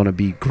you was going to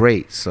be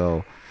great.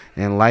 So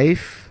in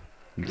life,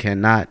 you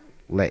cannot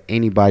let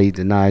anybody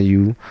deny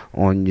you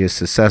on your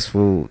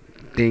successful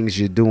things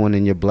you're doing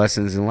and your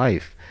blessings in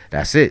life.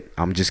 That's it.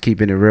 I'm just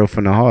keeping it real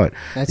from the heart.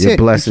 That's your it.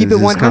 Blessings, keep it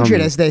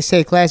 100, as they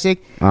say,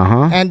 Classic.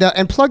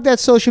 And plug that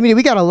social media.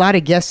 We got a lot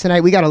of guests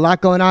tonight. We got a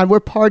lot going on. We're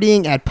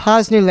partying at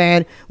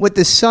Posnerland with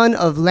the son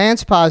of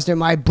Lance Posner,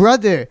 my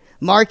brother,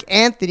 Mark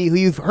Anthony, who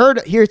you've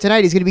heard here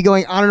tonight. He's going to be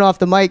going on and off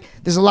the mic.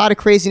 There's a lot of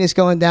craziness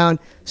going down.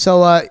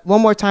 So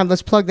one more time,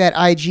 let's plug that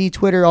IG,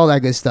 Twitter, all that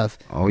good stuff.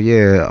 Oh,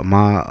 yeah.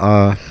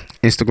 My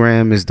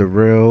Instagram is The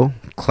Real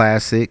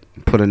Classic.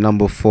 Put a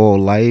number 4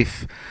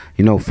 life.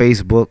 You know,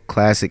 Facebook,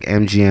 Classic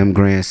MGM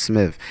Grant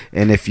Smith.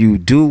 And if you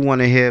do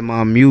want to hear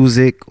my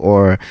music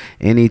or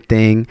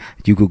anything,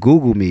 you could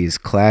Google me. It's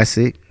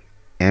Classic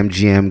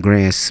MGM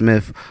Grant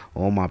Smith.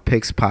 All my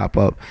pics pop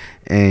up.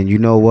 And you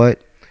know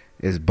what?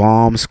 It's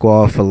Bomb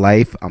Squad for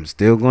life. I'm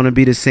still going to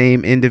be the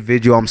same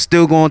individual. I'm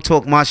still going to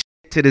talk my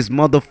shit to this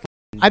motherfucker.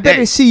 I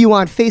better see you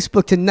on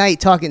Facebook tonight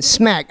talking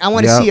smack. I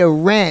want to see a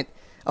rant,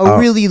 a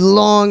really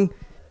long,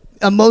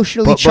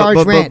 emotionally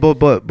charged rant.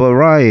 But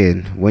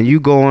Ryan, when you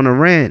go on a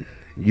rant,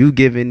 you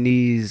giving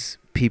these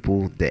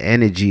people the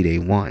energy they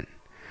want.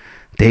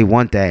 They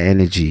want that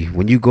energy.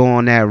 When you go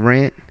on that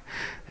rant,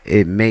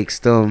 it makes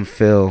them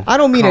feel I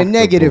don't mean a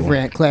negative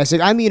rant, Classic.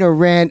 I mean a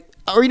rant.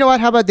 Or you know what?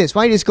 How about this?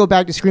 Why don't you just go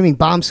back to screaming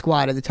Bomb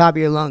Squad at the top of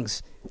your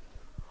lungs?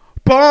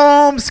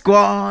 Bomb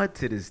Squad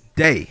to this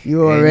day.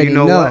 You already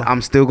know what?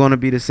 I'm still going to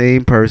be the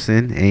same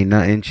person. Ain't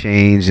nothing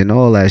changed and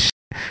all that shit.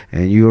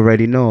 And you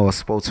already know. I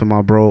spoke to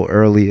my bro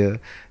earlier,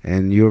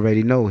 and you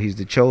already know he's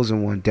the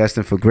chosen one,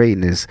 destined for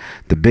greatness.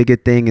 The bigger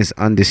thing is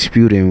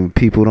undisputed, and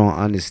people don't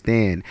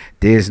understand.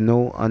 There's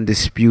no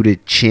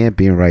undisputed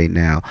champion right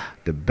now.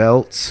 The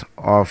belts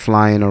are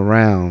flying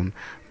around,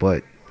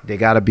 but they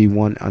got to be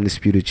one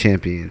undisputed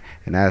champion,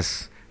 and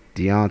that's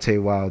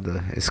Deontay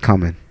Wilder is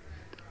coming.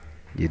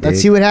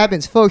 Let's see what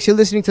happens. Folks, you're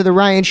listening to The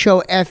Ryan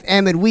Show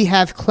FM, and we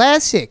have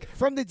Classic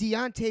from the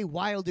Deontay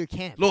Wilder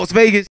camp. Las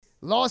Vegas.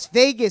 Las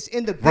Vegas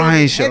in the Ryan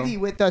building, Show. heavy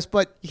with us,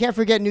 but you can't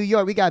forget New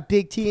York. We got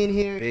Big T in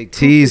here. Big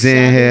T's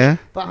in here.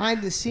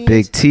 Behind the scenes.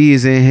 Big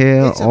T's in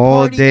here It's a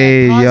all party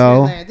day, at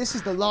yo. Posnerland. This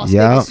is the Las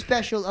Vegas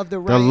special of The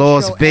Ryan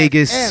Las Show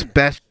Vegas FM.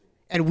 special.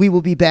 And we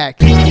will be back.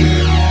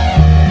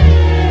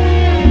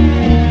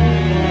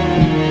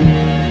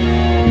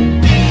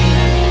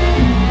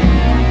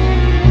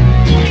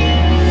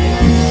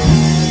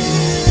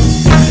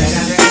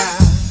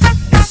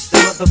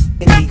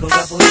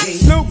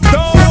 Snoop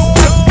Dogg.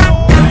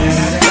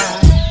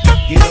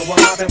 You know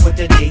I'm mobbing with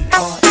the TRE.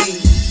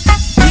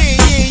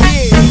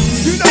 Yeah.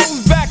 You know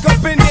who's back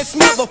up in this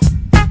motherfucker.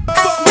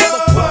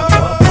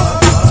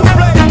 So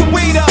blaze the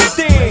weed up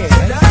then.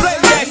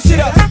 Blaze that shit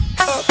up.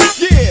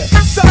 Yeah.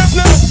 Sup,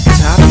 Snoop?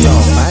 Top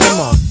dog, light 'em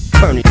off,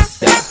 burn it up.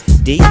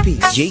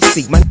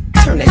 DPGC, my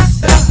turn that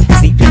up.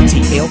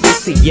 CPT,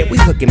 LBC, yeah, we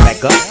hooking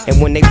back up. And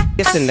when they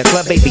this in the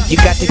club, baby, you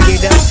got to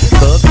get up.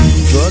 Thug,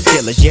 drug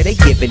dealers, yeah, they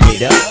giving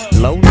it up.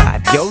 Low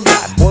life, yo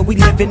life, boy, we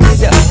living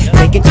it up.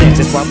 Taking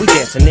chances while we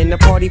dancing in the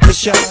party for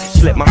sure.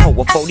 Slip my hoe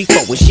a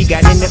 44 when she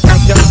got in the back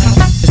door.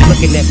 Just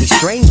looking at me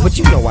strange, but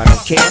you know I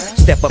don't care.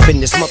 Step up in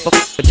this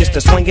motherfucker just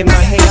to swing in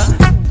my hair.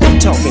 Quit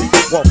talking,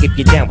 walk if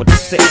you're down with the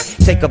sick.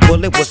 Take a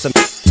bullet with some,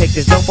 take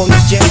this dope on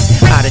this jet.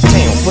 Out of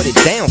town, put it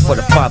down for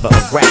the father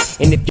of rap.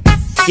 And if you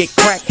get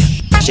cracked,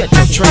 shut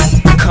your trap.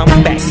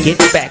 Come back, get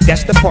back,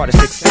 that's the part of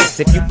success.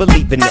 If you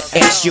believe in the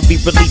S, you'll be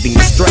relieving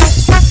the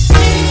stress.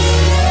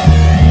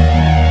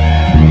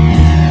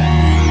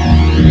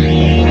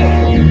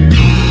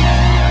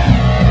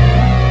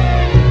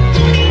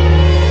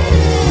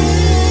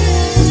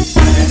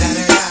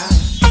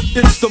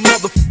 It's the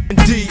motherfucking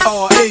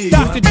DRE.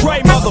 Dr.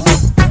 Dre, motherfucker.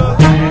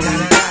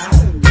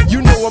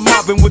 You know I'm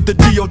mobbing with the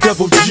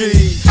D-O-double-G.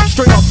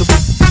 Straight off the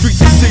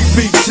streets of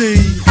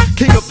CBT.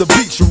 King up the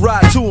beach, you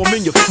ride to him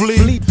in your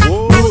fleet.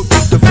 Look,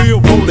 the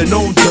field rolling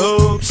on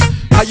dubs.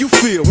 How you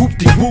feel?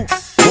 Whoop-de-whoop.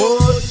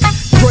 What?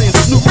 Dre and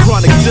Snoop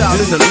Chronic down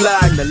in the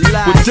lag.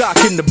 With Doc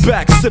in the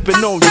back,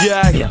 sipping on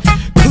yak.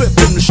 Clip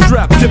in the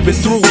strap, dipping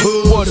through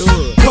hood.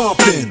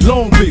 Compton,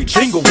 Long Beach,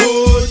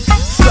 Inglewood.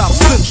 South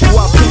Central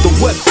out to the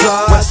west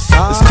side.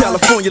 This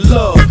California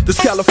love, this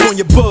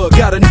California bug.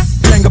 Got a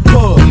hang a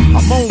pub.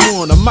 I'm on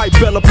one, I might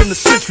bell up in the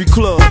Century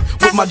Club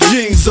with my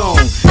jeans on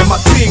and my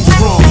team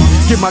strong.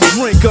 Get my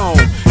drink on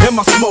and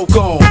my smoke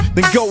on,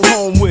 then go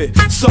home with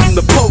something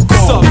to poke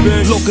on.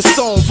 Locust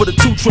song for the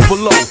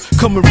 200.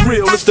 Coming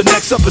real, it's the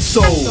next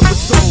episode.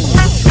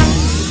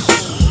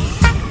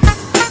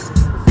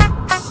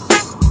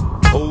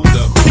 Hold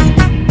up,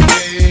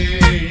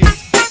 hey,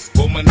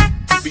 well my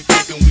be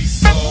thinking we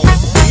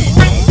soft, we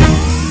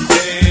don't,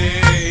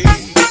 hey,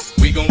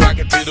 we gon' rock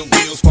it till the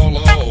wheels fall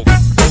off.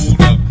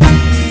 Hold up,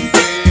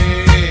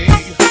 hey,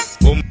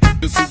 well my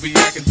who be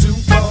acting too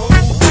bold,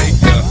 take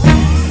a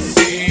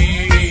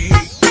seat,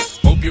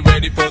 hope you're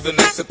ready for the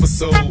next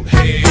episode,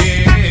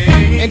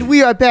 hey. And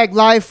we are back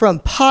live from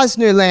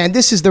Posnerland.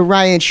 This is the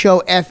Ryan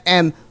Show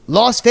FM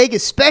Las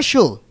Vegas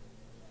special.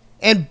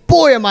 And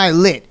boy, am I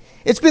lit.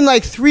 It's been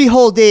like 3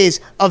 whole days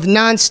of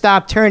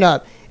non-stop turn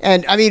up.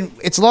 And I mean,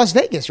 it's Las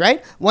Vegas,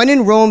 right? When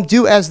in Rome,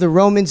 do as the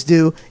Romans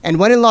do. And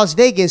when in Las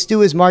Vegas,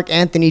 do as Mark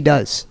Anthony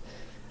does.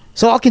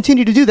 So I'll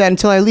continue to do that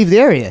until I leave the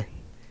area.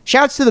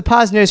 Shouts to the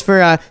Posners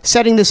for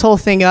setting this whole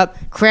thing up.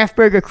 Craft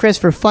Burger Chris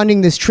for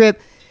funding this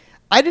trip.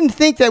 I didn't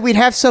think that we'd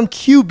have some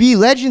QB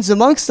legends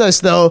amongst us,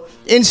 though,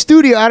 in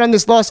studio out on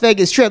this Las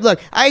Vegas trip. Look,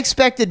 I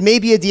expected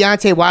maybe a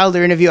Deontay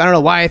Wilder interview. I don't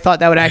know why I thought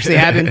that would actually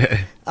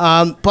happen.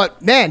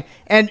 But, man,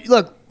 and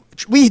look,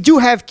 we do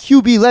have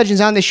QB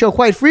legends on this show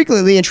quite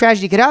frequently in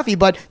Tragedy Gaddafi,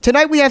 but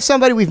tonight we have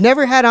somebody we've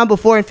never had on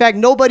before. In fact,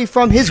 nobody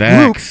from his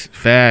group.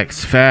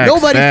 Facts.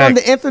 Nobody from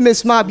the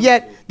infamous Mobb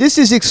yet. This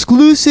is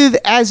exclusive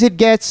as it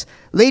gets.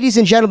 Ladies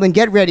and gentlemen,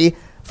 get ready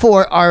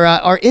for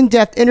our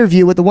in-depth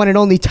interview with the one and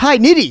only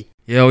Nitty.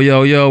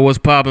 Yo, what's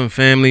poppin',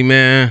 family,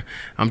 man?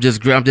 I'm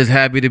just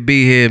happy to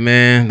be here,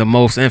 man. The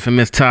most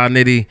infamous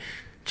Nitty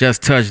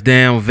just touched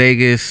down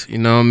Vegas, you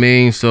know what I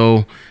mean?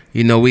 So,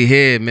 you know, we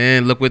here,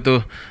 man. Look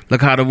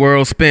how the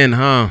world spin,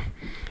 huh?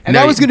 And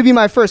that was going to be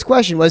my first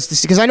question, was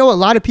because I know a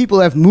lot of people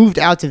have moved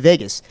out to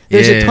Vegas.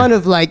 There's a ton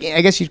of, like,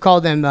 I guess you'd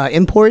call them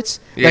imports,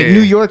 like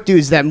New York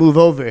dudes that move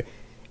over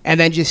and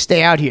then just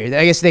stay out here.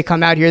 I guess they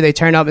come out here, they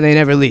turn up, and they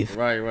never leave.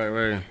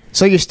 Right.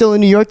 So you're still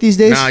in New York these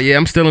days? Nah, yeah,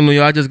 I'm still in New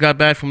York. I just got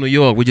back from New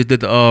York. We just did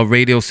the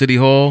Radio City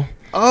Hall.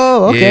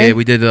 Oh, okay. Yeah,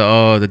 we did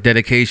the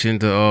dedication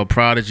to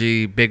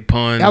Prodigy, Big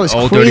Pun. That was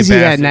Old crazy Dirty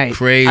that Bastard. night.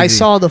 Crazy. I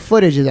saw the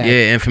footage of that.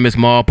 Yeah, infamous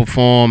Mobb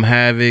performed,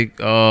 Havoc,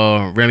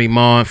 Remy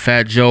Ma,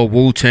 Fat Joe,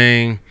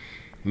 Wu-Tang,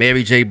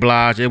 Mary J.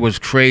 Blige. It was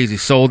crazy.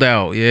 Sold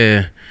out,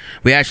 yeah.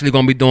 We actually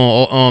going to be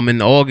doing,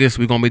 in August,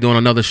 we're going to be doing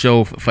another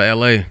show for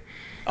L.A.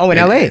 Oh, in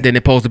L.A.? Then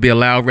it's supposed to be a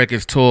Loud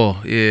Records tour.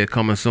 Yeah,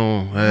 coming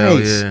soon. Hell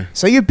Nice. yeah.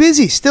 So you're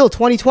busy still,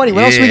 2020.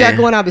 What else we got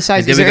going on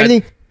besides? Is there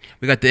anything?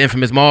 We got the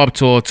infamous Mobb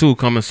tour, too,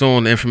 coming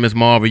soon. The infamous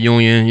Mobb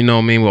reunion, you know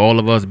what I mean, with all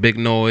of us, Big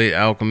Noise,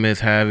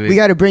 Alchemist, Havoc. We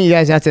got to bring you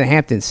guys out to the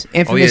Hamptons.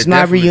 Infamous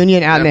Mobb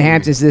reunion out in the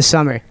Hamptons this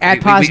summer at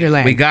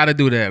Posnerland. We got to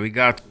do that. We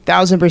got to.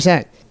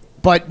 1,000%.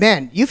 But,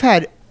 man, you've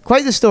had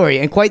quite the story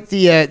and quite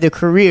the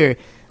career.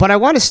 But I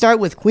want to start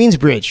with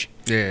Queensbridge.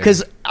 Yeah.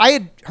 Because I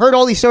had heard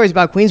all these stories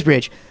about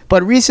Queensbridge,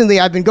 but recently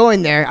I've been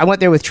going there. I went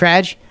there with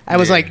Traj. I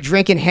was like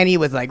drinking Henny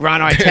with like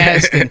Ron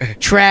Artest and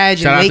Traj.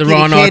 Shout and out to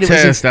Ron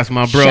Artest. That's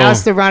my bro. Shout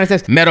out to Ron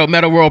Artest.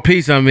 Metal World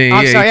Peace, I mean.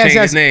 I'm yeah, sorry, he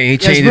changed his name. He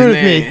changed his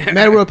name.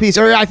 Metal World Peace.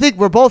 Or I think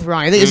we're both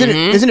wrong. I think,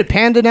 isn't it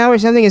Panda now or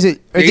something? Is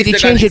it? Or did he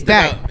change it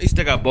back? He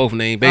still got both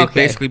names. Okay.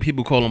 Basically,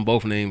 people call him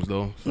both names,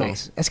 though. So.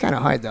 Nice. That's kind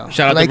of hard, though.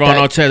 Shout out to Ron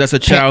Artest. That's a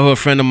childhood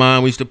friend of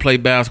mine. We used to play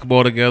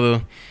basketball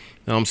together.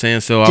 You know what I'm saying?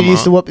 So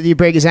Did you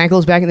break his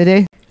ankles back in the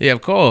day? Yeah,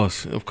 of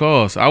course.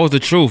 I was the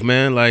truth,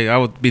 man. Like I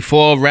was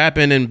before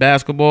rapping and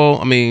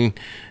basketball. I mean,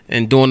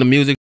 and doing the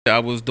music, I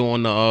was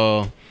doing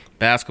the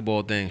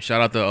basketball thing.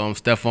 Shout out to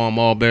Stephon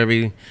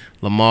Marbury,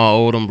 Lamar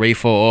Odom,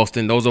 Rayford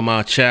Austin. Those are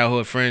my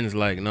childhood friends.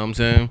 Like, you know what I'm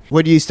saying?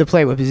 What do you used to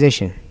play? What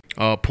position?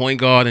 Point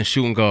guard and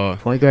shooting guard.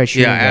 Point guard,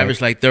 shooting guard. Yeah, I averaged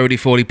like 30,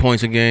 40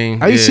 points a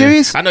game. Are you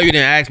serious? I know you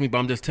didn't ask me, but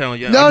I'm just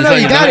telling you. No, you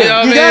got it.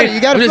 You got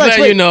it. I'm just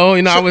letting you know.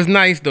 You know, I was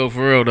nice though,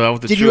 for real though. I was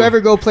the Did truth. you ever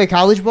go play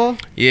college ball?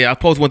 Yeah, I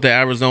supposed went to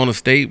Arizona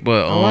State,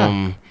 but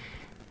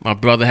my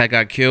brother had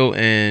got killed,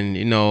 and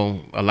you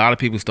know, a lot of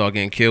people started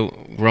getting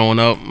killed growing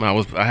up.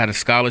 I had a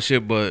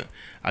scholarship, but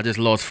I just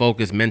lost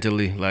focus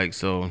mentally, like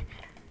so.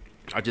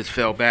 I just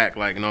fell back,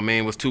 like you know what I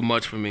mean. It was too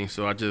much for me,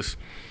 so I just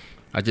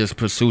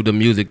pursued the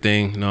music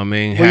thing, you know what I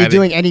mean? Were you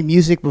doing any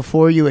music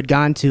before you had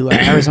gone to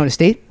Arizona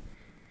State?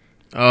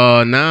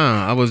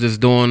 Nah, I was just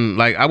doing,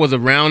 like, I was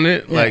around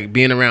it, like,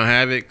 being around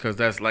Havoc, because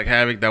that's, like,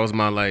 Havoc, that was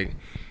my, like,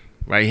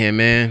 right-hand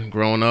man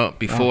growing up,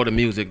 before the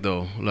music,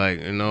 though, like,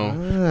 you know?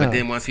 But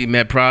then once he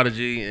met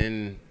Prodigy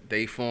and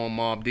they formed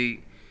Mobb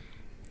Deep,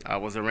 I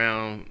was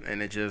around,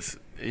 and it just,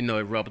 you know,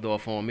 it rubbed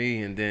off on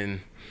me, and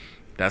then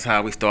that's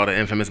how we started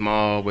Infamous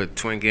Mobb with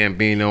Twin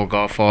Gambino,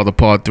 Godfather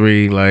Part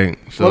 3, like.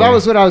 So. Well, that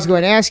was what I was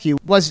going to ask you.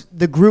 Was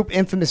the group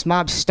Infamous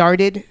Mobb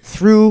started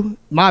through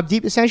Mobb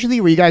Deep, essentially?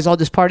 Were you guys all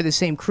just part of the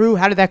same crew?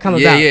 How did that come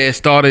about? Yeah, it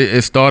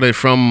started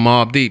from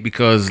Mobb Deep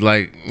because,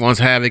 like, once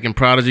Havoc and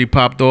Prodigy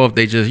popped off,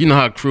 they just, you know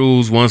how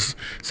crews, once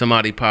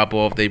somebody pop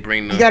off, they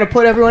bring the. You got to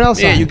put everyone else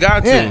on. Yeah, you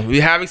got to.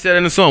 Havoc said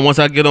in the song, once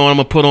I get on, I'm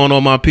going to put on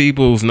all my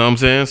peoples, you know what I'm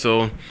saying?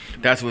 So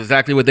that's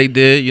exactly what they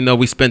did. You know,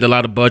 we spent a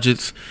lot of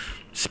budgets.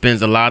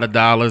 Spends a lot of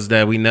dollars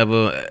that we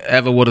never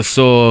ever would have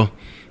saw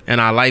in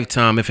our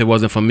lifetime if it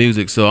wasn't for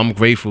music. So I'm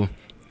grateful.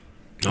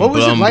 What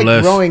was it like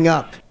growing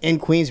up in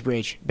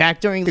Queensbridge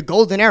back during the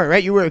golden era,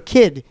 right? You were a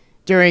kid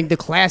during the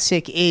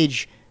classic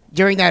age,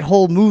 during that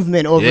whole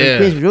movement over in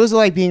Queensbridge. What was it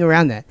like being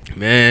around that?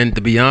 Man,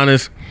 to be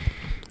honest,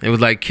 it was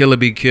like kill or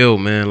be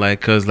killed, man.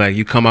 Like, cause like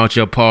you come out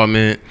your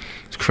apartment,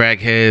 it's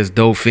crackheads,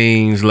 dope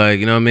fiends, like,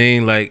 you know what I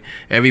mean? Like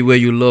everywhere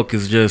you look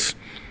is just,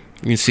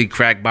 you see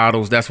crack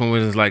bottles. That's when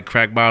it was like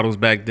crack bottles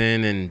back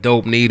then, and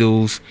dope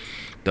needles,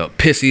 the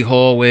pissy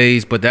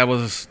hallways. But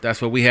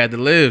that's what we had to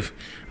live.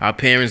 Our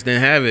parents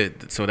didn't have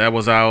it, so that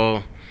was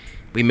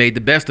we made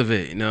the best of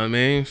it. You know what I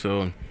mean?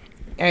 So.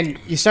 And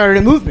you started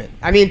a movement.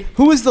 I mean,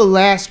 who was the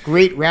last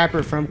great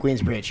rapper from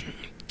Queensbridge?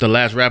 The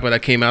last rapper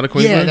that came out of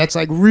Queensbridge? Yeah, that's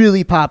like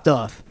really popped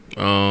off.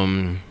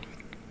 The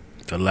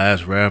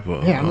last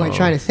rapper. Yeah, I'm like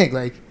trying to think,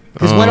 like,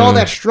 because when all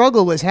that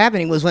struggle was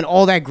happening was when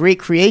all that great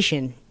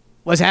creation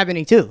was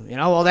happening too, you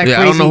know, all that crazy.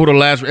 I don't know who the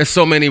last. There's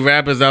so many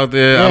rappers out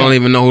there. I don't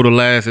even know who the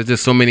last. It's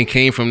just so many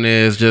came from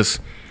there. It's just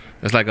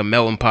It's like a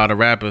melting pot of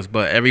rappers,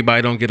 but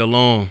everybody don't get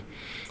along.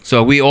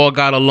 So if we all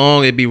got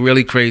along, it'd be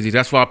really crazy.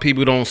 That's why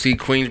people don't see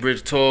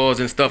Queensbridge tours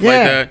and stuff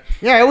like that.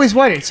 Yeah, I always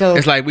wondered. So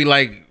it's like we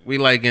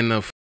like in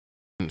the.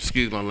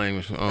 Excuse my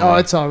language. Oh,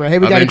 it's all right. Hey,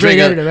 we got a great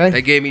editor, right?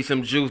 They gave me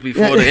some juice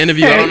before the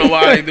interview. I don't know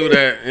why they do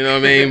that. You know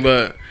what I mean?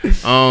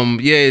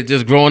 But yeah,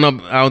 just growing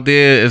up out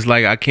there, it's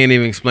like I can't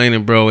even explain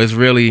it, bro. It's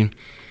really,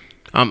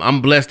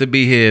 I'm blessed to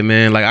be here,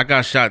 man. Like I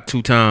got shot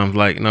 2 times.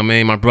 Like you know what I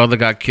mean? My brother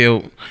got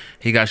killed.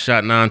 He got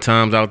shot 9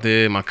 times out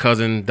there. My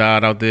cousin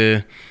died out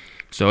there.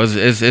 So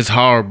it's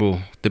horrible,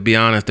 to be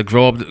honest. To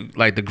grow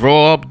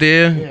up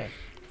there,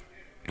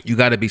 you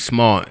got to be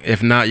smart.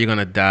 If not, you're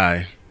gonna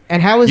die.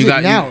 And how is it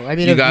now? I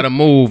mean, you got to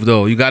move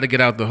though. You got to get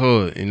out the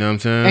hood. You know what I'm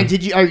saying? And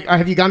did you?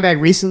 Have you gone back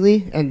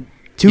recently? And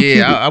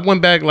I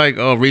went back like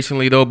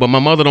recently though. But my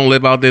mother don't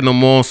live out there no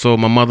more. So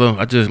my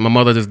mother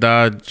just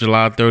died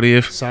July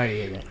 30th. Sorry to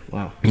hear that.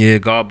 Wow. Yeah,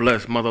 God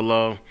bless mother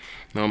love.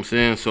 You know what I'm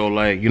saying? So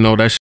like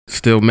that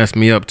still messed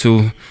me up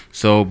too.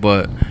 So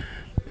but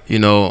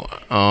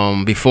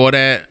before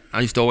that,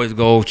 I used to always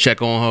go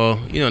check on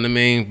her. You know what I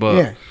mean?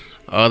 But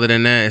other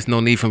than that, it's no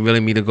need for really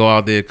me to go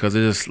out there because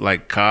it's just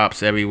like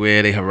cops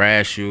everywhere. They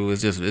harass you.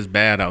 It's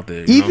bad out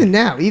there. Even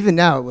now,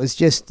 it was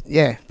just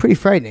pretty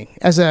frightening.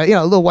 As a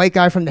little white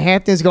guy from the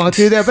Hamptons going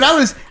through there, but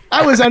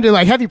I was under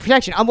like heavy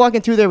protection. I'm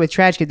walking through there with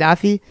Trash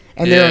Gaddafi,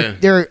 and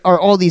there are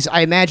all these,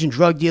 I imagine,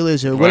 drug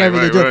dealers or whatever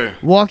they're doing,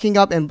 walking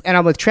up, and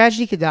I'm with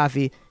Tragedy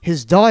Gaddafi,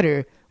 his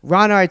daughter,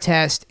 Ron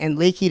Artest, and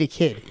Lakey the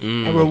Kid,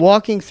 and we're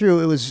walking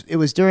through. It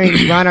was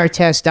during Ron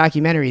Artest's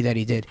documentary that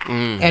he did,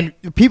 and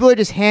people are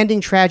just handing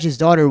Trag's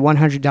daughter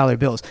 $100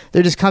 bills.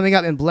 They're just coming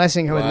up and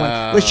blessing her with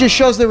one, which just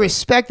shows the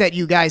respect that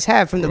you guys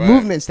have from the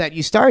movements that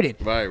you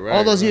started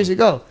all those years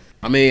ago.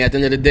 I mean, at the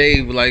end of the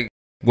day, like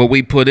what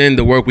we put in,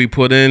 the work we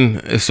put in,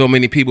 there's so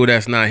many people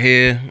that's not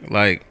here.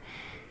 Like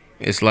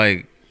it's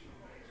like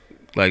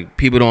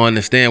people don't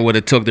understand what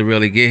it took to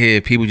really get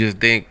here. People just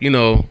think,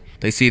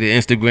 they see the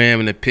Instagram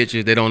and the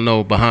pictures. They don't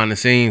know behind the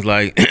scenes.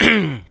 Like,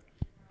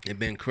 it's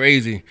been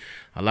crazy.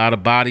 A lot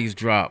of bodies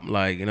dropped.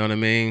 Like, you know what I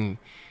mean?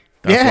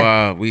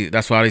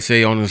 That's why they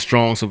say on the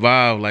strong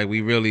survive. Like,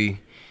 we really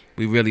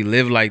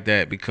live like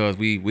that because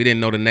we didn't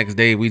know the next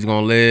day we was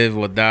gonna live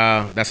or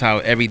die. That's how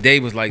every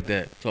day was like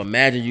that. So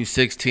imagine you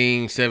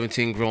 16,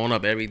 17 growing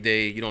up every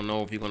day. You don't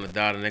know if you're gonna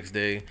die the next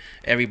day.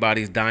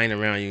 Everybody's dying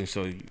around you.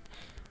 So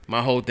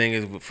my whole thing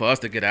is for us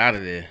to get out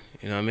of there.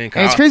 You know what I mean?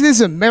 And it's crazy. This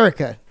is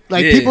America.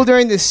 Like people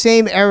during the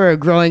same era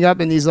growing up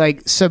in these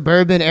like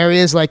suburban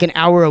areas, like an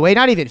hour away,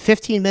 not even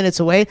 15 minutes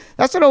away.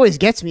 That's what always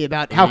gets me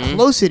about how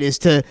close it is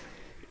to.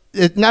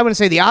 Not going to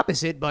say the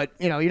opposite, but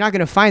you're not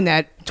going to find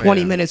that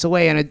 20 minutes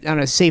away on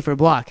a safer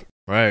block.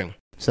 Right.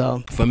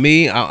 So for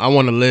me, I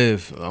want to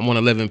live. I want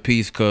to live in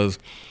peace because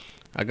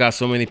I got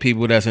so many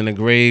people that's in the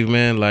grave,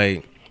 man.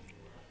 Like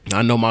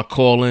I know my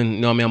calling. You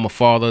know what I mean? I'm a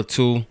father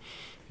too. You know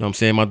what I'm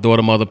saying? My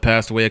mother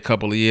passed away a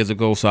couple of years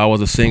ago, so I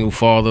was a single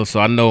father. So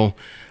I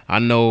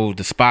know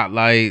the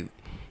spotlight,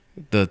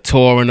 the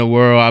tour in the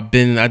world.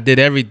 I did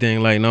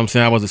everything. Like, you know what I'm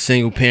saying? I was a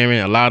single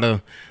parent. A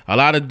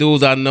lot of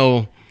dudes I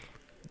know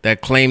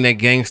that claim they're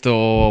gangster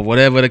or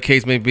whatever the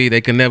case may be,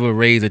 they can never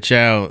raise a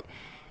child.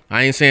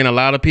 I ain't saying a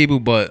lot of people,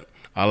 but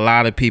a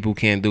lot of people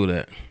can't do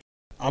that.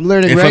 I'm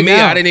learning and right now. And for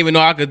me, I didn't even know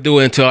I could do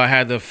it until I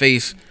had to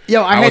face.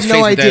 I had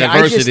no idea.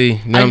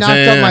 Adversity. I knocked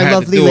up my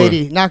lovely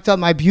lady, knocked up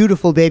my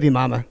beautiful baby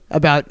mama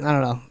about, I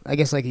don't know, I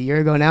guess like a year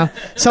ago now.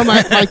 So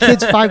my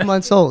kid's 5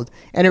 months old.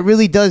 And it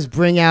really does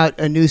bring out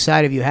a new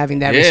side of you, having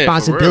that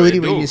responsibility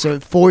where you're sort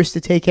of forced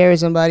to take care of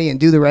somebody and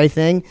do the right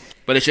thing.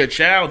 But it's your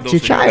child, though. It's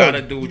your child. You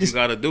gotta do what you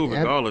gotta do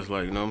regardless.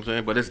 Like, you know what I'm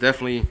saying? But it's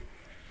definitely,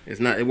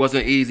 it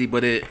wasn't easy,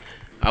 but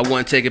I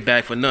wouldn't take it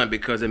back for nothing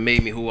because it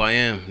made me who I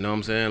am. You know what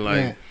I'm saying?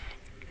 Like,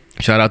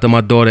 shout out to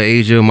my daughter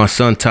Asia, my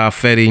son Ty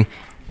Fetty.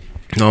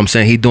 You know what I'm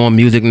saying? He doing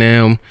music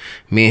now.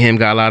 Me and him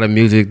got a lot of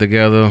music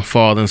together.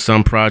 Father and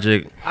Son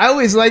project. I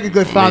always like a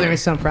good father and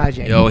son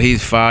project. Yo,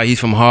 he's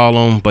from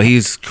Harlem, but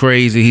he's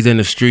crazy. He's in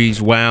the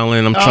streets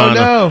wilding. I'm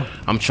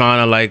trying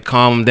to like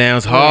calm him down.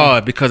 It's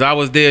hard because I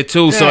was there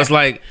too. So it's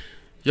like,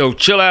 yo,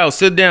 chill out,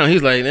 sit down.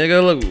 He's like,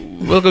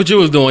 nigga, look what you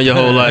was doing your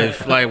whole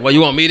life. Like, well,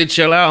 you want me to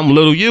chill out? I'm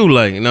little you,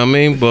 like, you know what I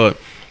mean? But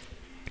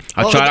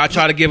I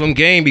try to give him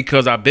game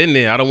because I've been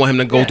there. I don't want him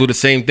to go through the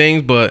same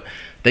things, but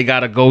they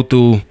gotta go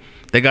through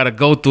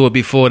it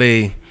before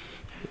they,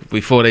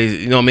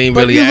 you know what I mean,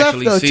 really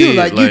actually see it.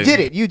 Like, you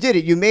did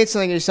it. You made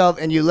something of yourself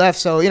and you left.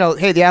 So,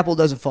 hey, the apple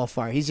doesn't fall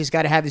far. He's just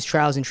got to have his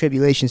trials and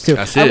tribulations too.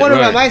 I wonder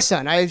about my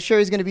son. I'm sure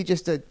he's going to be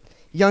just a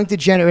young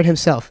degenerate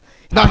himself.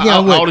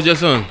 How old is your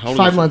son?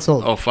 5 months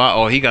old. Oh, 5.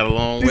 Oh, he got a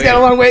long way. He's got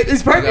a long way.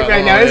 It's perfect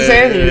right now. It's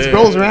saying it just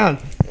rolls around.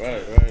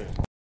 Right.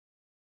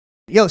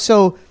 Yo,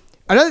 so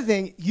another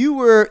thing, you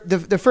were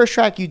the first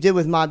track you did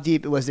with Mobb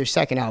Deep. It was their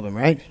second album,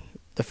 right?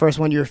 The first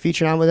one you were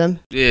featured on with them?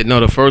 Yeah,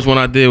 no, the first one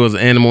I did was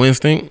Animal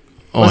Instinct.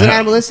 Was it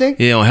Animal Instinct?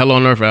 Yeah, on Hell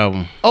on Earth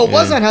album. Oh, it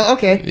was on Hell?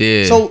 Okay.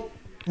 Yeah. So,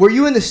 were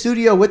you in the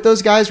studio with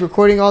those guys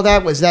recording all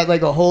that? Was that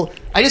like a whole...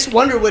 I just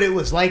wonder what it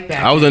was like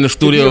back I was in the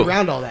studio. to be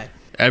around all that.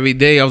 Every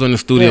day I was in the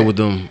studio with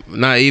them.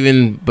 Not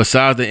even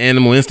besides the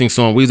Animal Instinct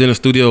song. We was in the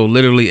studio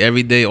literally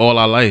every day all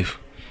our life.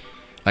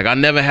 Like I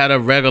never had a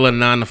regular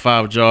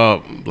 9-to-5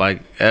 job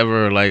like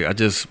ever. Like I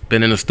just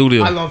been in the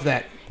studio. I love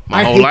that. My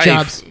I whole hate life.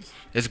 jobs.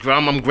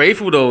 I'm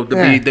grateful though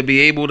to be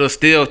able to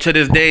still to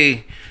this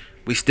day.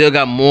 We still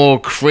got more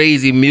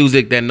crazy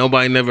music that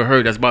nobody never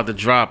heard that's about to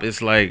drop.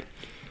 It's like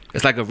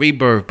a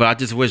rebirth. But I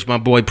just wish my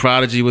boy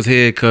Prodigy was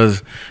here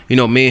because you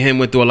know me and him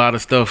went through a lot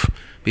of stuff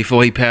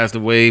before he passed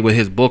away with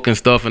his book and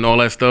stuff and all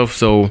that stuff.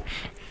 So.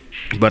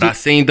 But I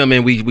seen them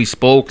and we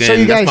spoke and so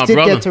you guys that's my did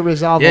brother. get to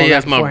resolve. Yeah, all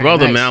that's that my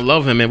brother, nice. man. I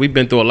love him, man. We've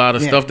been through a lot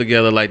of stuff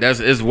together. Like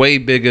it's way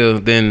bigger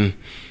than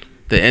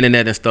the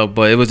internet and stuff.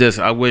 But it was just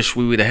I wish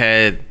we would have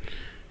had.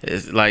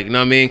 It's like, you know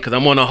what I mean? Because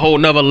I'm on a whole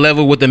nother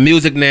level with the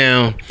music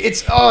now. It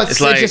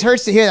just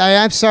hurts to hear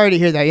that. I'm sorry to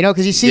hear that, you know,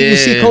 because you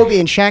see Kobe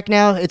and Shaq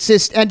now. It's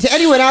just, and to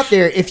anyone out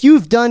there, if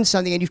you've done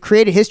something and you've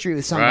created history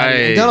with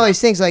somebody and done all these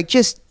things, like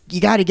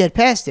you got to get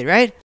past it,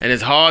 right? And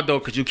it's hard though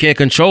because you can't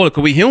control it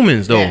because we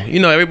humans though. You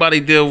know, everybody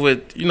deal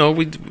with, you know,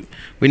 we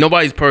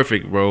nobody's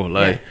perfect, bro.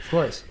 Like, of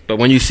course. But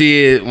when you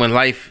see it, when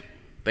life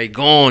they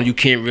gone, you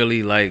can't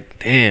really like,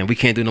 damn, we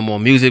can't do no more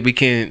music. We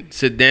can't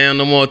sit down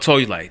no more. Talk.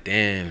 You like,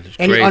 damn. It's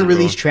Any crazy,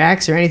 unreleased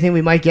tracks or anything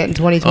we might get in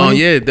 2020? Oh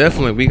yeah,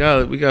 definitely. We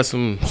got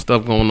some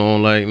stuff going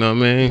on. Like, you know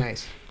what I mean?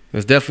 Nice.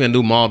 There's definitely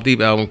a new Mobb Deep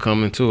album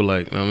coming too.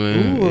 Like, you know what I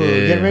mean?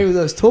 Ooh, getting ready with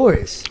those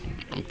tours.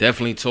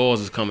 Definitely tours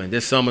is coming.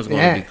 This summer's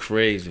gonna be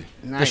crazy.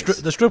 Nice.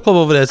 The strip club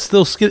over there, it's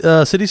still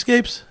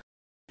Cityscapes?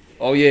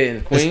 Oh yeah,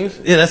 in Queens.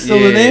 That's still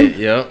the name?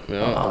 Yep.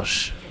 Oh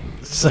shit.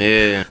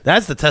 Yeah.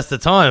 That's the test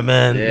of time,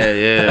 man.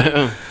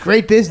 Yeah.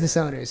 Great business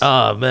owners.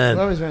 Oh man.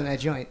 Whoever's running that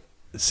joint.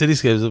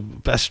 Cityscape is the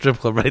best strip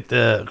club right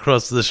there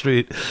across the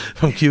street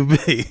from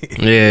QB.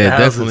 Yeah,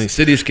 definitely.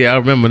 Cityscape, I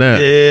remember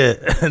that.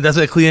 Yeah, that's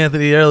where Clee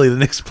Anthony Early, the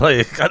Knicks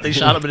player, they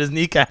shot him in his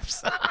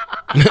kneecaps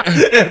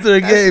after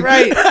a game.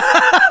 Right.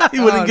 He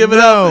wouldn't give it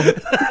up.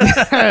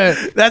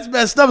 That's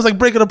messed up. It's like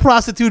breaking a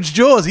prostitute's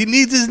jaws. He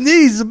needs his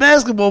knees. He's a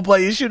basketball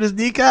player. You shoot his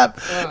kneecap.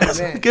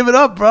 Give it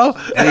up, bro.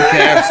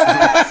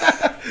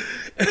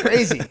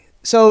 Crazy.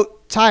 So,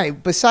 Ty,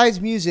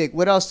 besides music,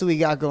 what else do we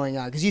got going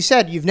on? Because you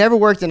said you've never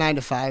worked a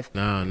 9-to-5.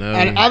 No.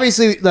 And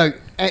obviously, look,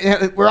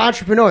 we're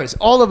entrepreneurs.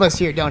 All of us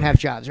here don't have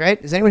jobs,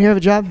 right? Does anyone here have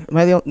a job? Am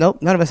I the only?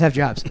 Nope, none of us have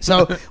jobs.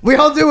 So we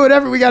all do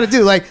whatever we got to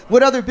do. Like,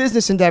 what other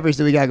business endeavors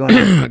do we got going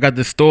on? I got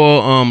the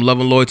store, Love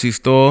and Loyalty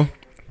store.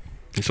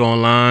 It's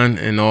online,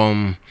 and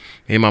me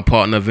and my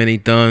partner Vinny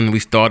Dunn, we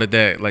started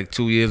that like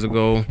 2 years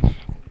ago.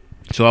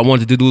 So I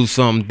wanted to do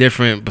something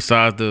different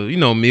besides the, you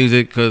know,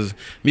 music, because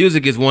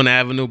music is one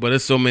avenue, but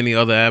there's so many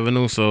other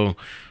avenues. So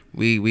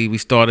we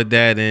started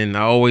that, and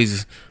I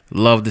always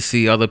love to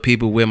see other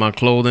people wear my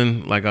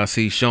clothing. Like I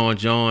see Sean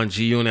John,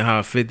 G Unit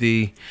High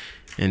 50,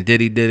 and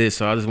Diddy did it.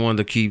 So I just wanted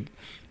to keep,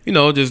 you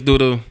know, just do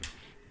to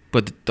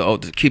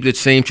keep the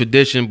same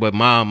tradition, but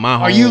my home.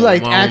 Are you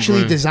like my actually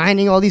brand.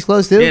 designing all these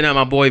clothes too? Yeah, now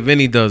my boy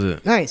Vinny does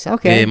it. Nice,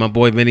 okay. Yeah, my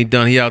boy Vinny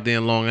Dunn, he out there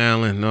in Long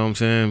Island, you know what I'm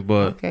saying?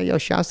 But Okay, yo,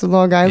 shouts to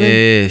Long Island.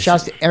 Yeah.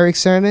 Shouts to Eric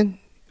Sermon,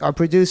 our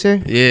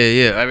producer.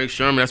 yeah, Eric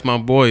Sherman, that's my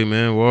boy,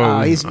 man.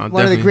 Whoa, He's one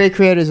of the great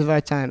creators of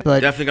our time. But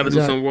definitely got to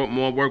do some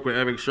more work with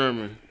Eric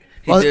Sherman.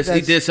 He Well,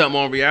 did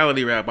something on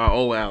Reality Rap, our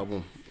old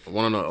album.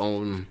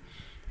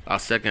 Our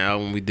second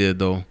album we did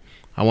though.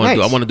 I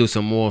want to do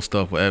some more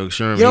stuff with Eric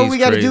Sherman. You know what He's we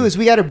got to crazy. do is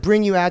we got to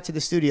bring you out to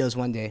the studios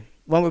one day.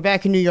 When we're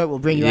back in New York, we'll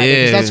bring you out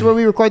there, 'cause that's where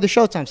we record the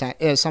show sometimes.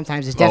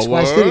 It's Death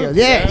Squad word? Studios.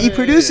 Yeah, he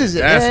produces it.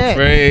 That's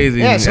crazy.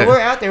 Yeah, so we're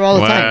out there all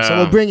the time. So Wow.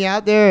 we'll bring you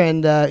out there,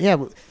 and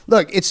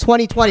look, it's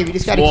 2020. We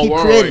just got to Small keep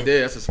world creating. right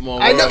there. That's a small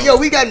world. I know, yo,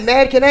 we got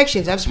mad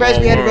connections. I'm surprised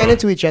Small we hadn't world. run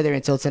into each other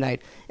until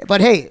tonight. But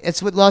hey,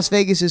 it's what Las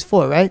Vegas is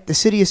for, right? The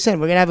city of sin.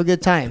 We're gonna have a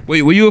good time. Wait,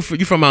 you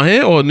from out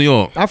here or New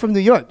York? I'm from New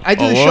York. I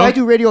do Oh, the show. what? I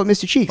do radio with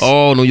Mr. Cheeks.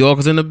 Oh, New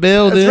Yorkers in the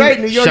building. That's right,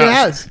 New York in the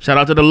house. Shout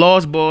out to the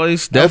Lost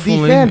Boys.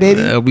 Definitely. fan, baby.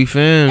 LB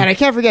fan. And I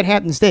can't forget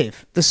Hampton's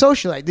Dave, the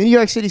socialite, the New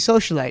York City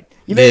socialite.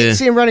 You may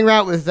see him running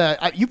around with.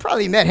 You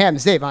probably met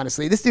Hampton's Dave.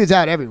 Honestly, this dude's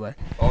out everywhere.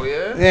 Oh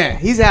yeah. Yeah,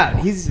 he's out.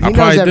 He knows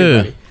probably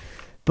everybody. did.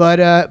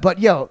 But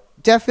yo,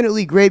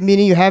 definitely great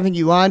meeting you, having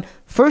you on.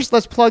 First,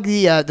 let's plug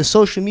the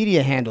social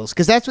media handles,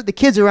 because that's what the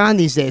kids are on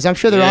these days. I'm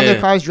sure they're on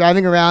their cars,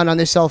 driving around on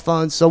their cell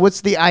phones. So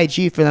what's the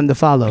IG for them to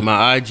follow?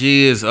 My IG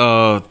is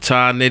Ty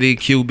Nitty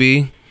QB.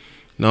 You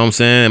know what I'm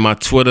saying? And my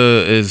Twitter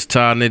is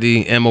Ty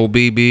Nitty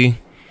MOBB.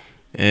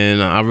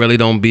 And I really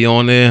don't be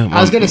on there.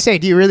 I was gonna say,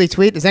 do you really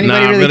tweet? Does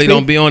anybody I really really tweet?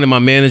 don't be on it. My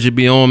manager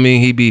be on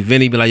me.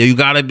 Vinny be like, yo, you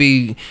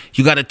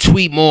gotta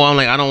tweet more. I'm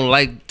like, I don't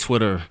like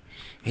Twitter.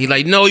 He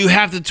like, no, you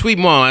have to tweet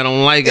more. I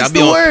don't like it. It's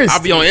the worst.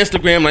 I'll be on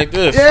Instagram like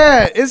this.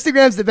 Yeah,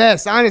 Instagram's the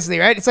best, honestly,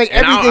 right? It's like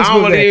And everything's I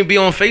don't moving. really even be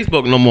on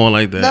Facebook no more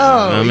like that. No,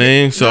 You know what I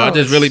mean? So no, I just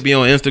it's- really be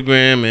on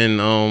Instagram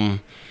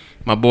and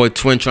my boy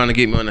Twin trying to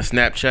get me on the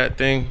Snapchat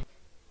thing.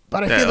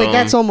 But I feel like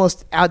that's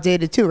almost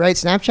outdated too, right?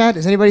 Snapchat?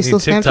 Is anybody still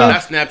TikTok.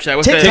 Snapchat? Not Snapchat.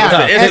 What's TikTok.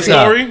 that? The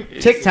Insta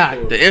story?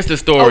 TikTok. The Insta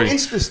story. Oh,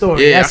 Insta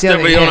story. Yeah, That's I still the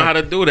other really don't know hand.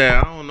 how to do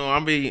that. I don't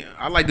know.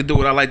 I like to do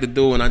what I like to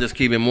do, and I just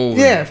keep it moving.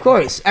 Yeah, of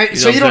course. So know you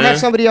what don't I'm have saying?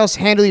 somebody else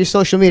handle your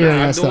social media or I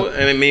that do stuff?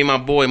 it, and me and my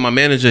boy, my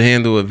manager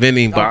handle it,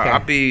 Vinny. But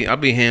Okay. I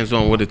be hands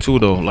on with it too,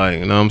 though. Like,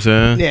 you know what I'm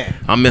saying? Yeah.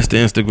 I miss the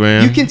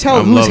Instagram. You can tell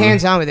I'm who's loving it.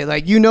 hands on with it.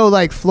 Like, you know,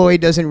 like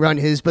Floyd doesn't run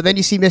his, but then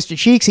you see Mr.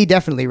 Cheeks, he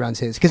definitely runs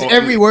his. Because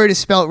every word is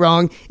spelt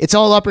wrong. It's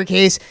all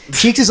uppercase.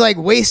 Cheeks is like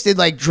wasted,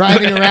 like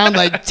driving around,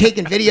 like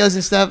taking videos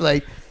and stuff.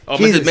 Like, Oh,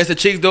 Jesus. Mr.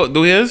 Cheeks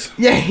do his?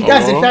 Yeah, he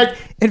does. Oh.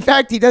 In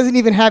fact, he doesn't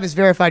even have his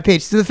verified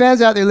page. To the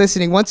fans out there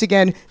listening, once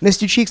again,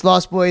 Mr. Cheeks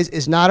Lost Boys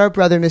is not our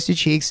brother, Mr.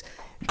 Cheeks.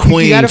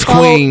 You gotta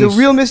follow the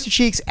real Mr.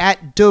 Cheeks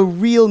at the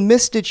real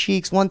Mr.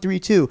 Cheeks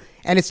 132,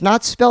 and it's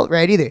not spelt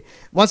right either.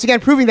 Once again,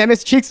 proving that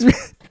Mr. Cheeks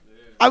is.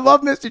 I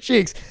love Mr.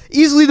 Cheeks.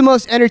 Easily the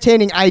most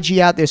entertaining IG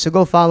out there, so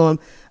go follow him.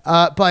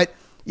 But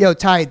yo,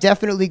 Ty,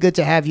 definitely good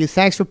to have you.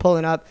 Thanks for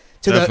pulling up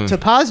to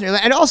Posner.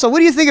 And also, what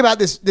do you think about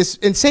this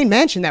insane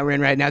mansion that we're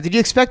in right now? Did you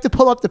expect to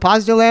pull up to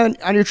Posnerland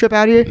on your trip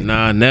out here?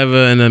 Nah,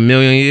 never in a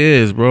million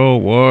years, bro.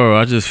 Whoa,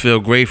 I just feel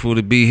grateful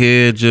to be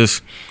here,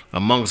 just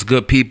amongst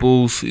good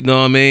peoples. You know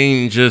what I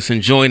mean? Just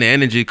enjoying the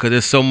energy, because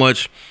there's so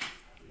much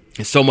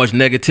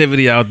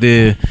negativity out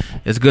there.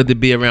 It's good to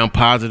be around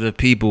positive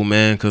people,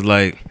 man. Because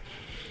like,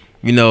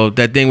 you know,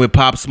 that thing with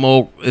Pop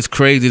Smoke, it's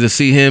crazy to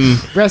see him.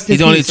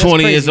 He's only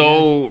 20 years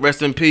old.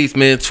 Rest in peace,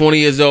 man. 20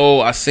 years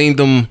old. I seen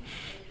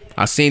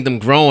them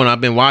growing.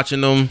 I've been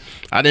watching them.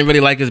 I didn't really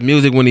like his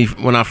music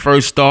when I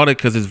first started,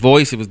 because his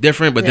voice, it was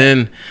different. But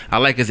then I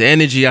like his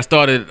energy. I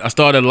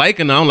started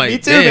liking him. I'm like, Me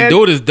too, damn, man.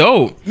 dude is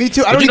dope. Me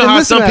too. I But don't you know even how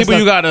listen to some that people stuff.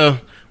 you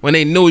gotta, when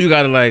they knew, you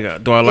gotta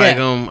like, do I like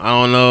him? I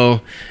don't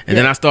know. And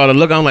then I started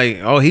looking. I'm like,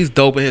 oh, he's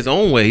dope in his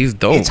own way. He's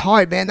dope. It's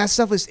hard, man. That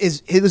stuff was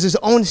his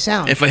own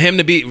sound. And for him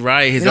to be his You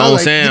know, own like,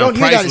 you sound, don't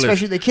hear that, priceless.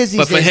 especially the kids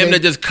these But for days, him they-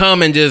 to just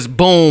come and just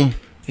boom,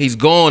 he's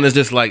gone. It's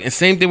just like, and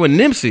same thing with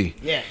Nipsey.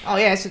 Yeah. Oh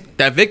yeah.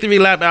 That Victory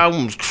Lap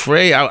album was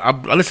crazy. I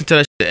listen to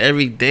that shit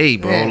every day,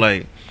 bro. Yeah.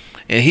 Like,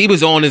 and he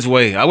was on his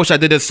way. I wish I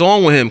did a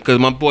song with him, because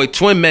my boy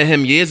Twin met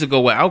him years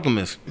ago with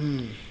Alchemist.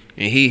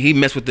 And he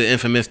messed with the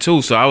Infamous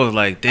too, so I was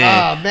like,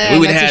 damn, Oh, man, we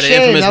would have that's had a the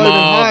shame. Infamous That would've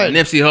been Mob, hard.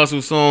 Nipsey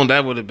Hussle song.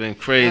 That would have been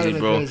crazy, That would've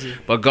bro. been crazy.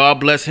 But God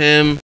bless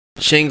him.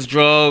 Chinks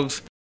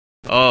Drugs,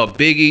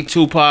 Biggie,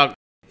 Tupac.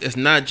 It's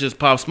not just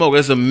Pop Smoke.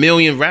 There's a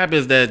million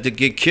rappers that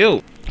get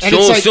killed. And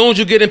it's like- Soon as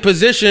you get in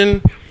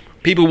position,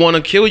 people want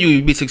to kill you.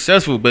 You be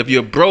successful, but if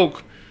you're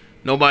broke,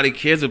 nobody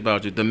cares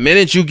about you. The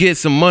minute you get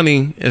some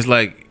money, it's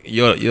like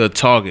you're a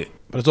target.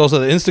 But it's also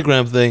the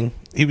Instagram thing.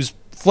 He was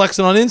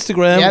flexing on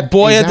Instagram. Yep,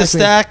 Boy had the exactly.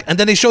 stack, and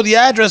then they showed the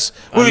address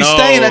where I he's know,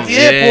 staying at the yeah,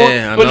 airport.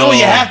 I But no, know.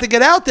 you have to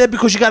get out there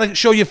because you got to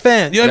show your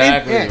fan. You know what I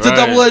Exactly, mean? It's a right.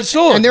 double-edged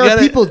sword. And there You are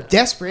gotta- people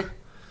desperate,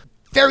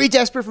 very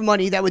desperate for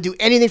money, that would do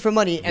anything for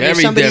money. And there's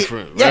Very somebody,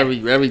 different. Yeah.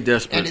 Very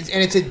desperate.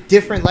 And it's a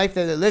different life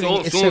that they're living. Soon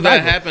It's as that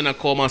survival. happened, I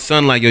called my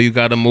son like, yo, you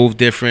got to move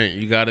different.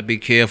 You got to be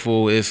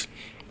careful. It's,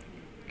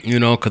 you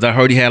know, because I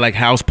heard he had like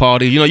house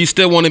parties. You know, you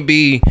still want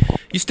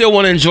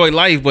to enjoy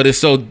life, but it's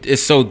so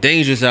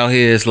dangerous out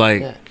here. It's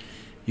like,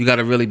 you got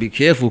to really be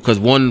careful, because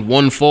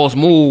one false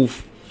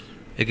move,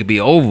 it could be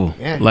over.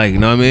 Yeah. Like, you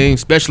know what I mean?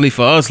 Especially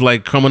for us,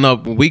 like coming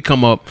up, when we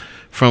come up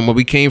from where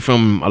we came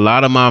from, a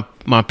lot of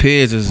my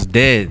peers is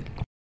dead.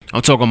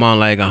 I'm talking about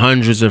like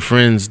hundreds of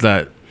friends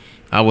that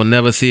I will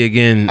never see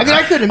again. I mean,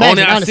 I couldn't imagine,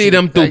 Only I honestly. see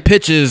them through Like-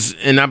 pictures,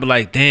 and I be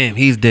like, damn,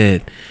 he's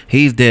dead.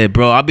 He's dead,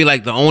 bro. I'll be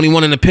like the only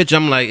one in the picture.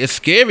 I'm like, it's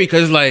scary,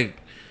 because like,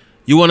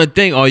 you want to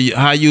think, are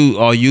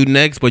you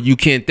next? But you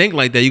can't think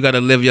like that. You got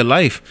to live your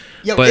life.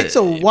 Yo, but it's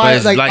a but wild.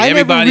 it's Like, I never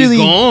everybody's really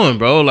gone,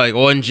 bro. Like,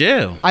 or in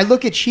jail. I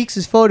look at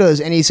Cheeks'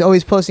 photos, and he's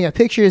always posting up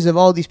pictures of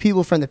all these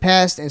people from the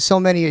past, and so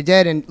many are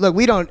dead. And look,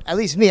 we don't, at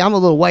least me, I'm a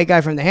little white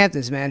guy from the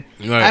Hamptons, man.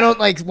 Right. I don't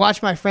like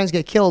watch my friends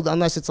get killed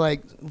unless it's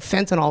like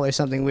fentanyl or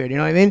something weird. You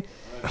know what I mean?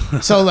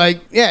 So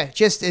like, yeah,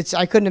 just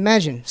I couldn't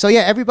imagine. So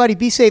yeah, everybody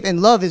be safe,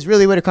 and love is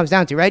really what it comes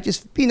down to, right?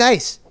 Just be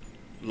nice.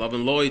 Love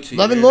and loyalty.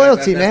 Love and man.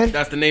 loyalty, man.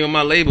 That's the name of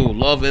my label,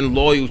 love and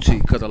loyalty,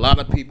 because a lot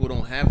of people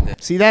don't have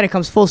that. See that? It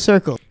comes full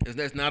circle.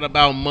 It's not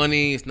about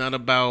money. It's not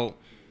about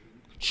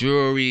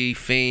jewelry,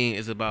 fame.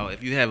 It's about,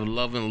 if you have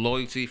love and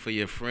loyalty for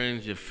your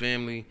friends, your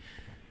family,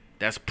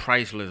 that's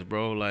priceless,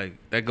 bro. Like,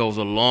 that goes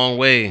a long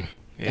way.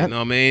 You Yep. know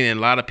what I mean? And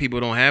a lot of people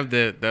don't have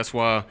that. That's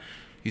why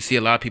you see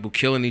a lot of people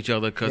killing each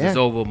other, because it's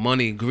Yeah. over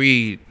money,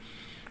 greed.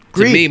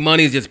 Greed. To me,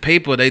 money is just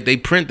paper. They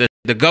print that.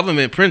 The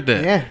government print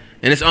that. Yeah.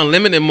 And it's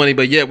unlimited money,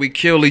 but yet we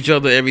kill each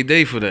other every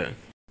day for that.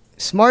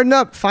 Smarten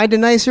up. Find a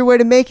nicer way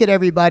to make it,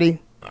 everybody.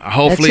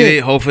 Hopefully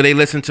That's it. they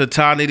listen to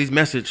Ty Nitty's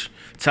message.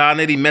 Ty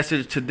Nitty's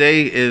message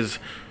today is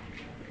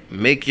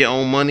make your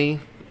own money,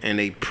 and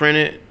they print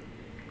it.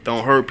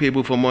 Don't hurt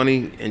people for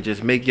money, and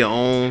just make your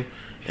own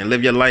and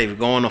live your life.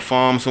 Go on a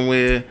farm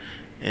somewhere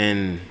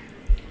and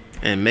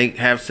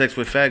have sex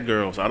with fat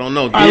girls. I don't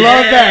know. I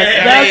love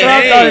that. That's what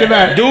I'm talking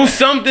about. Do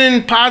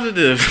something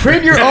positive.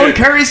 Print your own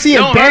currency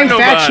and Don't bang hurt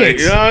fat nobody,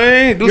 chicks. You know what I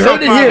mean? Do You heard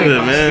something it here.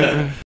 positive,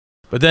 man.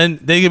 But then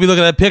they could be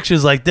looking at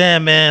pictures like,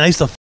 damn, man, I used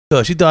to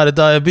her. She died of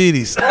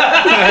diabetes.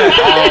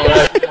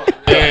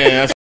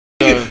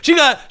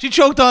 She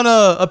choked on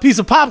a piece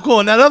of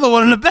popcorn. That other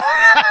one in the back.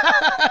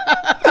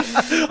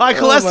 High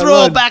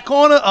cholesterol back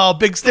corner. Oh,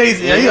 Big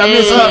Stacy. I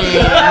miss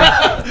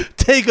her.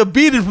 Take a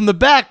beating from the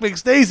back, Big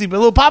Stacy. But a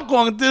little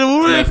popcorn did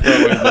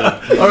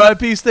it.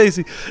 R.I.P.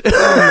 Stacy.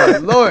 Oh my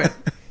Lord.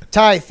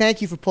 Ty,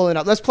 thank you for pulling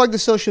up. Let's plug the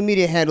social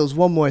media handles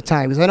one more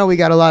time because I know we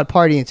got a lot of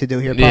partying to do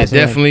here. Yeah,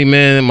 definitely,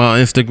 man. My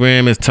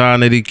Instagram is Ty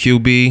Nitty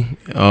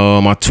QB.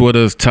 My Twitter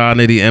is Ty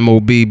Nitty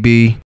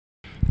MOBB. You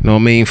know what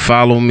I mean?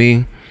 Follow me.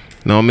 You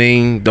know what I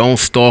mean? Don't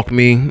stalk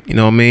me. You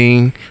know what I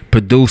mean?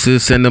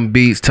 Producers, send them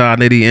beats. Ty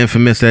Nitty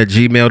Infamous at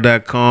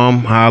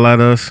gmail.com. Holla at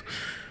us.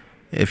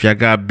 If y'all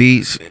got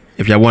beats,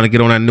 if y'all want to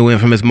get on that new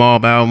Infamous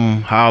Mobb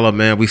album, holla,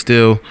 man. We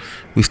still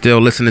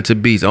listening to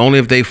beats. Only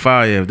if they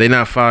fire. If they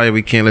not fire,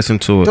 we can't listen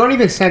to it. Don't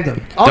even send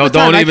them.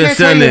 Don't even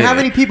send it. How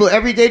many people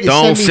every day just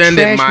don't send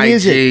it, trash Mike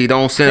music? G.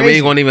 Don't send it. We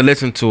ain't gonna even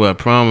listen to it. I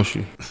promise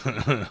you.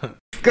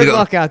 Good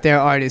luck out there,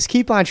 artists.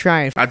 Keep on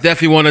trying. I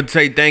definitely want to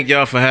say thank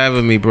y'all for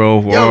having me,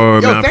 bro.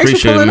 Yo, man, I thanks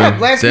appreciate for pulling it, man. up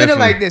last minute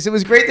like this. It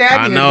was great to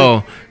have you. I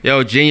know.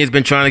 Yo, Genius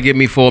been trying to get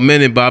me for a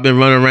minute, but I've been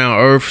running around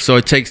Earth, so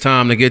it takes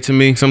time to get to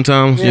me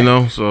sometimes, you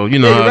know. So you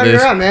know how it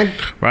is. Around, man.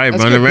 Right,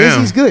 That's running good.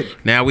 around. Busy's good.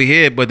 Now we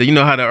here, but you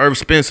know how the Earth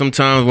spins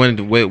sometimes.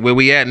 When where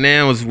we at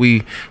now is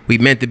we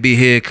meant to be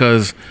here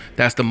because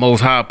that's the Most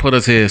High put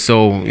us here.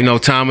 So you know,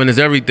 timing is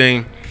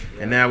everything.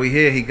 And now we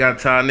here. He got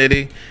Ty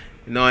Nitty.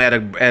 You know, I had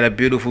a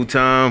beautiful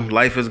time.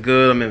 Life is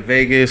good. I'm in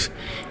Vegas. You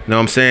know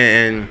what I'm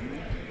saying? And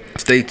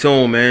stay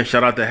tuned, man.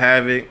 Shout out to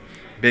Havoc,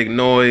 Big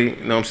Noy. You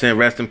know what I'm saying?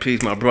 Rest in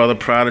peace, my brother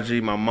Prodigy,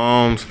 my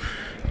moms,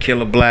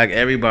 Killer Black,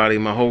 everybody,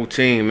 my whole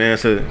team, man.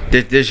 So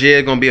this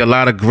year gonna be a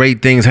lot of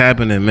great things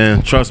happening,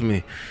 man. Trust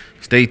me.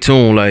 Stay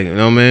tuned, like, you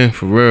know what I mean?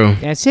 For real.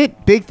 That's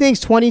it. Big things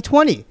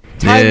 2020.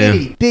 Ty Yeah.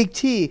 Nitty, Big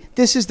T.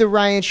 This is the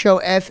Ryan Show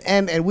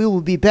FM, and we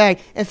will be back.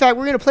 In fact,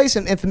 we're going to play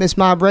some Infamous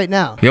Mobb right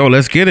now. Yo,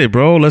 let's get it,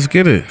 bro. Let's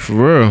get it. For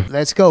real.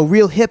 Let's go.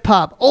 Real hip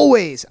hop,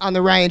 always on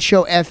the Ryan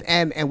Show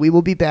FM, and we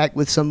will be back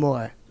with some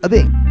more. A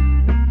big.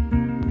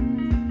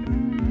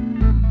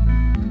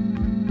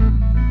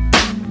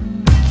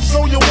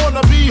 So you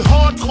wanna be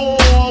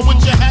hardcore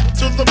with your hat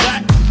to the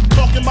back,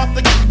 talking about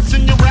the kicks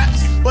in your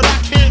raps, but I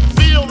can't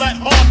feel that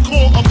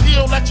hardcore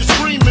appeal that you're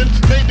screaming.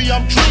 Maybe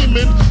I'm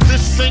dreaming.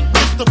 This ain't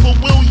Christopher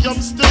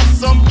Williams, still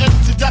some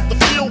MC got the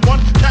feel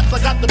one. Caps, I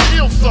got the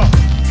feel some.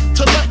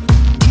 To let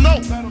you know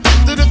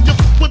that if you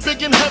with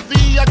big and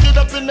heavy, I get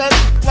up in that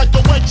like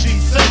a wedgie.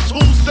 Says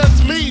who?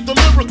 Says me, the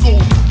lyrical.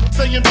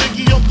 Saying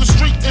Biggie off the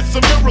street, it's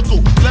a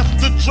miracle. Left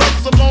the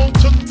drugs alone,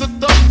 took the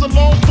dubs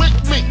along with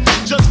me.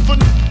 Just for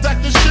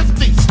acting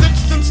shifty.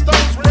 Sticks and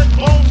stones, red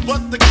bones, but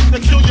they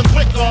kill you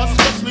quicker,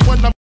 especially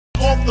when I'm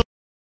off the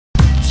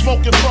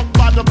smoking funk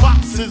by the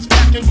boxes.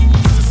 Packing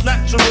it's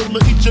natural to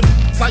each and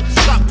like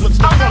chocolates.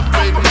 The funk,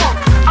 baby.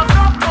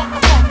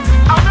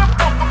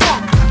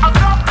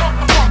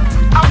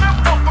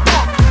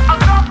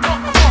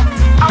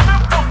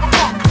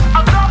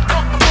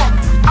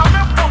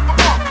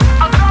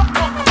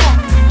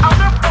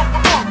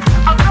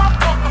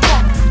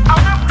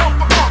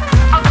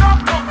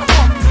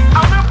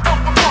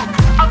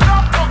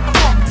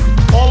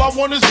 All I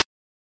want is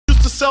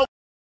used to sell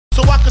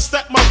so I can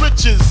stack my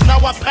riches. Now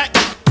I pack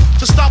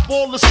to stop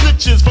all the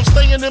snitches from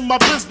staying in my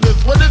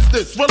business. What is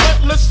this?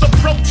 Relentless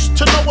approach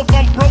to know if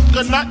I'm broke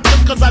or not.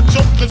 Just cause I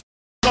joke and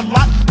a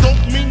lot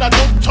don't mean I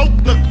don't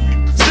tote the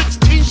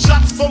 16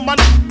 shots for my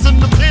in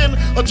the pen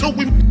until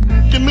we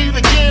can meet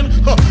again.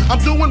 I'm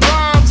doing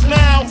rhymes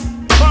now,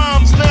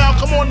 crimes now.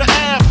 Come on the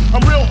app,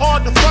 I'm real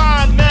hard to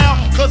find now.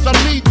 Cause I'm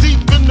knee deep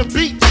in the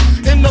beats.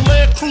 In the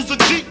Land Cruiser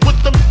Jeep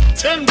with the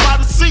 10 by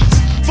the seats.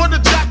 For the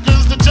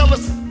jackers, the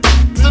jealous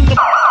in the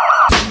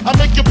I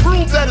make you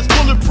prove that it's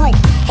bulletproof.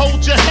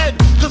 Hold your head,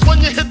 cause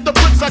when you hit the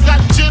bricks, I got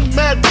gin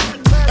mad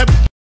and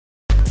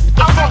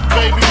the funk,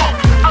 baby.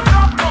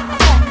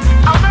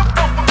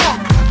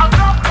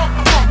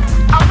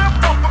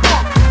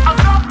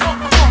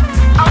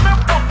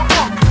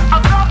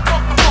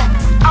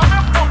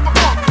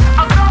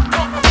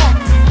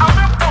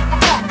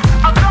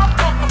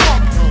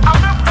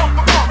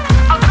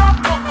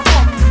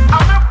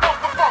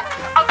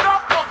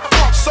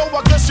 So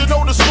I guess you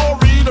know the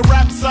story, the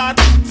rap side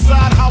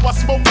how I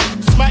smoke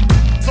smack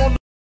on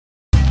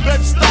the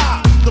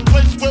Bed-Stuy, the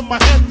place where my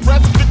head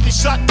rests. 50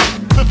 shot,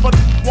 if a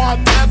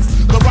one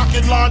test, the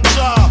rocket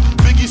launcher,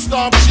 Biggie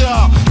stomp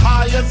ya,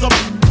 high as a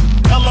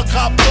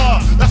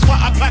helicopter. That's why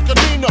I pack a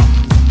Nina,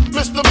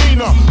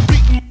 misdemeanor,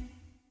 beating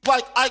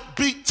like Ike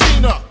beat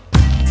Tina.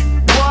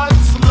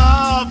 What's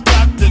love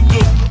got to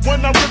do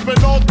when I'm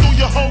ripping all through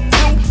your whole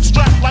crew?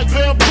 Strapped like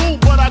bamboo,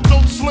 but I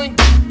don't sling.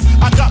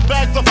 I got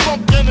bags of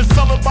funk and it's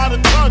selling by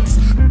the tons.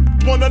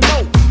 Wanna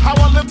know how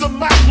I live the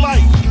Mac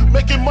life,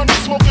 making money,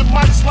 smoking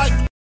mics like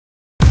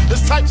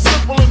it's type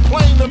simple and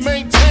plain to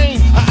maintain.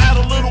 I add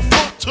a little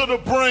funk to the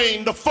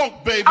brain, the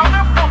funk, baby. The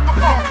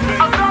funk,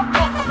 baby.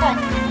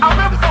 I'm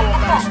ready for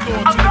a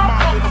store to the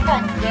mob in the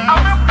funk, guys.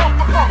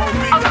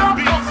 We got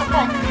beats,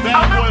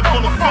 bad boy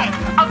full of fat,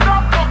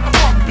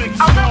 big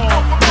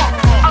small.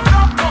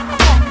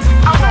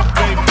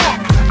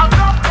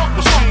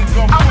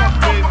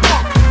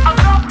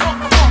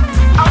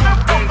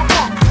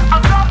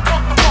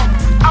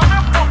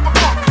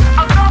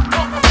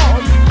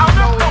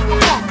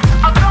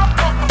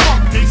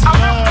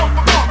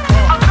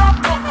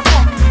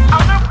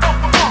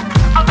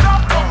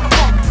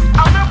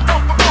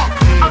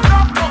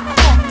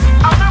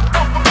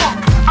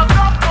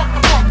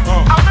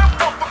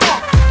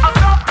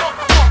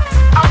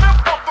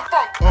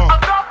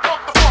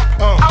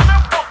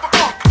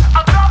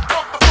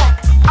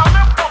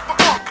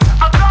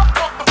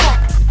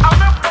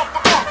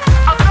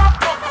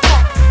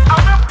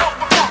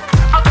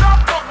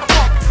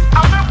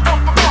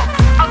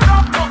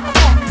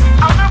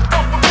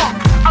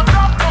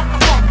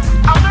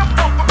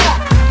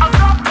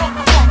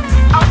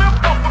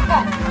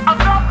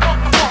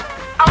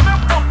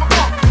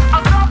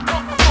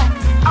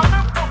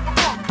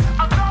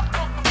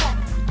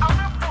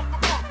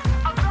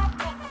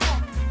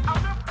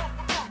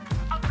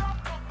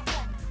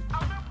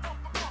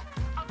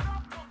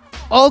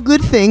 all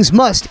good things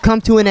must come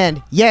to an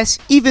end. Yes,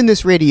 even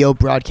this radio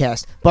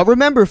broadcast. But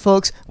remember,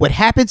 folks, what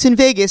happens in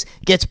Vegas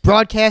gets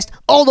broadcast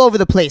all over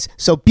the place,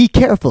 so be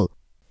careful.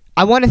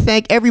 I want to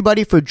thank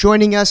everybody for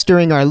joining us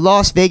during our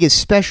Las Vegas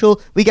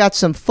special. We got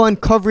some fun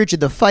coverage of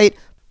the fight.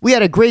 We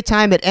had a great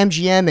time at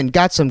MGM and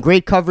got some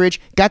great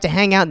coverage. Got to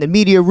hang out in the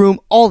media room,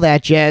 all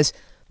that jazz.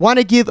 Want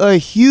to give a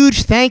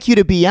huge thank you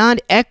to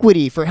Beyond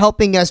Equity for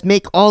helping us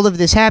make all of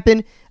this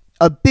happen.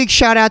 A big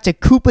shout out to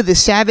Koopa the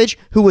Savage,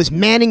 who was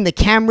manning the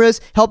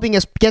cameras, helping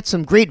us get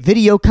some great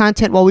video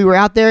content while we were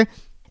out there.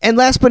 And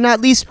last but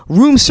not least,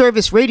 Room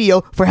Service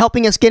Radio for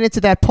helping us get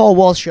into that Paul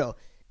Wall show.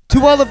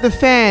 To all of the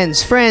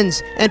fans,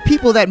 friends, and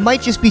people that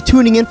might just be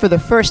tuning in for the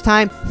first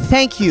time,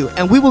 thank you,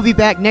 and we will be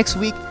back next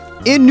week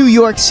in New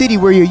York City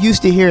where you're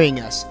used to hearing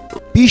us.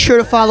 Be sure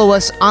to follow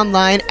us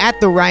online at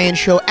The Ryan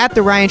Show, at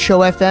The Ryan Show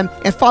FM,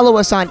 and follow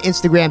us on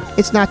Instagram.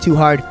 It's not too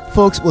hard.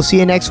 Folks, we'll see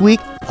you next week.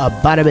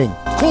 Bada bing.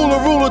 Cooler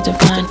ruler.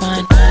 Divine,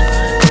 fine.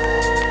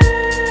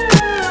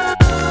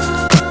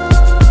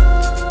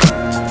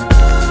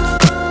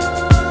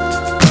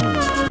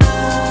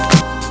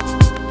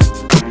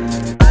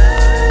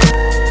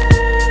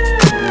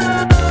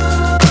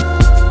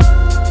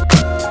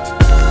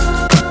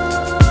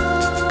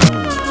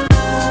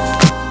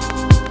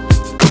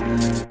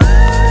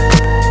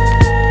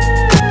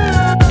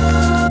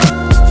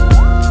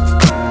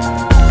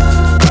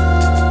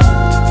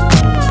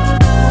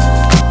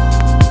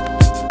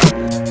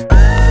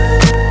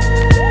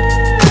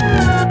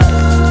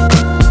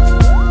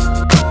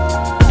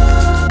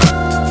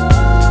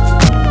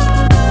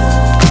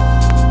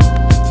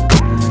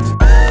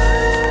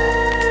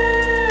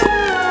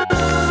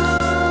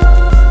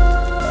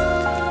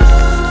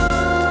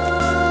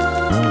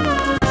 Mm.